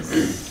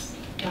is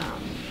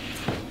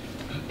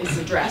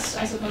addressed,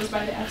 I suppose,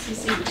 by the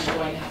FCC, which is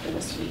going to happen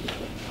this week.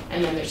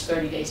 And then there's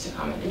 30 days to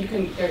comment.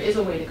 And there is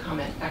a way to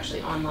comment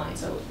actually online,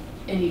 so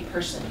any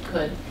person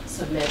could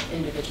submit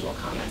individual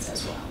comments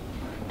as well.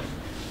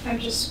 I'm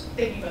just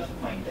thinking about the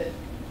point that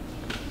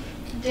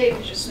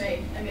David just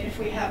made. I mean, if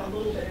we have a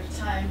little bit of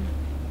time,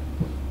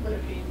 would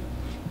it be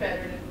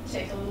better to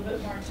take a little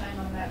bit more time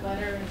on that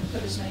letter and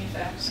put as many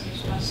facts in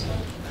as possible?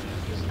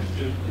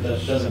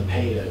 That doesn't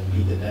pay to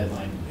beat the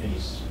deadline any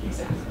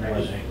Exactly.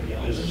 more than anybody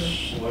else. Is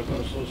the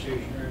Selectmen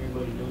Association or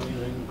anybody doing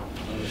anything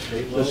on the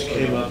state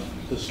level?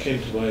 This came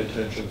to my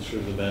attention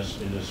through the Mass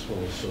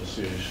Municipal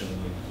Association,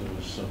 and it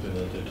was something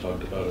that they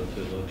talked about at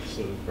the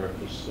legislative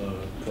breakfast a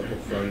couple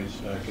Fridays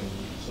back in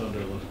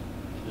Sunderland.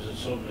 Is it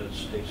something that the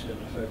state's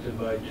getting affected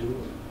by too,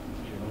 or,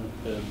 do you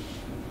know?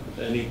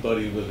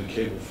 anybody with a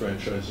cable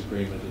franchise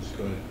agreement is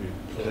going to be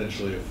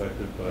potentially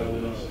affected by That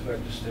will not this.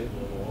 affect the state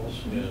level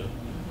also. Yeah.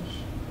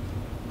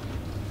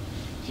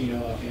 Do you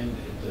know offhand,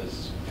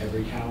 does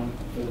every town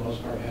for the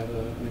most part have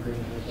an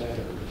agreement like that,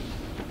 or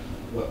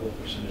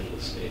what percentage of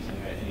the states?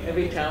 Any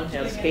Every idea? town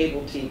has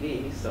cable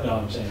TV, so. No,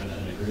 I'm saying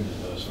an agreement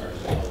though, as far as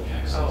the public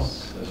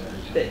access. Does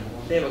every town They, have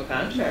one? they have a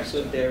contract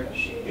with their,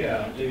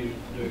 Yeah, each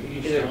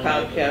either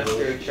town has Comcast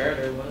their or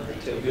Charter, one of the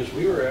two. Because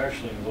we were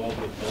actually involved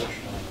with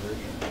Belchtown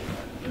originally,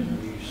 and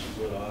we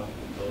split off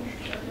with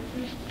Belchtown.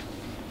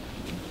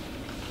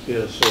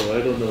 Yeah, so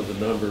I don't know the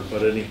number,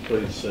 but any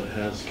place that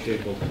has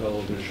cable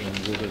television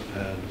would have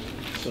had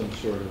some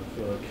sort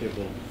of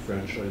cable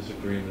franchise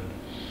agreement.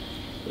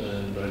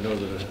 And I know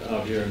that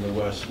out here in the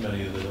west,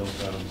 many of the hill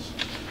towns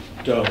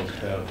don't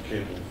have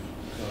cable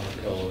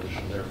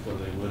television, therefore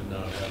they would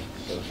not have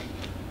such.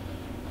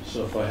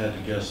 So if I had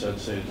to guess, I'd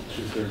say that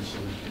 2/3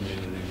 of the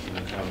communities in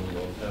the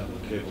Commonwealth have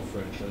a cable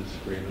franchise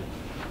agreement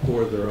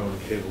or their own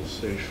cable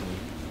station.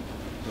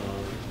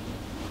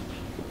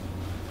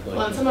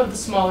 Well, and some of the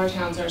smaller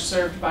towns are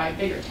served by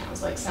bigger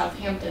towns, like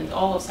Southampton.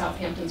 All of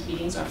Southampton's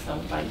meetings are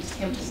filmed by East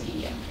Hampton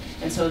Media.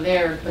 And so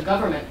the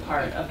government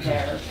part of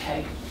their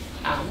PEG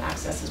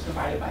access is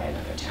provided by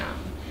another town.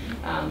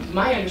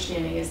 My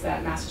understanding is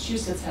that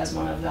Massachusetts has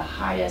one of the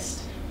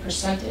highest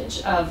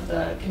percentage of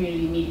the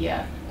community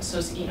media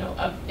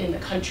in the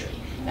country.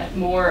 That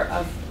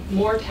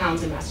more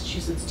towns in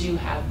Massachusetts do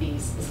have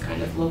this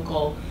kind of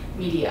local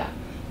media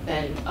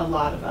than a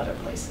lot of other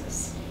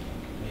places.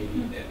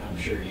 Maybe, I'm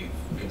sure you've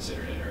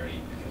considered it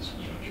already because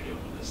you know what you're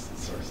doing with this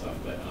sort of stuff,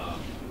 but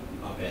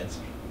op-eds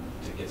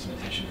to get some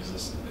attention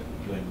because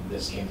when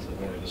this came to the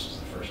board, this was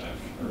the first I've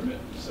heard of it.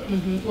 So.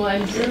 Mm-hmm. Well,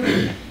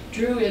 and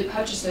Drew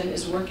Hutchison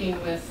is working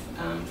with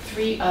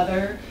 3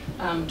 other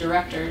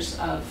directors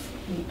of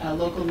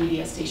local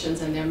media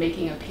stations, and they're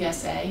making a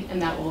PSA, and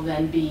that will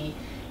then be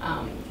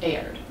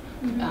aired.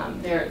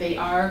 Mm-hmm. They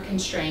are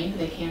constrained;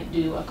 they can't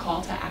do a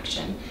call to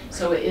action.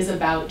 So it is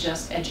about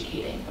just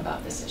educating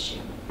about this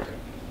issue.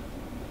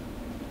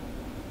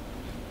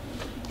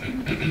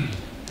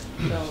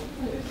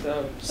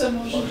 So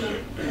motion to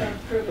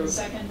approve in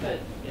second, but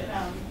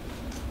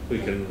We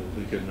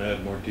can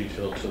add more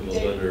detail to the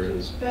David letter. did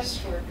his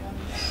best work on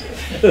this.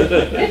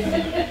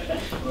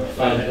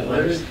 On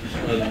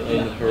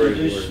the hurry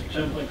Did this word.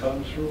 template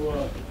come through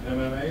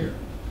MMA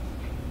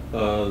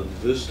or?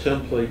 This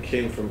template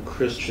came from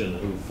Christian,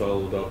 who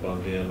followed up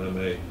on the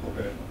MMA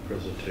Okay.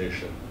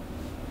 presentation.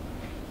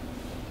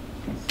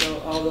 So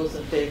all those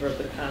in favor of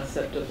the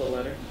concept of the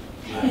letter?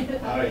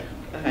 Aye.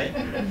 Aye.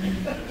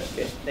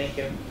 Okay, thank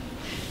you.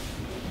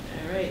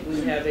 All right,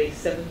 we have a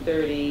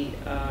 7:30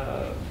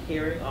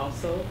 hearing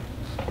also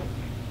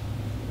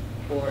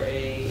for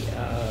a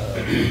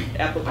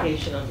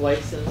application of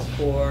license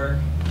for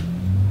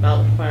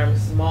Mountain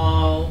Farms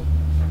Mall,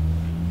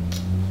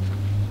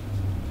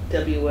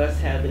 WS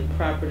Hadley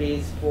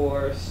Properties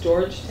for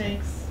storage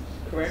tanks,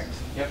 correct?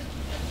 Yep.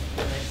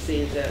 And I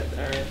see that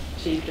our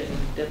chief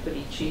and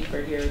deputy chief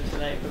are here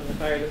tonight from the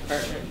fire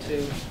department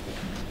to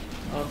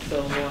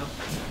also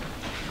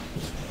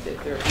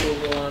get their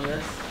approval on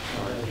this.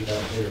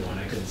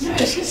 I couldn't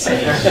see.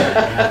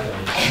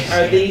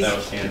 Are these That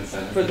was hand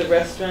sent. for the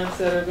restaurants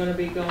that are gonna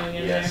be going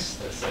in there? Yes,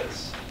 this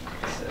is.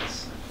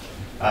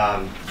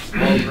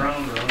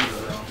 Underground or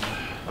underground?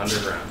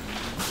 Underground.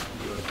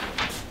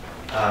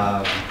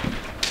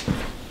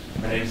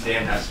 My name's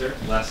Dan Hester.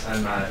 Last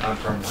time I'm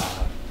from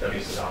W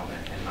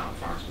Development and Mountain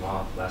Farms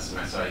Mall. Last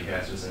time I saw you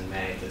guys was in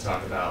May to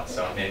talk about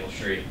South Maple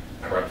Street.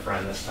 I brought a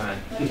friend this time.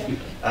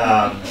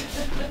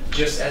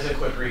 Just as a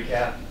quick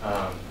recap,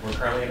 we're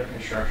currently under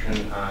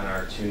construction on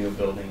our 2 new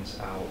buildings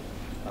out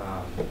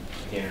at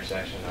the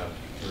intersection of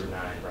Route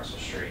 9, Russell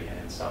Street,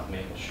 and South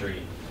Maple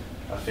Street.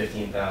 A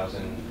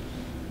 15,000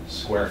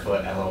 square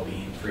foot LOB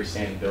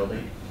freestanding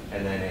building,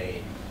 and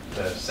then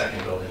the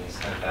second building is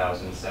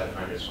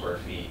 10,700 square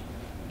feet,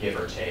 give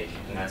or take,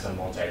 and that's a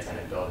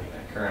multi-tenant building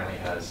that currently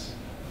has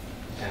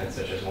tenants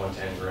such as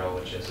 110 Grill,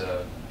 which is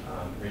a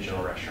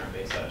regional restaurant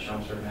based out of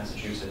Chelmsford,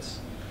 Massachusetts,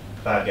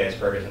 Five Guys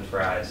Burgers and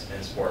Fries,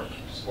 and Sport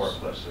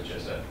Clips, which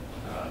is a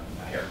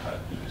haircut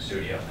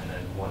studio, and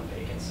then 1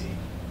 vacancy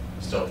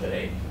still to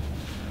date.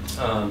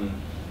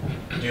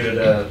 Due to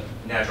the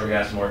natural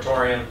gas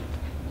moratorium,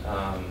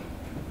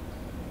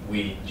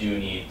 we do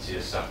need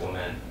to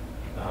supplement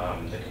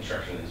the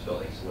construction of these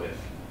buildings with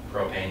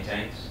propane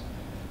tanks.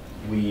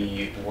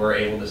 We were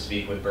able to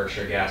speak with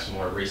Berkshire Gas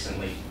more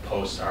recently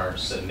post our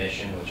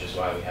submission, which is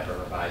why we have a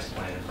revised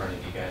plan in front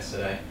of you guys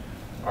today.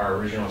 Our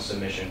original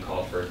submission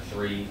called for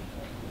 3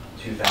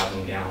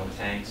 2,000-gallon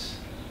tanks.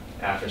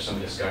 After some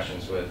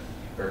discussions with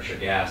Berkshire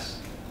Gas,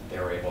 they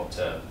were able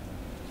to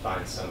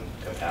find some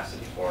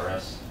capacity for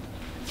us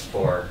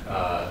for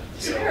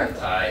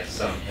tie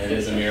some. It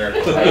is a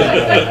miracle. I'm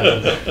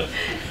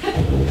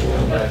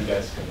glad you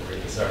guys couldn't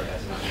read the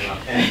sarcasm on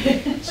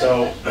me. And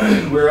so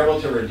we were able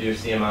to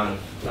reduce the amount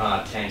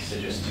of tanks to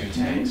just 2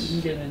 tanks,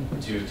 2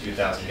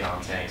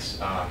 2,000-gallon tanks.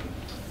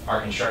 Our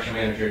construction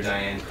manager,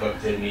 Diane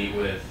Cook, did meet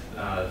with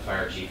the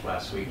fire chief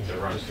last week to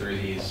run through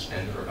these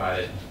and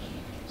provided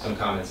some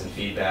comments and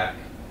feedback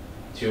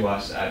to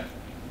us. I'm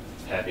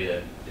happy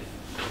that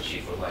if the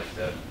chief would like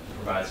to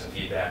provide some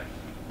feedback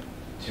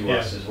to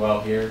us as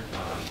well here.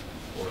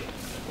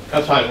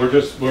 That's fine,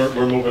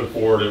 we're moving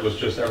forward. It was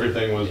just,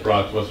 everything was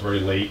brought to us very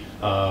late.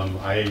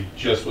 I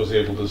just was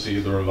able to see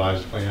the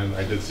revised plan.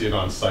 I did see it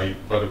on site,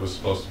 but it was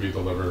supposed to be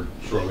delivered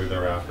shortly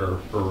thereafter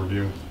for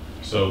review.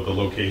 So the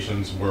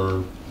locations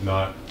were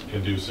not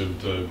conducive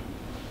to,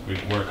 we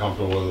weren't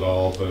comfortable with it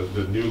all.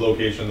 The new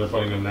location they're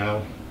putting them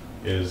now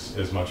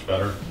is much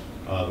better.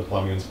 The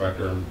plumbing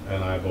inspector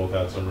and I both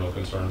had some real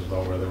concerns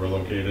about where they were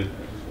located.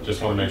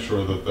 Just want to make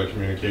sure that the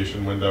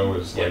communication window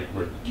is like,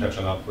 we're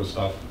catching up with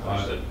stuff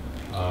on it.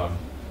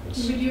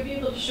 Would you be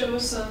able to show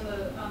us on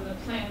the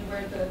plan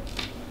where the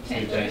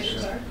tank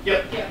locations are?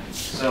 Yep. Yeah.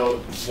 So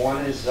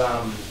one is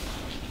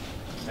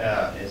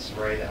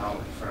right out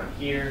in front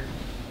here,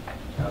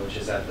 which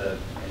is at the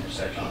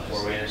intersection,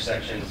 four-way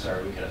intersection.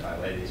 Sorry, we could have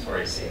highlighted these for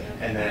you.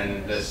 And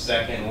then the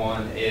second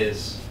one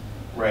is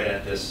right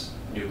at this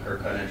new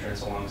curb cut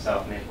entrance along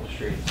South Maple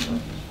Street. So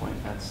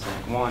point, that's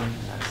tank one, and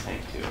that's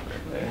tank two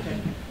right there.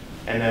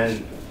 And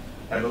then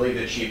I believe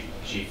the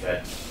chief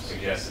had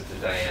suggested to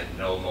Diane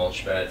no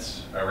mulch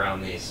beds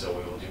around these, so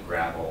we will do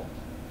gravel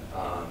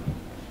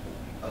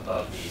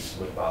above these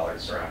with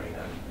bollards surrounding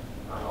them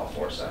on all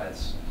four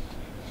sides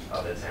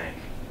of the tank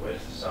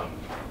with some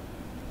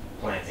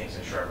plantings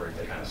and shrubbery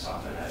to kind of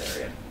soften that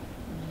area.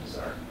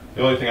 Sorry.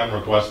 The only thing I'm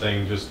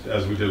requesting, just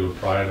as we did with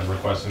Pride, I'm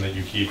requesting that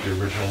you keep the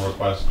original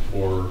request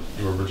for,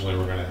 you originally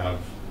were going to have,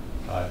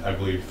 I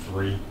believe,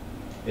 3.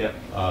 Yep.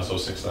 So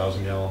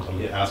 6,000 gallons.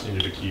 I'm asking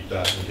you to keep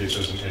that in case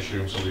there's an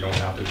issue, so we don't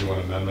have to do an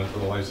amendment for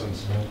the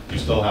license. You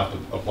still have to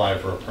apply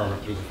for a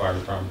permit through the fire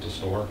department to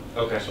store.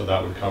 Okay. So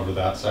that would cover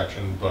that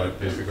section, but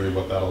basically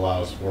what that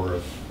allows for,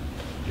 if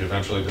you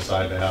eventually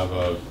decide to have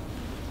a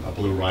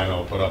Blue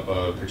Rhino put up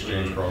a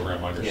exchange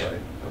program on your site.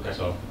 Okay.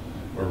 So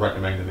we're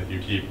recommending that you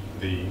keep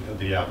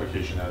the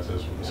application as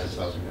is with the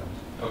 6,000 gallons.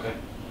 Okay.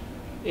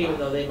 Even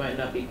though they might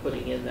not be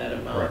putting in that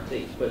amount,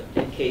 but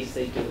in case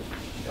they do,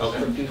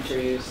 for future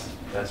use.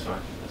 That's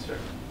fine, that's fair.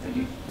 Thank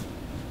you.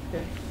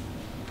 Okay.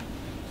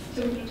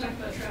 So we're going to talk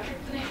about traffic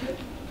tonight, but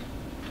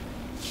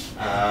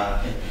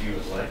If you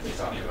would like to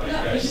talk about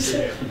no, it.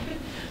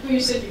 you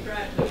said you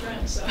brought a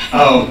friend, so.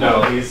 Oh,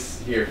 no,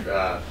 he's here,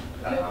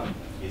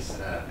 he's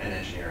an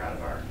engineer out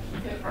of our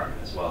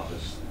department as well,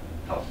 who's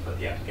helped put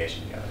the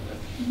application together.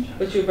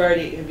 But have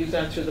you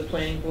gone through the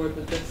planning board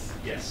with this?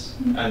 Yes,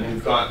 and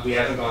we've gone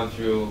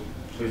through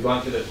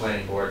the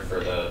planning board for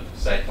the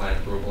site plan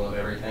approval of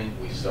everything.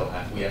 We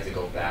have to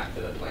go back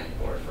to the planning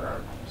board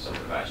for some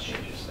revised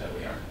changes that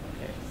we are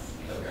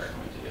going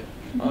to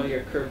do. All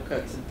your curb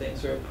cuts and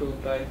things are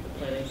approved by the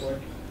planning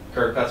board?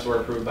 Curb cuts were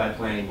approved by the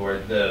planning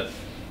board. The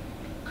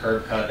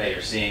curb cut that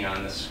you're seeing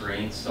on the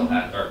screen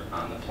or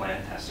on the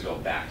plan has to go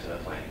back to the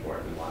planning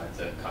board. We wanted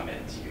to come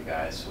in to you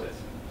guys with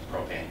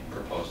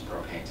proposed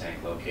propane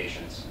tank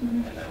locations,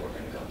 and then we're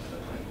going to go to the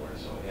planning board.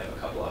 So we have a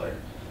couple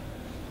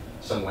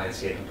some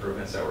landscape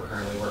improvements that we're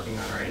currently working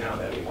on right now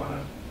that we want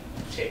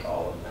to take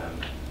all of them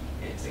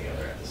in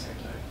together at the same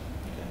time.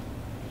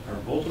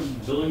 Are both of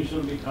the buildings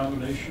going to be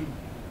combination,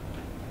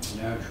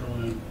 natural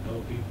and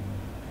LP?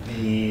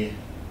 The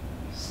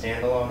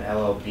standalone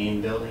LL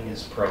Bean building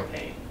is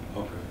propane.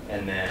 Okay.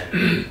 And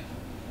then,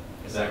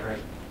 is that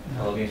right?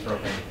 LL Bean's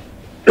propane.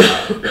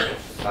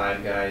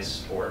 5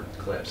 guys, 4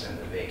 clips, and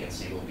the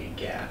vacancy will be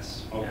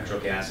gas, natural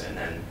gas, and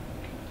then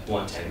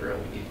 110 grill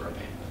will be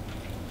propane.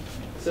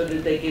 So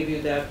did they give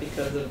you that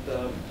because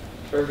of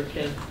Burger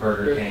King?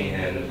 Burger King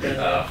and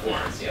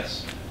Florence,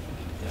 yes.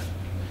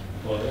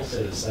 Well, I will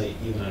say the site,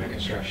 even under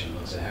construction,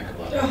 looks a heck of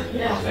a lot better.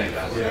 Thank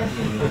God.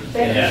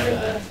 Thank you for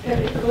the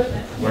heavy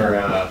equipment.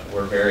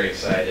 We're very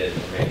excited.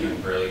 We're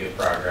making really good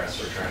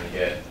progress. We're trying to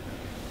get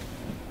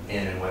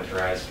in and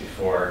winterize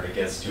before it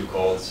gets too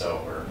cold,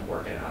 so we're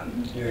working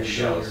on the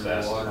shells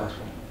fast.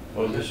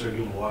 Well, I guess they're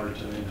doing water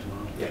today and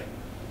tomorrow. Yeah.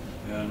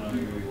 Yeah, I know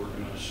you're going to be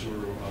working on a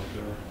sewer out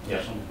there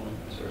at some point.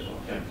 Sewer as well.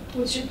 Yeah.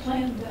 What's your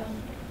plan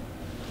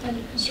end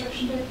of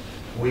construction date?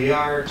 We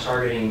are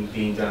targeting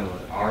being done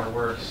with our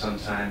work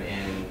sometime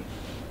in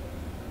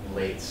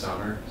late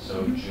summer,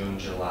 so June,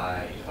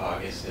 July,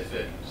 August, if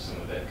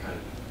some of it kind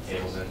of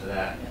tables into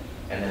that.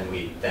 And then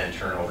we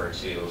turn over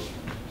to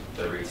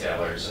the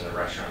retailers and the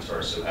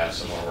restaurateurs who have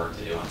some more work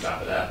to do on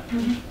top of that.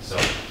 So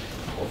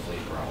hopefully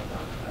we're all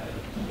done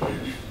by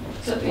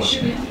So they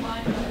should be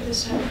online by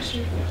this time next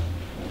year?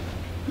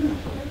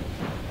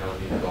 that would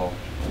be the goal.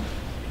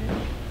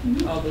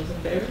 All those in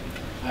favor?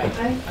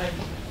 Aye.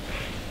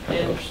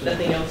 And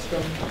nothing else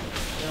from,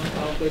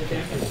 no, all good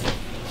there?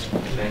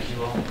 Thank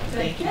you all.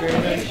 Thank you very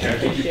much,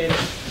 appreciate it.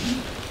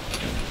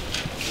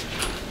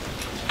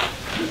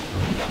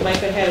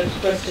 Mike, I had a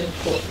question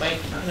for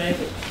Mike, can I have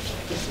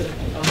just a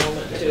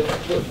moment too?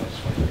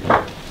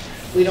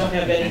 We don't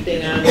have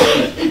anything on the,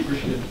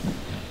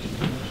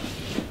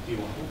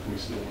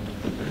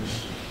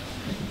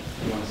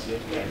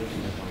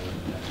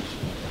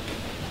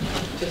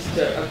 Just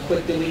a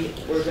quick,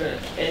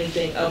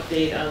 anything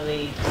update on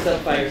the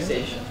sub-fire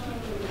station?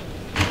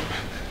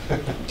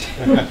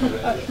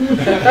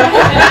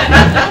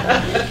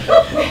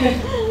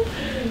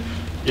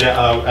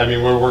 Yeah, I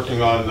mean, we're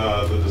working on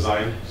the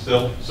design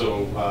still,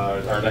 so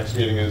our next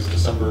meeting is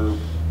December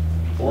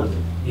 4th,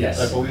 Yes.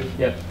 I believe.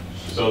 Yep.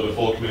 So the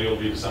full committee will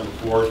be December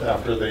 4th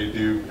after they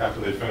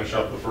finish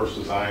up the first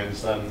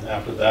designs. Then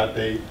after that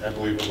date, I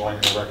believe we're going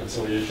into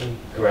reconciliation.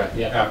 Correct,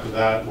 yeah. After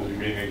that, we'll be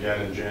meeting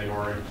again in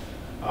January.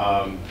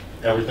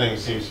 Everything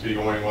seems to be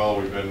going well.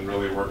 We've been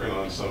really working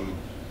on some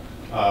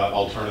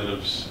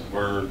alternatives.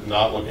 We're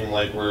not looking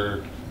like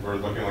we're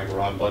looking like we're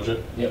on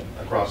budget. Yep.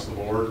 Across the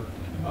board.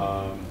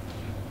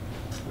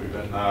 We've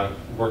been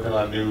working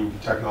on new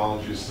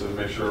technologies to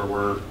make sure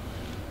we're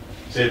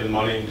saving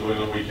money and doing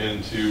what we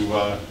can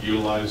to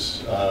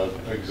utilize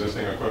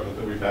existing equipment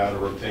that we've had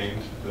or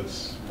obtained.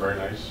 That's very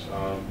nice.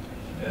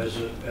 As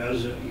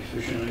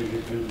efficiently as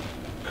you can.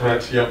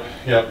 Correct. Yep.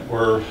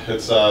 We're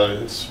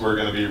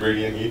going to be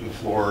radiant heating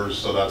floors,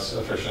 so that's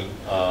efficient.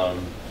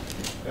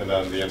 And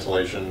then the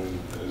insulation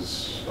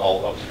is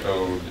all up to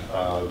code.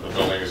 The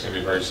building is going to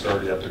be very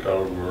sturdy, up to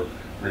code. We're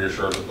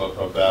reassured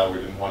of that. We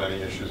didn't want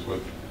any issues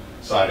with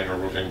siding or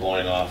roofing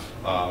blowing off.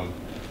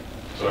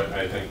 So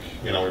I think,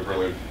 we've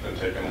really been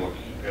taking a look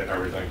at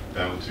everything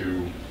down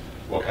to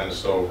what kind of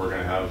stove we're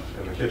going to have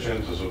in the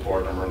kitchen to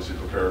support emergency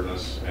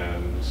preparedness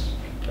and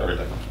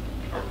everything.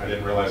 I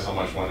didn't realize how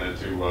much went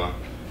into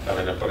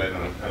having to put in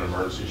an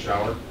emergency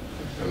shower,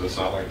 because it's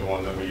not like the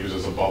one that we use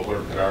as a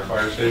bubbler at our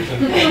fire station.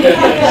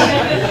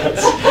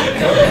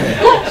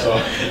 So,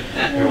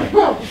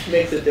 anyway.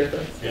 Makes a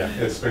difference. Yeah,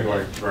 it's been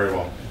going very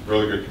well.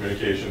 Really good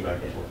communication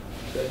back and forth.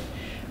 Good.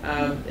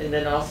 And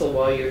then also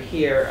while you're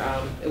here,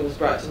 it was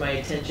brought to my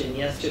attention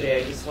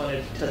yesterday, I just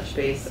wanted to touch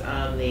base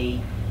on the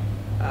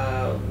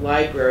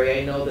library.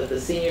 I know that the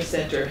senior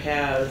center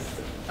has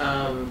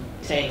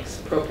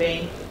tanks,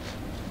 propane,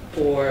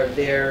 for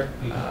their,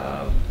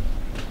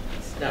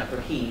 it's not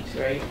for heat,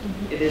 right?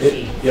 It is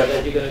heat, so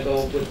that you're gonna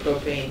go with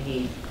propane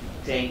heat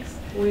tanks.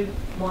 We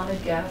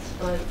wanted gas,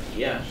 but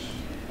Yeah.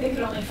 They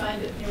could only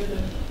find it near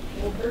the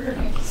little Burger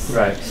Kings.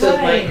 Right. So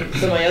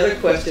my other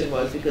question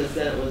was, because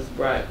then it was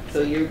brought,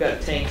 so you've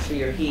got tanks for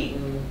your heat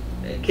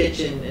and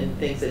kitchen and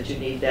things that you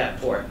need that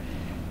for.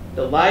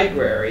 The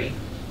library,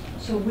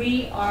 So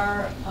we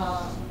are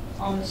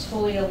almost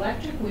fully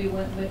electric. We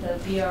went with a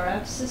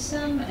VRF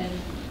system, and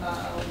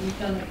we've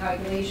done the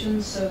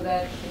calculations so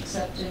that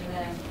except in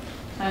the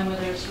time where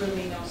there's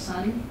really no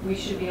sun, we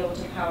should be able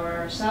to power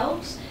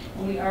ourselves.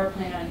 And we are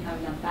planning on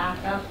having a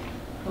backup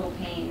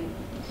propane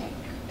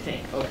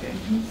tank. okay,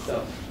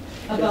 so.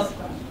 Above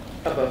ground.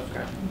 Above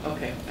ground,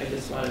 okay. I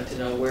just wanted to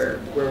know where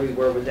we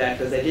were with that,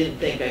 because I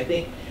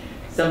think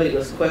somebody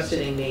was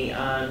questioning me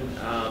on,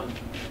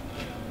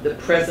 the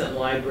present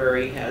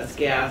library has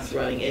gas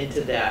running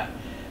into that,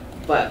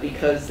 but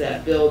because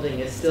that building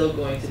is still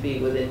going to be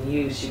within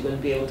use, you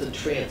wouldn't be able to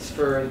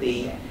transfer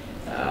the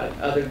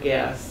other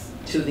gas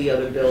to the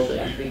other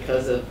building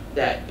because of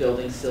that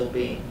building still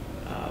being.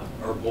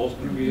 Are both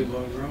going to be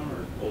above ground,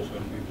 or both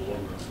going to be below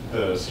ground?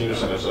 The senior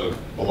center is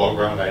below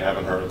ground. I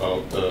haven't heard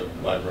about the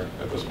library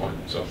at this point.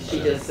 So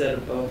She just said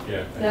above.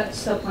 Yeah.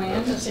 That's the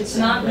plan. It's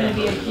not going to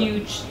be a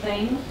huge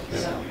thing,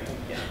 so.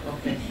 Yeah,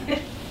 okay.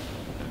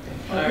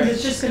 Because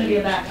it's just going to be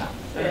a backup.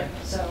 Yeah.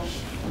 So.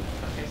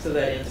 Okay, so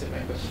that answered my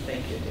question.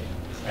 Thank you, Dave.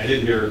 I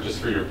did hear, just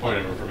for your point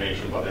of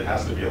information, but it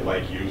has to be a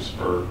like use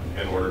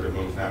in order to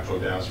move natural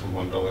gas from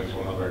one building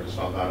to another. I just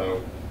found that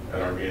out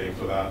at our meeting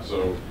for that.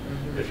 So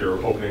if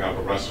you're opening up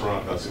a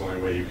restaurant, that's the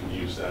only way you can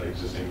use that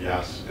existing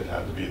gas. It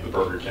had to be the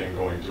Burger King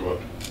going to a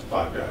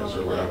Five Guys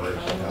or whatever. It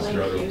has to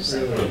go to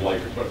the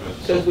like equipment.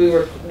 Because we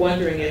were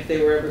wondering if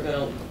they were ever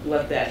going to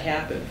let that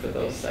happen for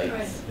those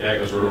sites. Yeah,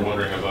 because we were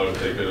wondering about if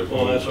they could have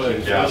That's why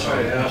gas I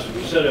on. asked him.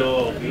 He said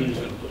LLB is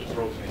going to put the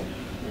propane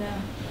in. Yeah.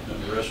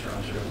 And the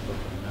restaurants are going to put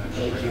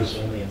Like use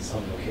only in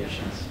some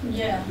locations.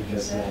 Yeah,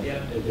 Because exactly.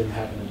 it didn't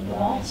happen in the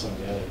mall in some of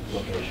the other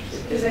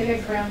locations. Because they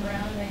had Ground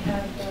Round and they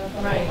had the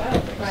Right,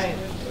 Wild. right.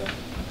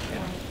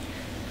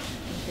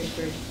 Okay,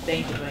 great.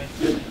 Thank you, Mike.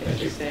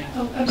 Thank you, Stan.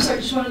 Oh, I'm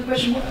sorry, just one other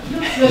question.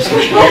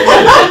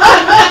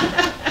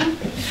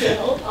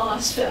 Phil, I'll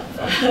ask Phil.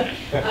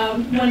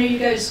 When are you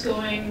guys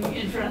going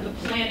in front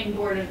of the planning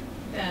board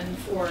then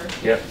for?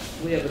 Yep.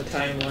 We have a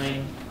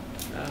timeline.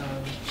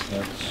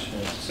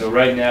 So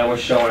right now, we're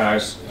showing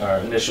our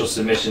initial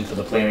submission to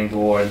the planning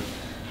board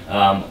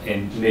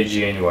in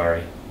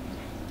mid-January,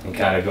 and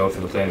kind of go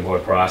through the planning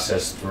board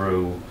process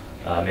through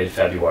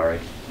mid-February.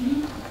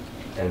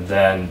 And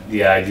then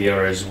the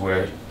idea is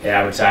we're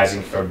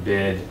advertising for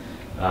bid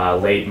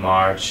late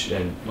March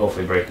and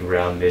hopefully breaking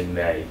ground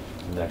mid-May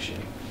next year.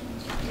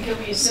 Can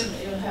we assume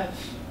that you'll have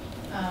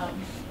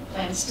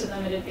plans to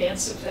them in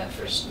advance of that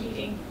first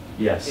meeting?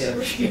 Yes. Yeah.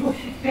 Review?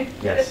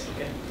 Yes.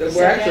 So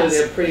we're actually,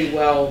 they're pretty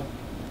well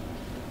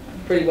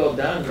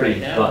done Pretty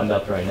right now. buttoned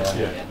up right now.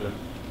 Yeah.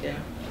 Yeah.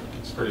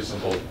 It's pretty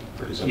simple.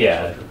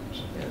 Yeah. structure,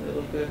 so. Yeah, they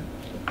look good.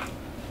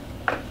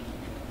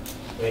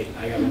 Wait,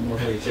 I got one more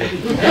for you too.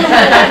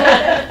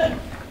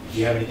 Do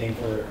you have anything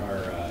for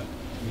our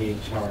meeting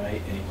tomorrow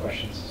night? Any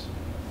questions?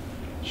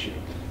 Shoot.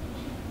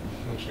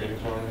 Which meeting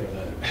tomorrow night?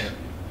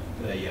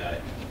 For the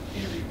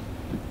interview.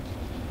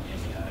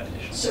 Any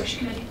additional? Search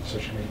committee.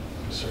 Search committee.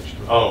 The search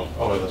committee. Oh,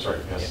 that's right,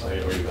 yes, Yeah. I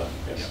owe you that,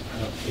 yes.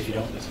 Yeah. No, if you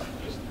don't, that's fine.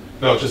 Just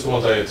No, just the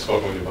ones I had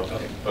spoken with you about,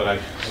 Okay. but I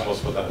was supposed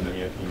to put that in the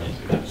email to you.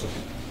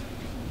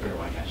 figure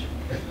why I got you.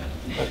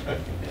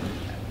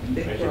 I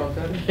think we're all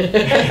good.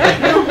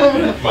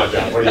 Come on,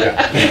 John, what do you got?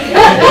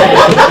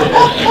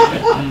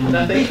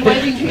 Nothing.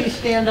 Waiting till you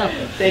stand up.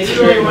 Thank you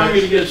You very really want me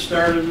much. to get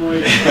started,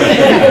 Mike?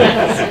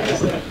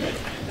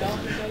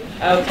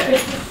 Okay,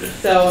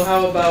 so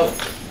how about,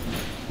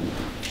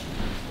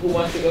 who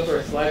wants to go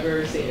first,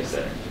 library or senior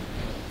center?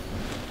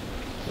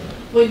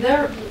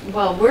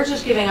 Well, we're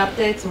just giving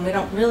updates and we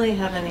don't really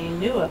have any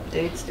new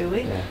updates, do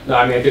we? Yeah. No,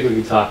 I mean, I think we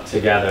could talk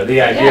together.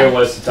 The idea Yeah.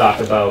 was to talk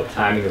about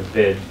timing of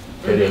bidding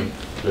for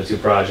the two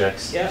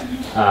projects. Yeah.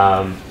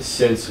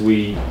 Since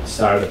we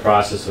started the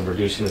process of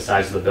reducing the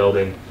size of the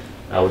building,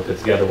 we put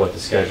together what the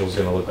schedule is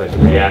going to look like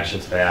in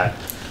reaction to that.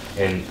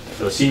 And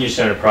for the senior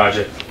center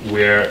project,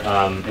 we're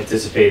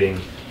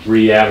anticipating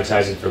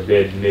re-advertising for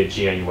bid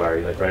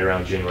mid-January, like right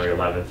around January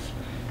 11th,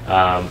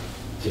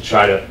 to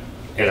try to,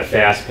 in a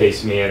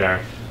fast-paced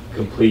manner,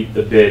 complete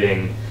the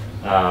bidding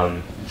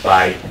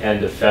by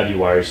end of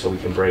February so we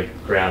can break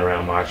ground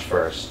around March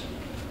 1st.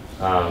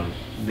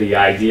 The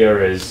idea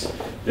is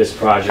this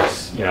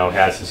project's,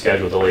 had some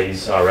schedule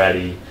delays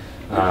already,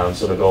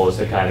 so the goal is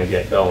to kind of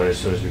get going as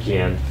soon as we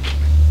can.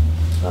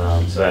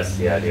 So that's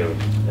the idea of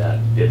that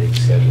bidding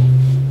schedule.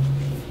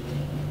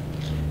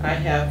 I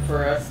have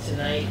for us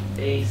tonight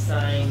a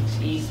signed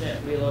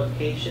easement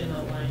relocation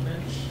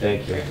alignment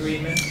Thank you.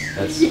 agreement.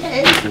 That's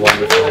Yay.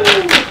 wonderful.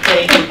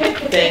 Thank you,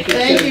 thank you.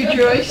 Thank to- you,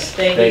 Joyce.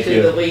 Thank you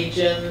to the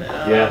Legion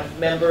Yeah.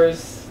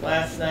 members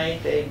last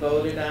night. They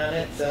voted on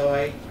it, so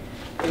I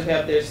do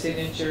have their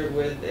signature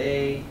with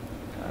a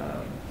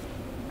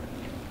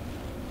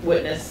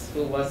witness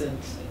who wasn't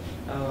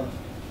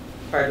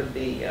part of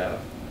the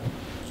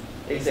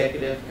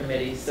executive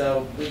committee.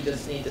 So we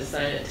just need to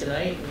sign it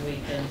tonight and we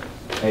can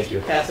Thank you.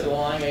 pass it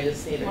along. I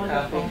just need a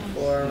copy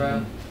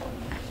Wonderful.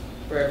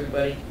 for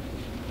everybody.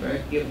 Or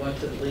give one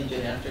to the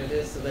Legion after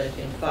this so they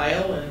can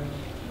file and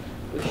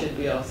we should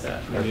be all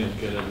set. We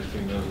didn't get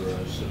everything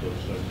notarized, it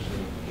looks like,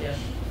 Yeah,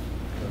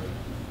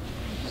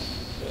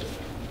 so.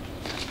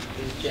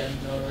 is Jen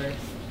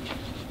notarized?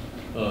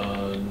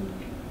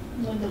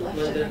 Linda left, I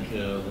Linda? think.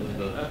 Yeah,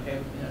 Linda. Okay, we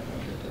have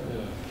one to do.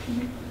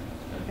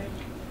 Yeah. Okay,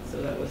 so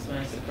that was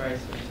my surprise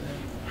for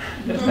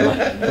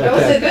tonight. That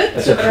was a good That's a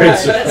surprise. great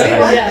surprise. I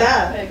like Yeah,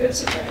 that. a good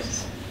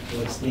surprise.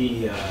 What's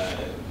the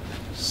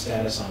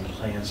status on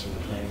plans for the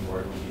planning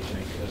board, what do you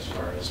think, as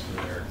far as for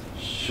their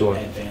Sure.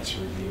 advance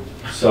review?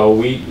 So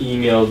we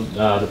emailed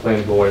the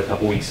planning board a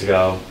couple weeks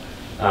ago,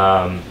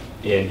 and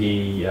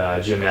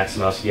Jim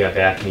Maximowski got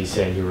back to me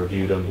saying he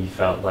reviewed them. He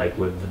felt like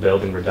with the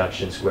building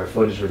reduction, square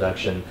footage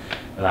reduction,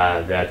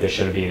 that there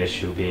shouldn't be an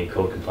issue being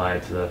code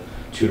compliant to the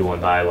 2-to-1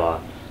 bylaw.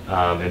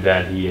 And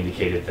then he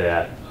indicated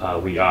that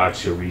we are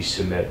to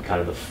resubmit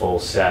kind of the full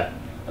set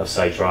of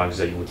site drawings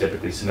that you would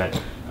typically submit.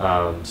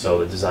 So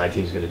the design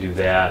team's going to do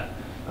that,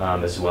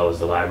 as well as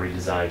the library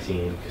design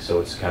team. So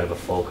it's kind of a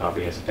full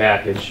comprehensive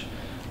package.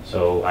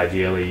 So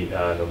ideally,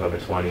 November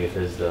 20th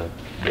is the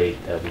date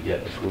that we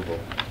get approval.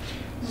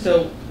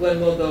 So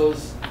when will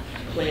those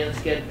plans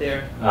get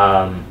there?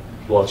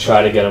 We'll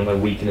try to get them a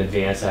week in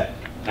advance.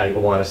 I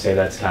want to say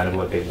that's kind of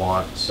what they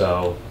want,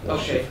 so we'll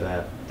Okay. shoot for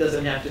that.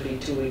 Doesn't have to be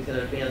 2 weeks in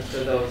advance for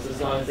those, as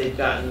long as they've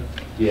gotten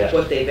Yeah.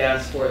 what they've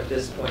asked for at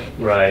this point.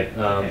 Right,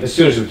 Okay. as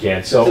soon as we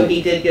can. So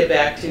he did get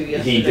back to you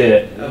yesterday? He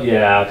did, Okay.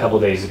 yeah, a couple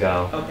days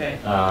ago. Okay.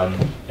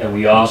 And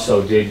we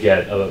also did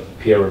get a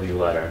peer review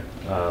letter.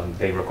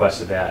 They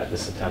requested that at the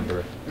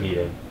September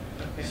meeting.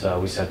 Okay. So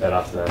we sent that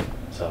off to them,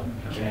 so.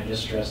 Can I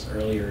just stress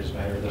earlier is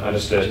better than.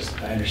 Understood.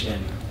 I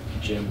understand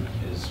Jim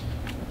is,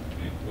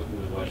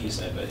 with what he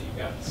said, but you've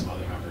got some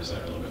other members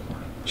that are a little bit more.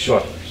 Sure.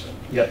 particular, so.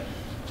 Yep.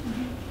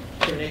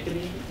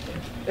 Pernickety?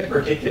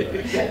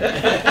 Particular.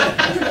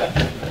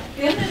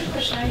 The other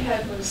question I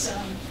had was,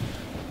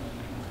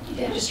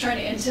 just trying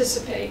to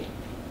anticipate,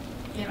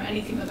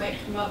 anything that might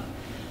come up.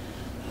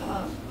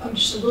 I'm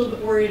just a little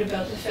bit worried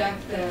about the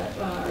fact that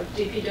our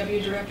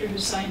DPW director who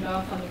signed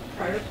off on the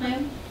prior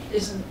plan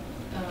isn't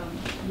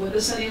with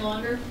us any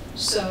longer.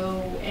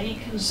 So any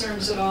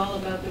concerns at all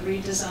about the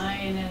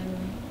redesign and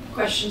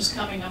questions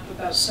coming up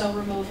about snow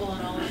removal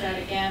and all of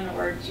that again,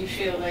 or do you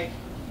feel like?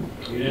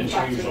 We didn't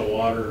change the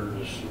water or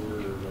the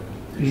sewer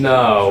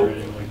No. or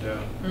anything like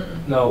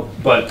that. No,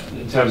 but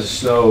in terms of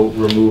snow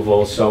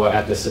removal, so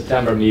at the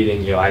September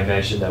meeting, I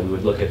mentioned that we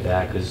would look at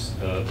that because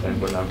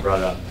when I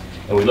brought up,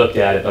 and we looked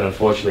at it, but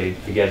unfortunately,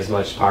 to get as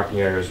much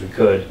parking area as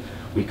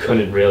we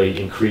couldn't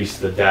really increase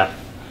the depth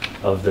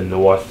of the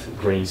north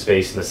green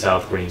space and the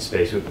south green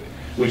space,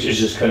 which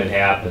just couldn't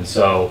happen.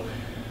 So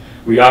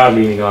we are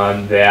leaning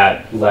on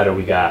that letter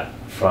we got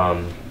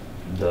from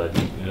the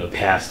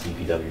past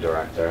DPW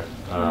director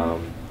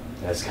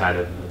as kind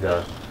of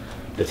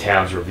the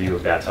town's review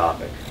of that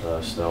topic,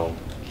 snow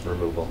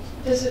removal.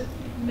 Does it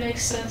make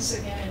sense,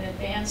 again, in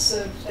advance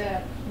of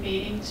that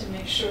meeting to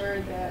make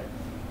sure that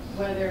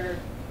whether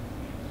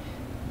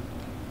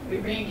we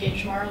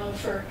re-engage Marlo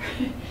for,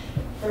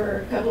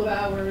 for a couple of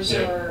hours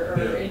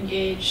or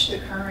engage the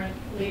current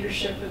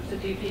leadership of the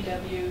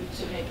DPW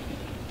to make,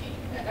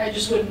 I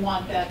just wouldn't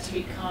want that to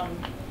become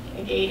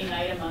a gating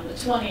item on the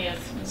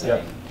 20th.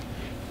 Yep.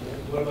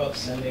 What about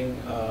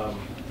sending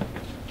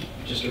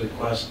just a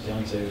request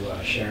down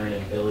to Sharon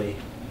and Billy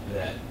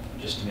that,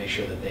 just to make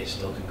sure that they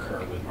still concur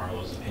with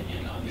Marlo's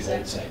opinion on the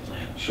old site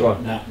plan? Sure.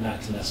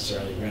 Not to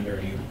necessarily render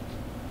a new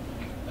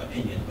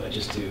opinion, but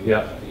just to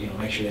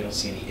make sure they don't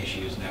see any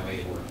issues, and that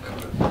way we're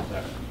covered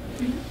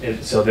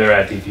better. So they're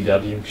at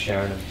DPW,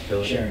 Sharon and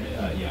Billy? Sharon,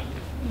 yeah.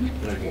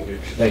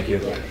 Thank you.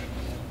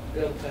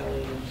 Bill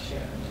Kelly and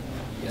Sharon.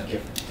 Yeah.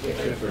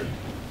 Gifford.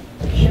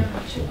 Sharon,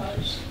 2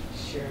 hours.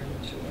 Sharon,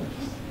 2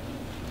 hours.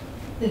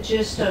 The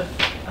gist of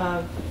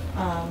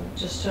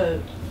just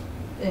to,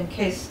 in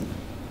case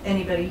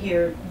anybody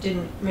here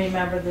didn't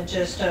remember, the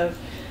gist of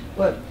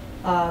what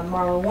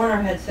Marla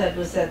Warner had said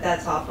was that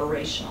that's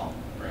operational.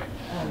 Right.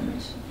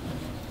 And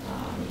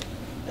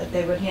that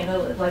they would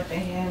handle it like they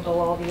handle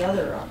all the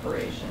other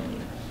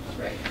operations.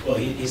 Right. Well,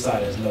 he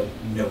thought it was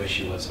no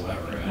issue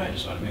whatsoever. Right? I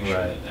just want to make sure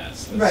that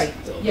that's right.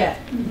 Still Yeah.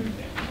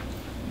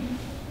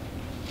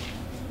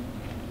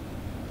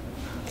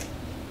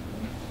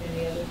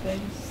 Any other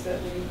things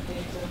that we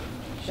need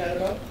to shout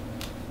about?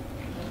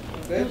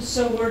 Good.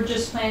 So we're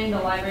just planning, the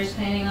library's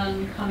planning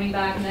on coming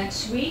back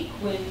next week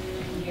when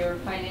your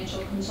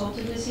financial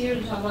consultant is here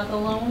to talk about the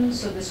loans.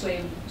 So this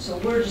way, so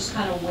we're just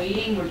kind of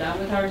waiting. We're done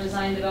with our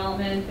design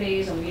development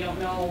phase, and we don't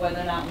know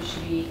whether or not we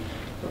should be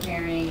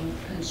preparing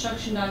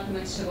construction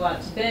documents to go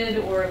out to bid,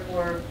 or if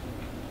we're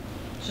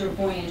sort of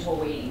going into a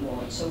waiting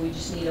mode. So we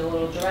just need a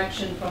little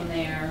direction from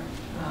there,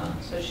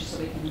 especially so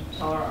we can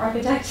tell our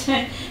architect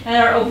and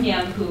our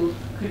OPM, who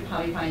could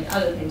probably find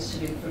other things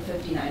to do for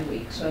 59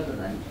 weeks rather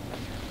than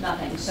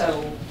nothing.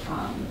 So,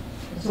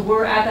 so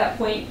we're at that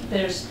point.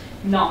 There's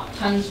not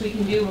tons we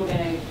can do.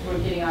 We're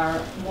getting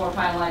our more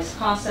finalized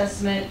cost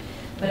estimate,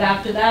 but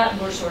after that,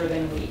 we're sort of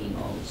in waiting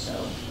mode. So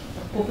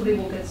hopefully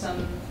we'll get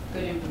some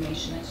good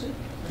information next week.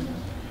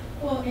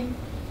 Well,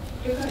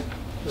 you're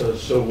good.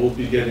 So we'll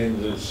be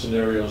getting the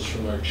scenarios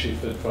from our chief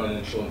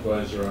financial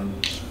advisor on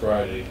this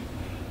Friday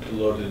to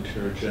load into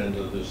your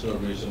agenda. There's no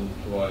reason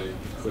why you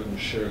couldn't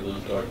share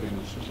those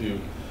documents with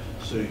you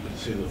so you can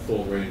see the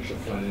full range of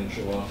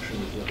financial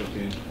options that are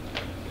being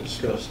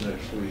discussed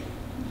next week.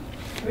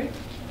 Great.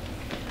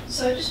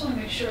 So I just want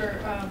to make sure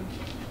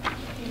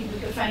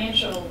the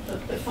financial,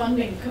 the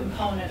funding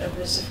component of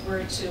this, if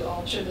we're to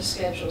alter the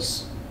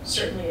schedules,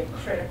 certainly a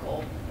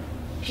critical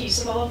piece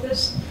of all of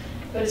this,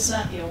 but it's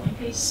not the only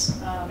piece.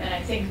 And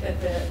I think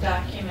that the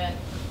document,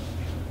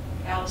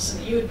 Allison,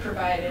 that you had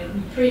provided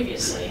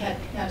previously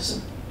had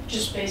some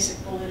just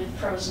basic bulleted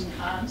pros and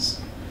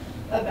cons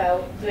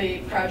about the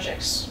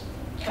projects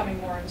coming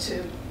more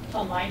into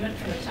alignment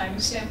from a timing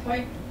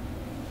standpoint.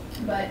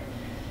 But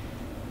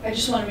I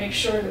just want to make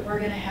sure that we're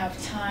going to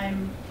have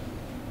time.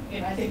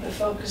 I think the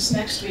focus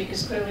next week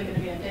is clearly going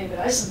to be on David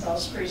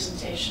Eisenthal's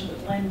presentation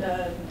with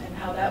Linda and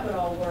how that would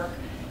all work.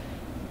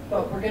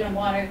 But we're going to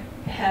want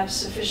to have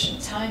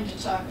sufficient time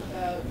to talk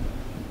about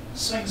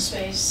swing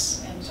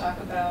space and talk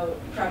about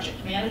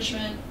project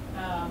management,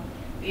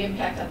 the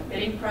impact on the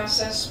bidding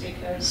process,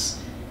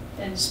 because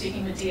in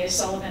speaking with DA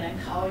Sullivan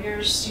and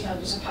Colliers,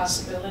 there's a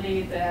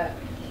possibility that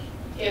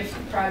if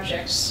the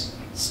projects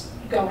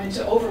go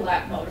into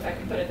overlap mode, if I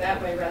can put it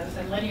that way, rather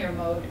than linear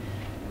mode,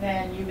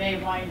 then you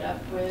may wind up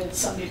with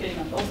somebody bidding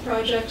on both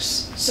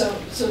projects. So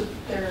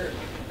there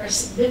are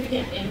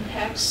significant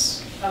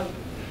impacts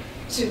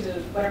to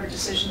whatever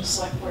decision the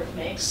select board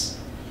makes,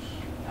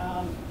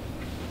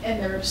 and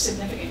there are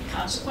significant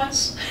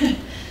consequence.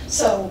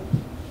 So,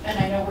 and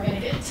I know we're going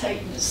to get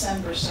tight in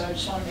December, so I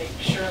just want to make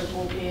sure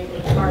we'll be able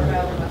to carve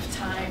out enough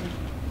time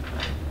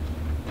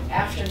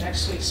after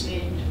next week's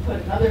meeting to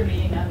put another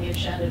meeting on the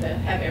agenda to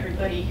have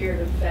everybody here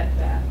to vet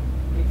that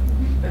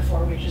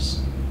before we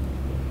just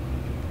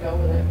go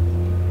with it.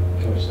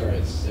 Can we start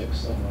at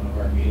 6 on one of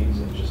our meetings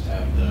and just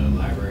have the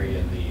library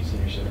and the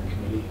senior center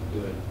committee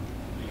do it?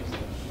 Because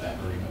that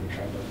or we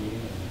tried our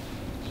meeting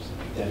and just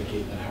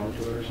dedicate an hour to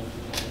it or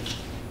something?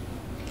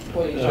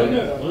 What are you talking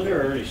about? Linda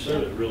already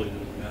said it really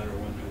doesn't matter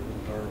when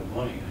we borrow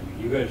money. I mean,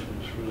 you guys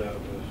went through that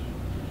with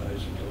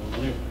Eisenthal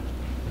anyway.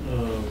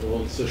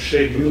 Well, it's the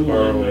shape of the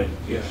borrowing,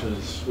 Yeah.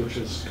 which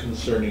is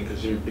concerning,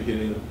 because you're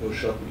beginning to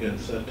push up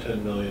against that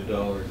 $10 million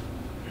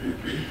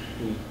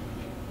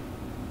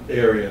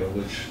area,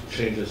 which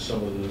changes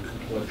some of the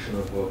complexion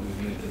of what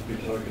we need to be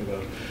talking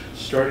about.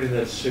 Starting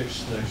at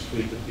 6 next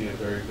week would be a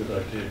very good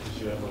idea,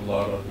 because you have a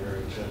lot on your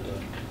agenda.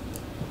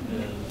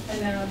 And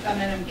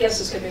then, I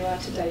guess it's going to be a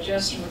lot to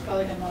digest, and we're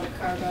probably going to want to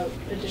carve out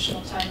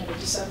additional time in the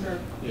December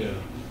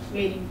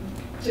meeting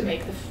to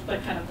make the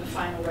kind of the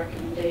final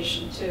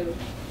recommendation too.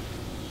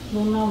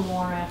 We'll know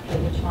more after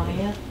the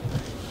 20th,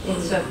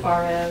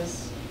 insofar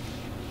as...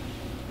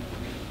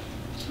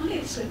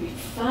 20th is going to be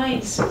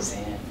fine,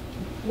 Suzanne.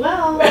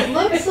 Well, it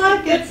looks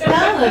like it's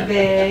gonna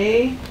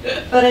be,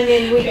 but I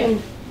mean, we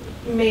can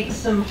make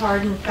some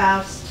hard and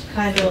fast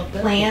kind of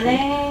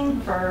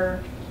planning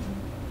for,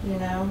 you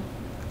know.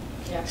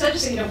 Yeah, because I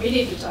just think, we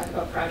need to talk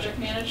about project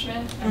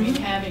management. I mean, Mhm.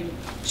 having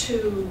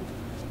two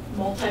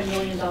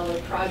multi-million-dollar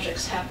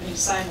projects happening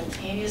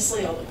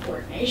simultaneously, all the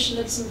coordination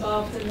that's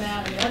involved in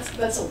that, I mean,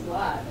 that's a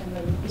lot. And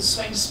then the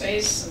swing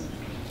space and.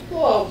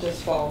 We'll all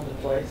just fall into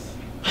place.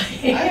 I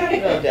have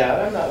no doubt,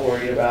 I'm not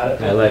worried about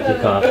it. I like your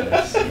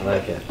confidence, I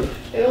like it.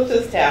 It'll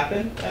just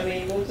happen, I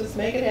mean, we'll just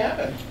make it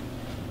happen.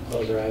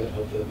 Close our eyes and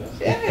hope for the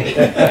best.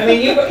 Yeah, I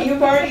mean,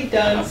 you've already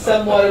done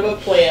somewhat of a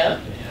plan,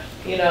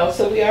 you know,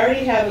 so we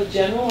already have a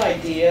general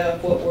idea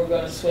of what we're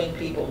gonna swing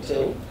people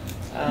to.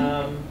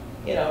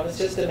 You know, it's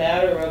just a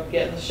matter of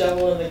getting the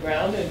shovel in the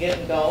ground and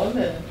getting going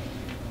and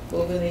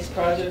moving these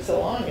projects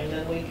along, and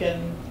then we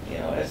can, you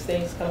know, as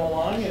things come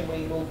along and we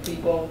move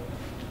people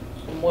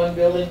from one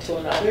building to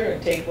another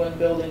and take one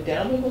building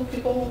down, we move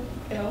people,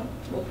 you know,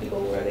 move people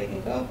where they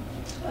can go.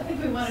 I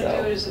think we want to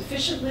So- do it as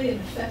efficiently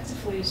and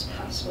effectively as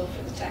possible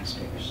for the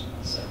taxpayers,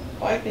 so.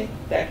 I think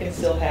that can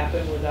still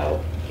happen without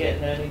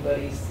getting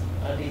anybody's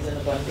undies in a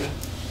bundle.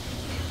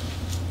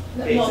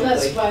 Well,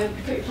 that's Basically. why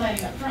we put your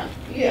planning up front.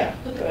 Yeah.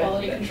 Put the but-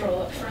 quality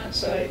control up front,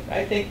 so. So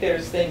I think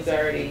there's things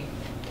already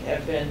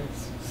have been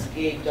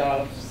scaved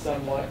off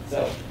somewhat,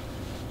 so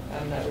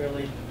I'm not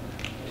really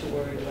too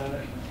worried about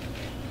it.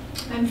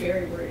 I'm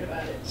very worried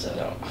about it, so.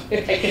 No,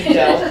 I can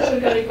tell. So we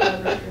gotta go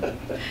on record.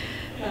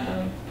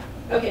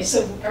 Okay,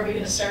 so are we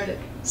gonna start at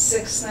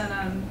 6 then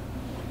on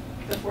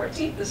the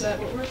 14th? Is that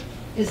what we're?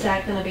 Is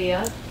that gonna be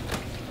us?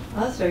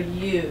 Us or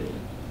you?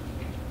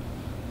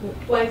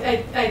 Well,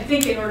 I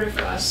think in order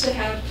for us to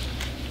have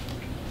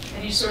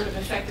any sort of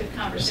effective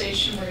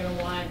conversation, we're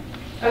gonna want,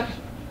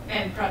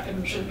 and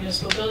I'm sure the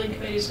municipal building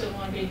committee is gonna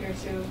wanna be here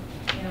too,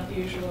 you know, the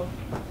usual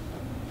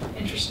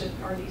interested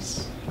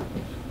parties.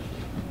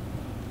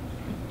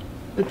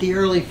 But the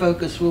early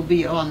focus will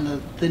be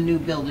on the new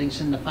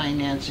buildings and the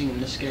financing and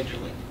the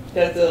scheduling.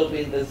 It'll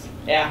be this,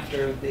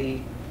 after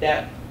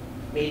that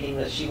meeting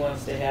that she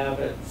wants to have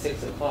at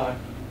 6 o'clock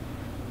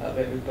of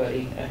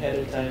everybody ahead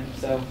of time,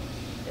 so,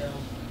 you know.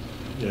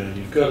 Yeah,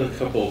 you've got a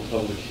couple of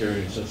public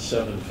hearings at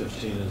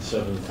 7:15 and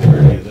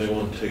 7:30. They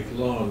won't take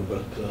long,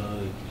 but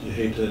you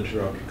hate to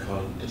interrupt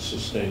a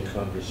sustained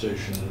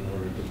conversation in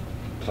order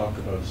to talk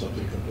about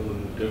something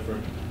completely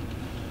different.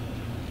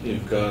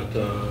 You've got,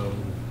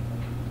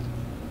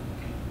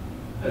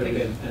 I think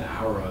an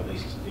hour at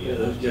least.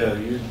 yeah,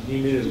 you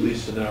need at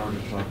least an hour to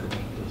talk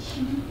about this.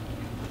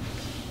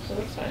 So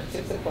that's fine,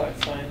 6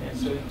 o'clock's fine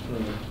next week.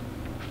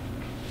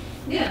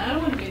 Yeah, I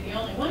don't wanna be the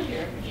only one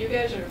here. If you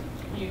guys are,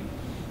 you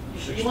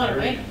wanna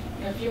wing it,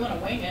 if you wanna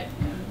wing it,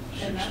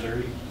 and that.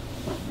 6:30.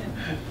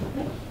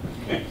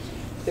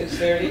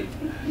 6:30?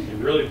 You're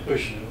really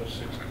pushing it with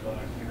 6 o'clock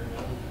here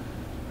now.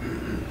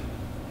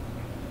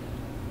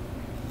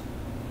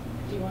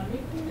 Do you want me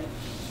to do that?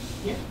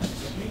 Yeah.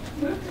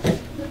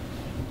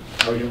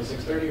 Are we doing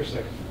 6:30 or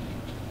 6?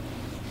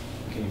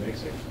 Can you make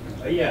 6?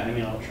 Yeah, I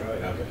mean, I'll try.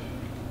 Okay.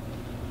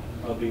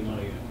 I'll be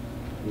my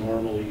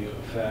normally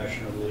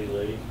fashionably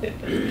late.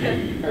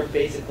 Or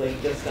basically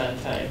just on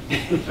time,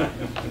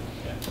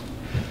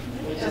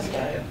 which is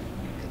fine.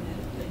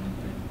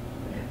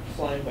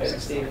 Flying by the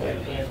seat of my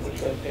pants,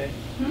 it's okay.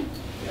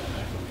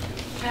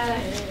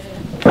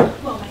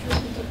 Well, my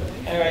husband took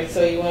it. All right,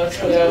 so you want us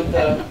to put out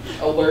the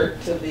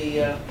alert to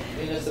the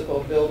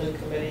municipal building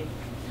committee?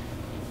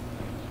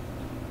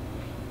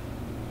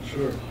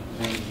 Sure.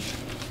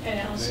 And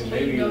Allison, will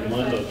Maybe you notify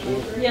Linda the too.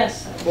 library?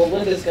 Yes. Well,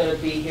 Linda's gonna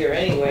be here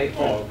anyway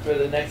Oh. for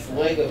the next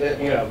leg of it.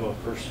 Yeah, but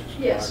for 6 o'clock.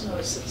 Yes,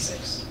 notice at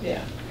 6.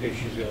 Yeah, In case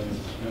she's got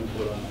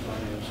input on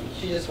finances.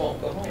 she just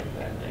won't go home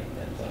that night,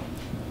 that's all.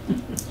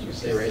 You can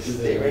stay right through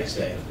Stay the right next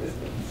day.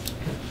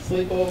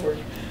 Sleep over.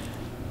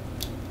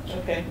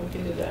 Okay, we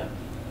can do that.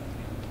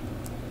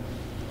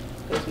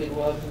 Because we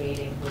love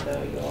meeting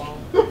without you all.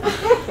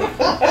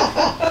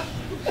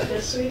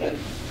 Yes, sweetie.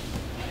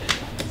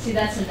 See,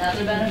 that's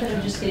another benefit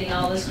of just getting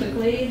all this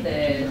quickly,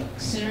 the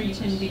sooner you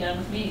can be done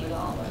with meeting with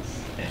all of us.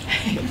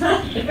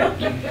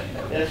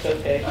 That's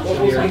okay. What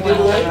will we do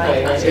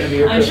anyway? It's gonna be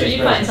your I'm sure Christmas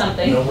you'd find present.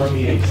 something. No more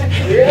meetings.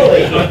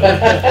 Really?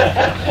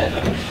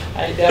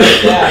 I doubt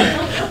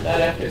that. Not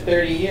after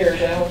 30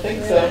 years, I don't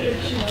think so.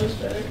 She knows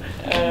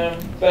better.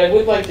 But I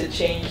would like to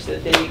change the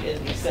date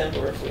in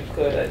December if we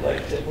could. I'd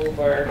like to move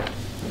our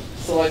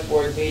select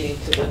board meeting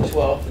to the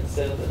 12th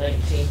instead of the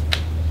 19th.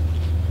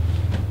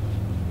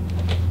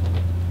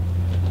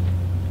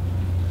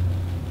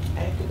 I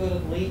have to go to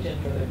the Legion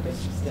for their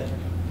Christmas dinner,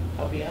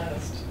 I'll be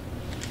honest.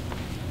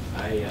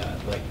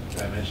 Like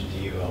I mentioned to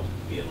you, I'll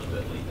be a little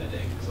bit late that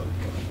day because I'm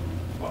going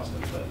to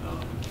Boston, but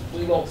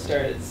We won't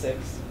start at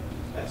 6.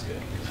 that's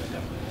good because I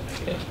definitely won't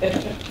make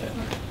it.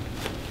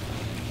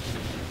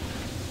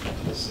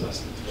 This is less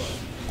than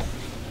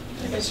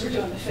 12. I guess we're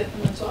doing the 5th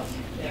and the 12th.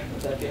 Yeah,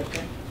 would that be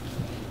okay?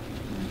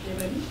 Okay,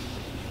 baby.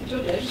 I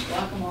told you, I just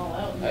block them all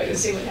out and we can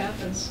see what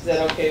happens. Is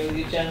that okay with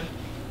you, Jen?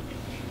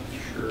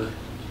 Sure.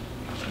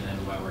 And then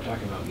while we're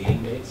talking about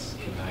meeting dates,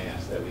 can I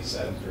ask that we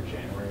set them for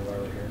January while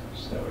we're here?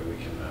 So that way we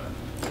can,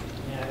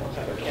 Yeah, I don't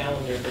have a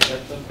calendar, but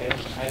that's okay.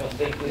 I don't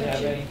think we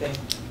have anything.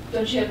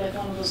 Don't you have like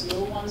one of those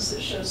little ones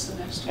that shows the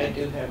next one? I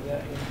do have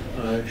that.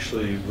 Yeah. I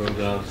actually wrote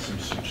out some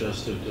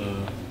suggested,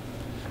 let's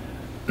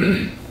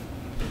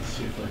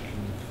see if I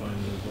can find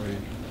the right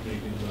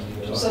meeting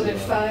that we talked So there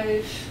are about.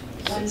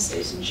 5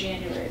 Wednesdays in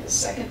January, the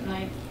 2nd,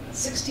 9th,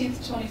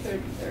 16th, 23rd,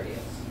 and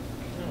 30th.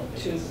 No,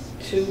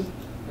 2,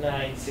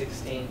 9,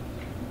 16.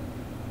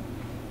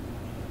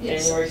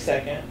 Yes. January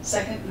 2nd.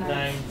 2nd,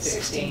 9,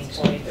 16,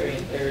 23,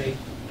 and 30. I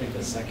think the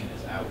 2nd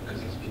is out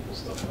because there's people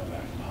still coming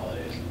back from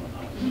holidays and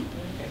whatnot.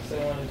 Okay, so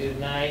I want to do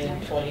 9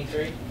 and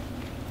 23.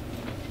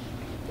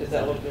 Does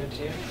that look good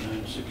to you?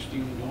 9,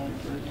 16,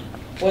 23.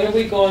 When are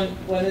we going,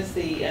 when is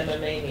the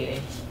MMA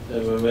meeting?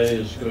 MMA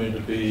is going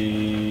to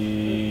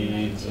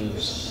be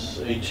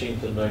the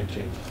 18th and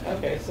 19th.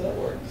 Okay, so that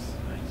works.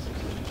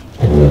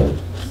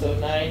 So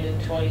 9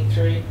 and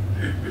 23.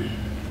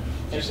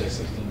 Did you say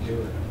 16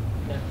 too, or?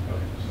 No.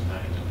 Okay, so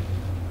 9.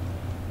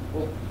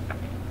 Well,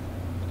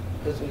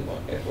 because we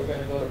want, if we're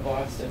gonna go to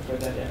Boston for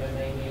that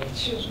MMA meeting.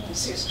 She was going to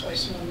see us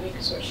twice in 1 week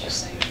is what she's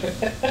saying.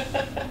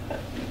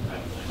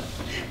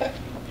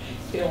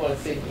 You don't want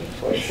to see me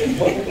twice in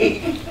 1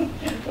 week.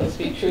 Let's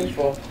be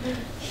truthful.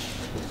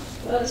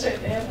 Well, that's right,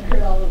 they haven't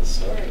heard all of the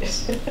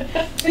stories.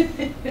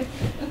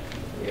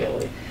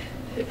 Really?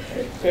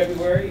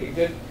 February, you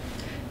good?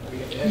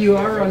 You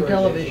are on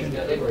television.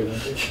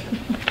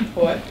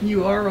 What?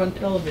 You are on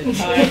television.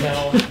 I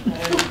know.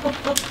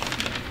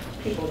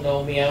 People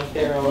know me out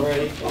there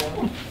already. You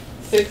know.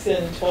 6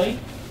 and 20?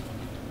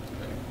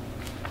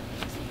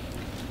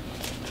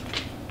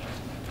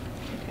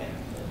 Okay.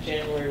 In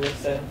January we're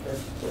set for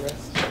the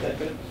rest. Is that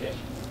good? Yeah.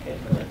 Okay.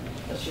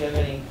 Unless you have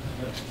any.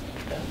 No?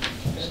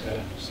 Just got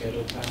a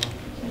scheduled time.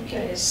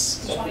 Okay,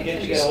 is Don't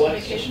forget 23rd you got school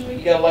vacation elections. week?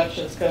 You got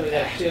elections coming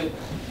up too,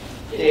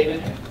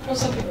 David. Well,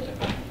 some people do.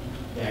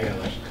 Yeah, I got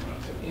election coming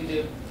up too. You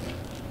do.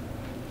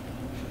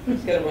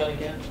 He's got to run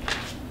again.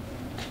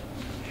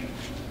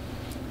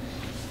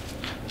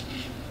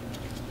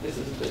 This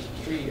is a good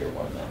 3-year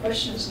one The though.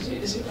 question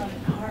is he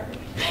running hard?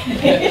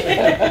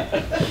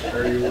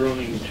 Are you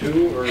running to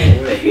or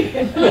away?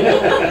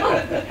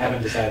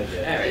 Haven't decided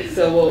yet. All right,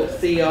 so we'll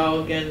see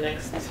y'all again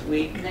next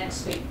week.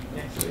 Next week.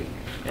 Next week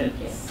at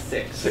Okay.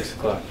 6. 6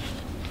 o'clock.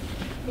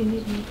 You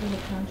need me for the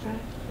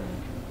contract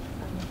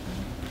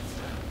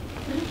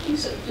You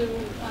said do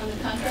on the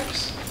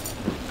contracts?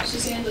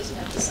 Suzanne doesn't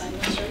have to sign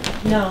this,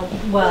 right? No,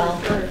 well,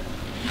 Or-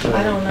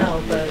 I don't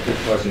know, but, You're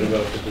talking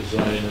about the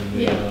design and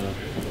the,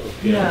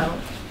 Yeah. no.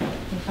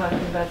 I'm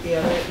talking about the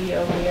other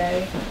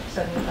EOVA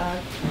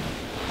 75.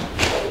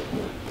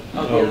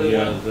 Oh,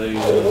 yeah, they,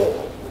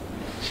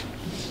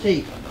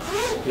 Steve,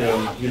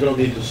 yeah, you don't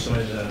need to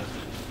sign that.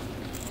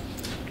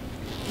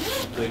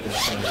 They can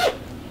sign it,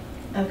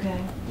 Okay.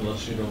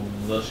 unless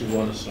you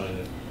want to sign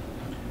it.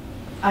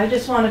 I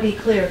just want to be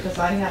clear because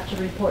I have to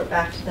report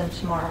back to them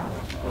tomorrow.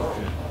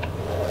 Okay.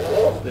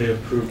 They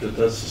approved it,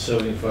 that's the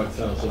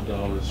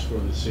 $75,000 for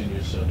the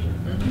senior center.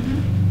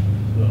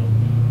 So,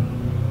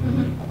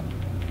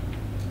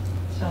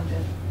 Sound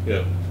good?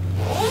 yeah.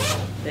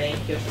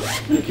 Thank you.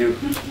 Thank you.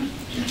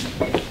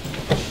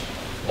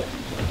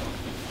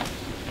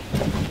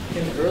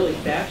 In early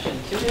fashion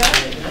too.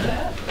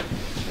 Let's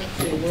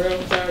see, where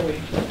else are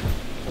we?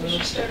 We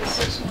should start at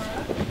 6 more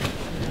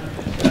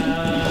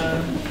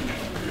up.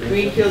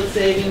 Greenfield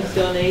Savings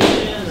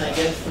donation, I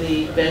guess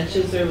the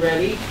benches are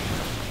ready.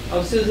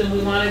 Oh, Susan,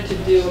 we wanted to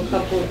do a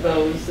couple of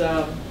those,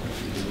 or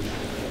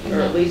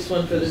at least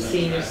one for the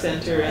senior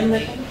center and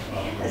the,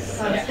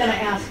 I was gonna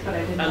ask, but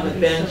I didn't on want the to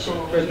be bench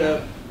so for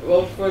the,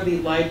 well, for the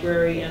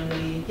library and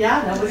the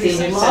Yeah, that would be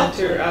senior lovely.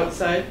 center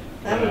outside.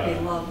 That would be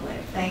lovely.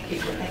 Thank you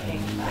for thinking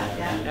of that,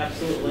 yeah.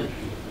 Absolutely.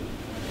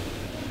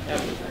 I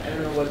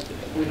don't know what,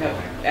 we have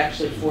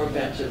actually 4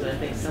 benches. I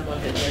think someone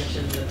had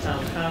mentioned the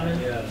town common.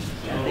 Yeah,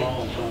 town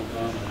hall and town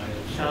common.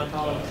 Town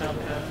hall and town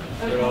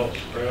common.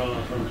 Right on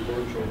the front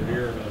porch over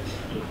here,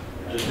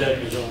 the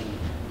dead zone.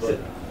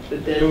 The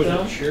dead There was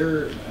zone? a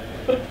chair,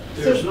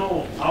 there's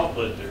no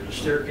outlet there. The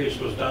staircase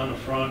goes down the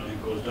front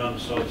and goes down the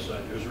south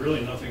side. There's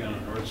really nothing on the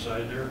north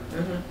side there.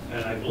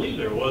 And I believe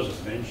there was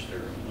a bench there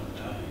at one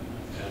time.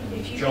 And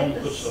If you Joan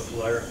get puts the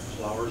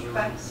flowers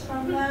around. Specs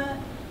from that,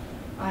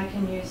 I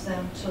can use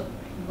them to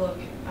look,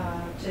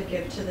 to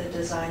give to the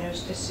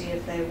designers to see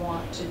if they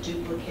want to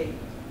duplicate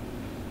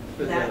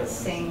For the other that one.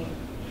 same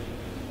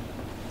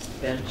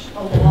Bench.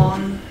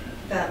 along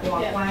that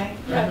walkway.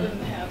 Rather than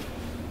have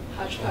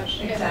hodgepodge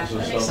together. Exactly.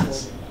 That makes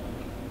sense.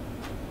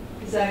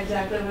 Is that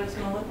exactly what it's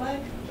gonna look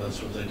like?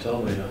 That's what they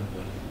tell me, huh?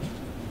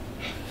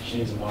 She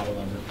needs a model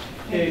number.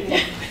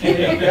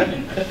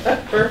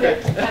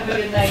 Perfect. Have a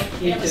good night.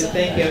 You too,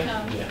 thank you.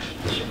 Amazon.com. Yeah.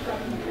 Should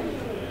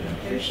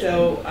probably-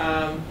 So,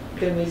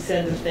 can we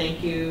send a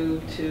thank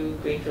you to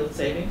Greenfield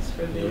Savings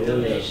for the Yeah.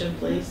 donation,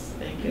 please?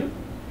 Thank you.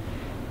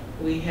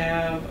 We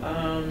have,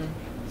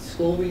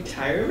 school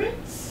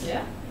retirements.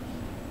 Yeah.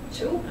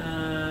 2.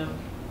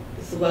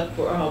 The select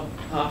board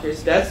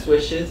offers best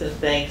wishes and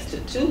thanks to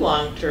 2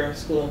 long-term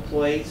school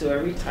employees who are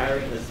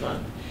retiring this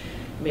month.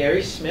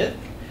 Mary Schmidt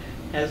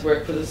has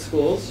worked for the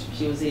schools.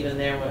 She was even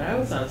there when I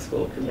was on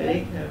school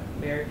committee.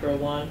 Mary for a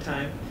long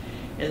time.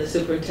 In the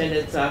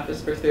superintendent's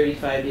office for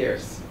 35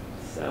 years.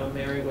 So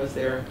Mary was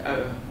their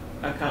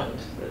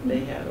accountant that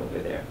they had over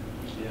there.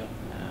 Yeah.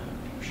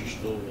 She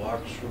still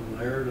walks from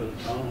there to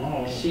the town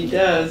hall. She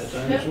does.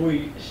 Times a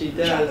week. She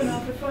does. Dropping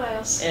off her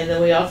files. And then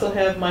we also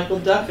have Michael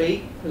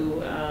Duffy,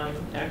 who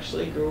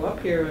actually grew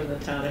up here in the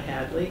town of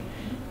Hadley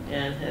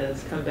and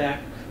has come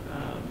back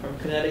from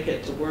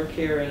Connecticut to work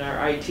here in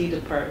our IT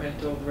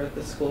department over at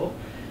the school.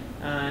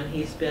 And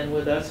he's been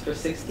with us for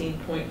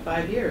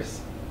 16.5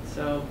 years.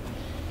 So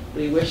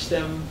we wish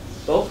them,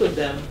 both of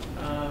them,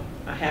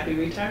 a happy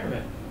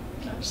retirement.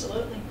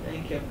 Absolutely.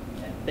 Thank you.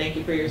 Thank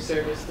you for your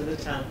service to the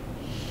town.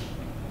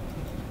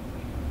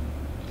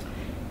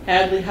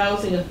 Hadley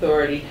Housing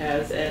Authority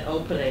has an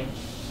opening.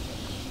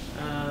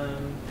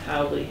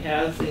 Hadley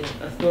Housing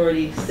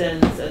Authority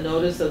sends a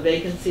notice of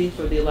vacancy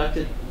for the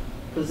elected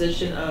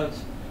position of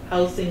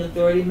Housing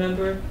Authority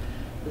member.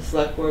 The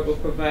select board will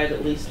provide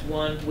at least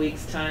 1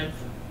 week's time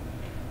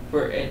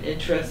for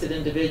interested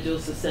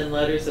individuals to send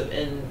letters of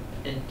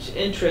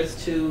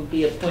interest to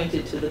be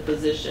appointed to the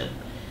position.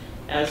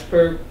 As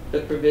per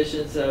the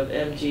provisions of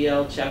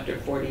MGL Chapter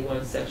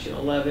 41, Section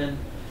 11,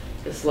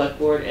 the select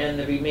board and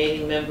the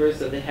remaining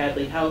members of the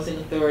Hadley Housing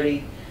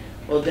Authority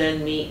will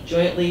then meet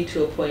jointly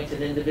to appoint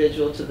an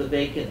individual to the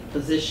vacant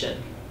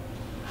position.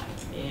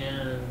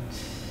 And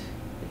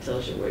it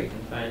tells you where you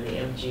can find the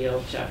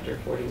MGL Chapter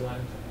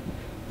 41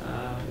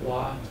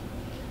 law.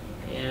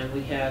 And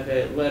we have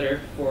a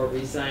letter for a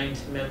resigned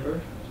member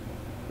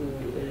who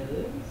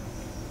is,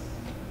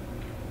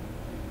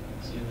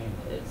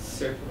 it's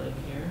circling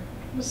here.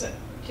 Was that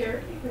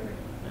Terry or?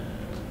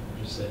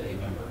 Just said a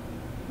member.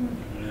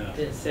 Yeah.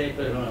 Didn't say,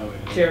 but No,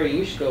 Terry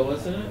Yushko,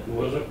 wasn't it?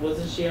 Was it?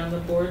 Wasn't she on the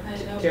board? I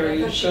don't know, Terry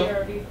but I thought she Yushko?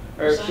 already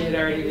Or she had resigned,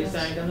 already maybe that's-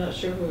 resigned, I'm not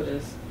sure who it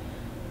is.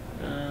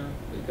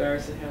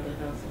 Regards to Hadley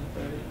Housing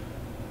Authority.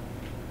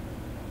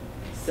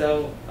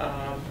 So,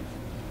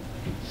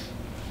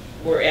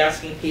 we're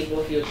asking people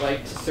if you'd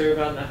like to serve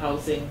on the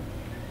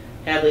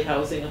Hadley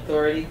Housing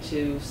Authority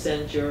to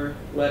send your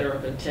letter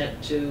of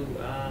intent to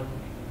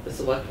the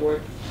select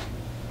board.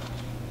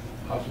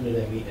 How often do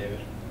they meet, David?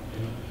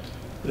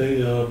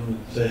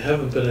 They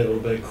haven't been able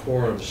to make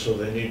quorums, so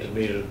they need to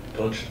meet a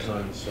bunch of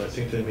times. I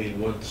think they meet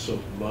once a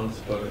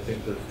month, but I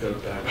think they've got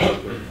it back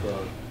up with,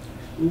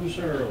 Who's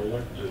our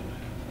elected?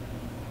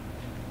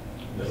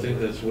 I think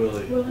that's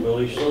Willie.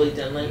 Willie? Willie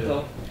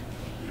Denlenko.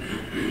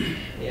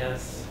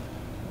 Yes.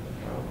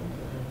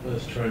 I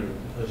was trying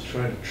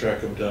to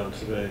track him down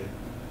today.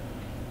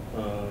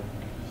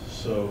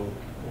 So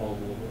I'll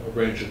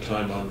arrange a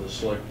time on the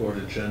select board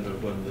agenda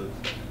when the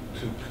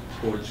 2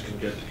 boards can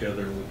get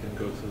together and we can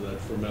go through that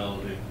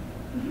formality.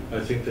 I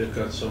think they've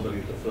got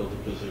somebody to fill the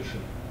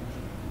position.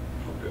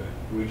 Okay.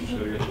 We just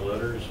gotta get the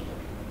letters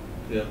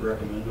and Yeah.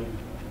 recommend them.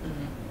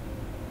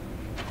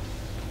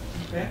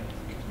 Okay.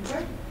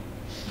 Okay.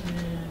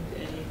 And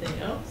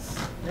anything else?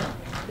 No?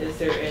 Is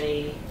there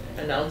any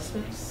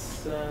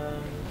announcements?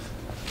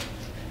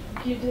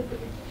 You did the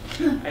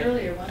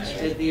earlier ones, I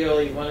right? did the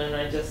early one, and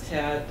I just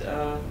had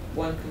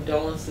one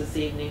condolence this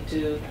evening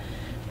to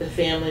the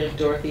family of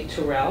Dorothy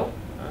Terrell,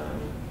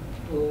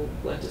 who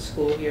went to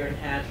school here in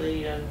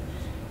Hadley, and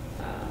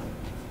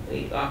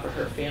we offer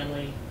her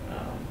family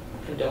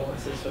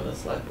condolences from the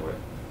select board.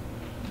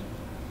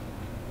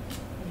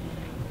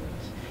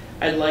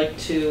 And I'd like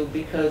to,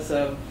 because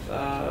of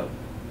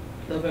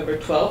November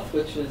 12th,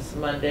 which was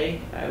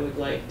Monday, I would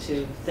like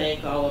to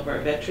thank all of our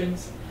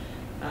veterans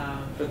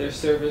for their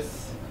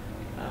service,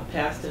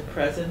 past and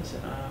present.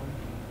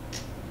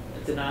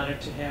 It's an honor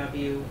to have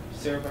you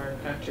serve our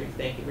country.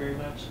 Thank you very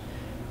much.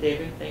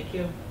 David, thank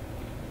you.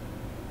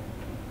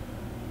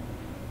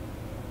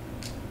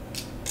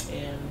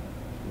 And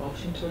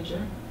motion to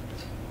adjourn.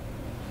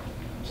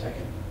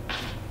 Second.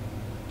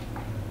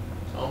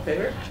 All in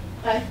favor?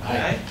 Aye.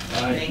 Aye.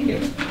 Thank you.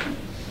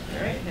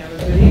 All right, have a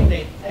good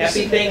evening.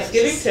 Happy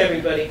Thanksgiving to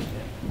everybody.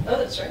 Oh,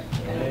 that's right.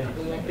 Yeah,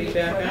 we won't be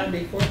back on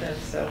before then,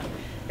 so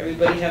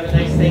everybody have a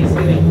nice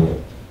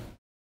Thanksgiving.